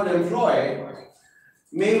that you would employ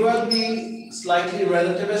may well be slightly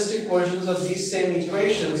relativistic versions of these same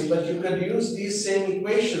equations, but you could use these same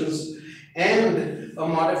equations and a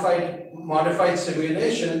modified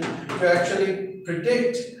simulation to actually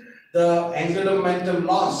predict the angular momentum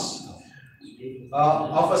loss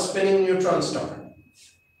of a spinning neutron star.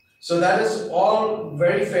 So that is all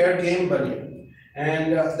very fair game, buddy.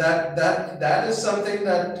 And that is something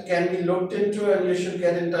that can be looked into, and you should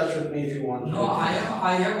get in touch with me if you want. No, I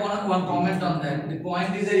have one comment on that. The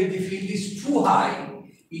point is that if the field is too high,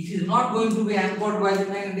 it is not going to be anchored by the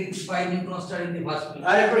magnetic neutron star in the first place.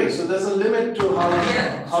 I agree. So there's a limit to how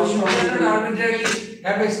So you strong cannot arbitrarily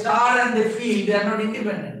have a star and the field, they are not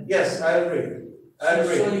independent. Yes, I agree.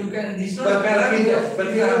 So you can, this is not a parameter.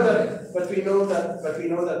 But we know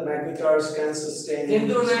that magnetars can sustain 10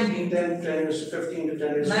 to 19. 10 to 15 to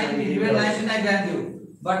 10 to 19, even 19 I grant you.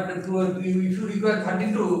 But if you require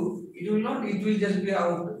 32, it will not, it will just be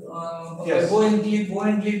out. Yes. Buoyantly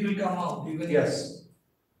it will come out. Yes.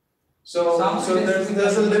 So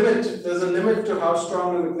there's a limit to how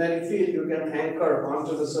strong a magnetic field you can anchor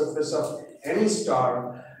onto the surface of any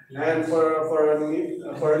star. And for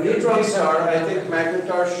a neutron star, I think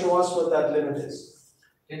magnetars show us what that limit is.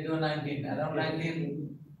 10 to 19, around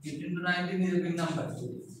 19, 15 to 19 is a big number.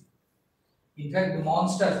 In fact, the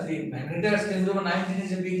monsters, the magnetars 10 to 19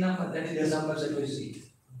 is a big number, that is the number that we see.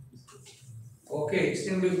 Okay,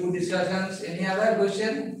 extremely good discussions. Any other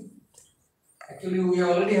question? Actually, we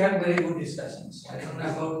already had very good discussions. I don't know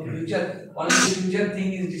about the future, only the future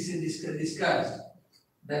thing is discussed.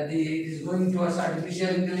 That it is going towards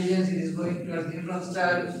artificial intelligence, it is going towards neutron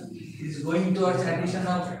star, it is going towards addition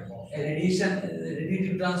of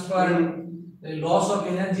radiative transfer, the loss of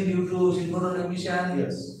energy due to synchronous emission.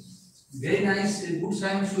 Yes. Very nice, good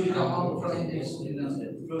science will come out from this,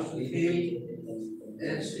 close to the field.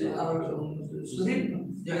 Sudhir,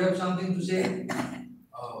 do you have something to say?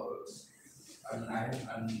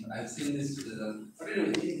 I've seen this.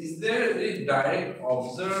 Is there a direct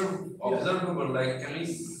observable? Like, can we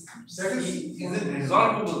see? Is it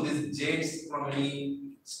resolvable? These jets from any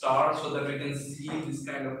star, so that we can see this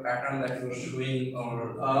kind of pattern that you're showing,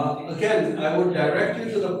 or again, I would direct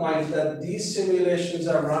you to the point that these simulations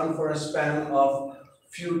are run for a span of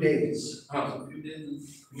few days.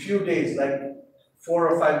 Few days, like 4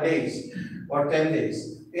 or 5 days or 10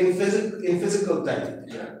 days in physical time.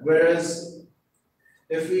 Yeah. Whereas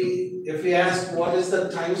if we ask what is the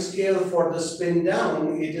time scale for the spin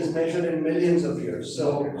down, it is measured in millions of years.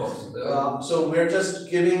 So we're just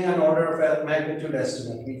giving an order of magnitude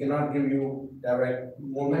estimate. We cannot give you direct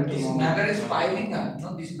moment. But this matter is piling up,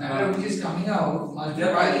 no? This matter which is coming out must be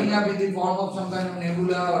piling up in the form of some kind of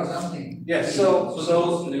nebula or something. Yes. So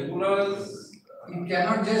those nebulas. It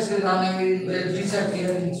cannot just run away,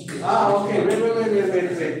 disappear in space. Okay.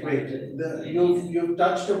 Wait. You've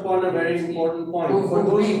touched upon a very important point.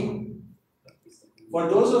 For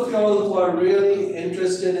those of y'all who are really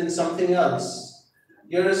interested in something else,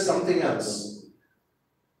 here is something else.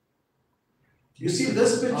 You see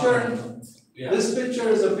this picture? Yeah. This picture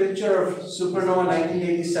is a picture of supernova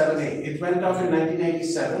 1987A. It went off in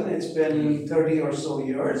 1987. It's been 30 or so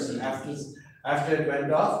years after it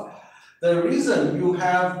went off. The reason you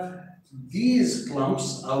have these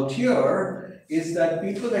clumps out here is that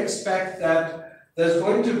people expect that there's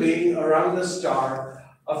going to be around the star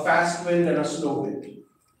a fast wind and a slow wind.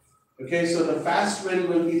 Okay, so the fast wind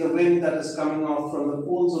will be the wind that is coming off from the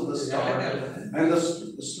poles of the star, and the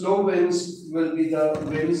slow winds will be the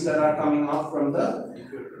winds that are coming off from the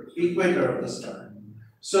equator of the star.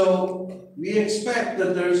 So we expect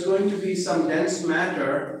that there's going to be some dense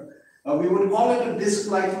matter. We would call it a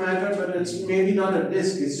disk-like matter, but it's maybe not a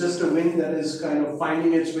disk, it's just a wind that is kind of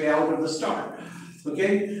finding its way out of the star.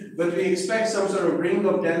 Okay? But we expect some sort of ring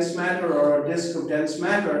of dense matter or a disk of dense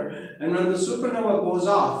matter, and when the supernova goes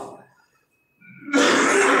off,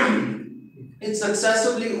 it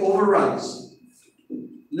successively overruns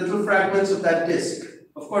little fragments of that disk.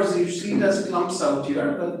 Of course, you see it as clumps out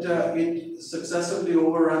here, but it successively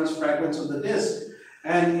overruns fragments of the disk.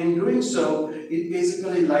 And in doing so, it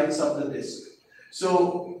basically lights up the disk.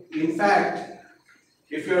 So, in fact,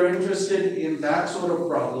 if you're interested in that sort of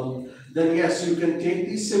problem, then yes, you can take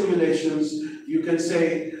these simulations, you can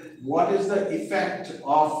say, what is the effect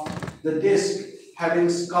of the disk having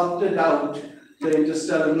sculpted out the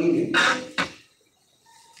interstellar medium?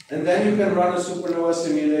 And then you can run a supernova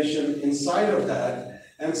simulation inside of that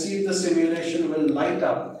and see if the simulation will light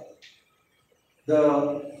up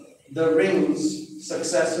the rings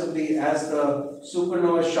successively as the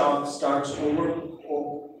supernova shock starts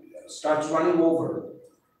starts running over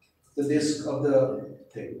the disk of the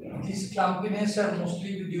thing. These clumpiness are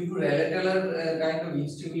mostly due to relativistic kind of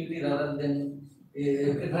instability rather than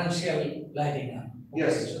differential lighting up.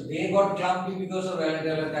 Yes. So they got clumpy because of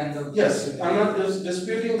relativistic kind of. Yes, I'm not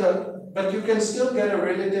disputing that, but you can still get a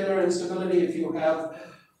relativistic instability if you have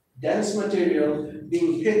dense material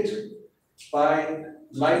being hit by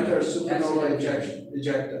lighter supernova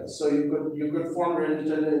ejecta. So you could form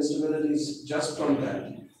relativistic instabilities just from that.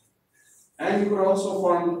 And you could also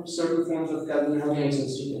form certain forms of Kelvin-Helmholtz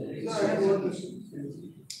instability. So I have one question.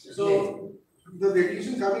 So the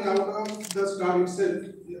radiation coming out of the star itself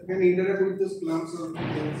can interact with the clumps or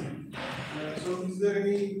things. So is there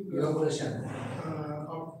any Your question.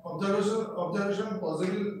 observation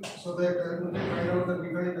possible so that we can find out the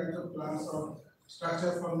different kinds of plants or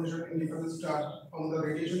structure formation in different stars from the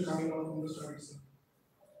radiation coming out from the star itself?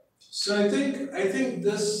 So I think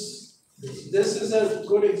this is a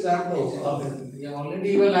good example of it. We already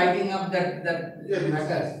you were lighting up that Yeah.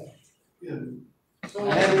 matter. Yeah. So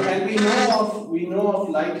And we know of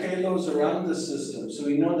light halos around the system, so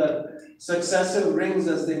we know that successive rings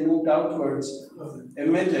as they moved outwards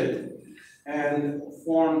emitted and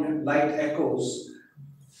formed light echoes,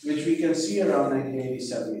 which we can see around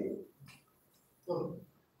 1987. oh,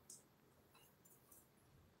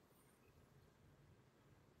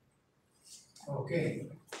 Okay.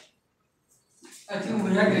 I think we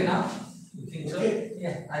have enough. You think so? Okay.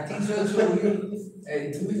 Yeah, I think so. So we will,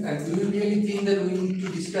 do you really think that we need to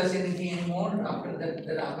discuss anything anymore after that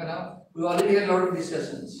half an hour? We already had a lot of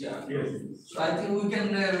discussions. Yeah. Yes. So I think we can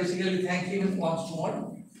basically thank him once more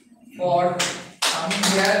for coming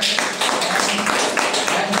here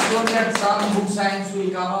and show that some good science will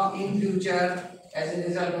come up in future as a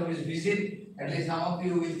result of his visit. At least some of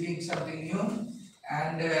you will think something new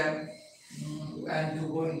and to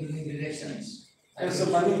go into new directions. And so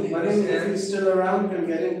Mani, if he's still around, can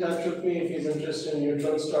get in touch with me if he's interested in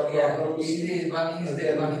neutron star Yeah, problems. Bunny is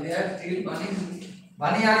there, Bunny there, still Bunny.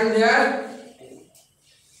 Bunny, are you there?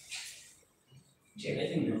 Check, I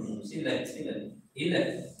think, still there. He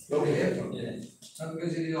left. Okay. Yeah. No,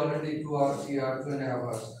 because it is already 2 hours, 3 hours, 2.5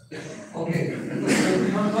 hours. Okay.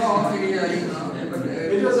 No, but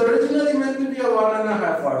It was originally meant to be a 1.5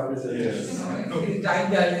 hour presentation. it is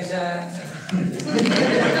time dilation.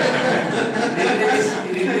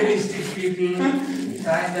 Realistic people,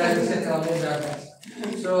 time dilation always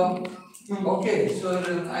happens. So, okay, so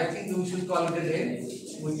I think we should call it a day.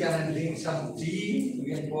 We can drink some tea,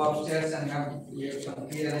 we can go upstairs and we have some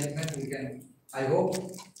tea arrangement, we can, I hope.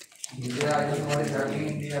 Yeah, I don't know what is happening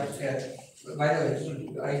in the upstairs. By the way,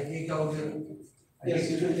 should I take out the.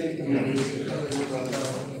 Yes, you should take them.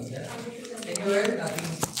 Anyway, nothing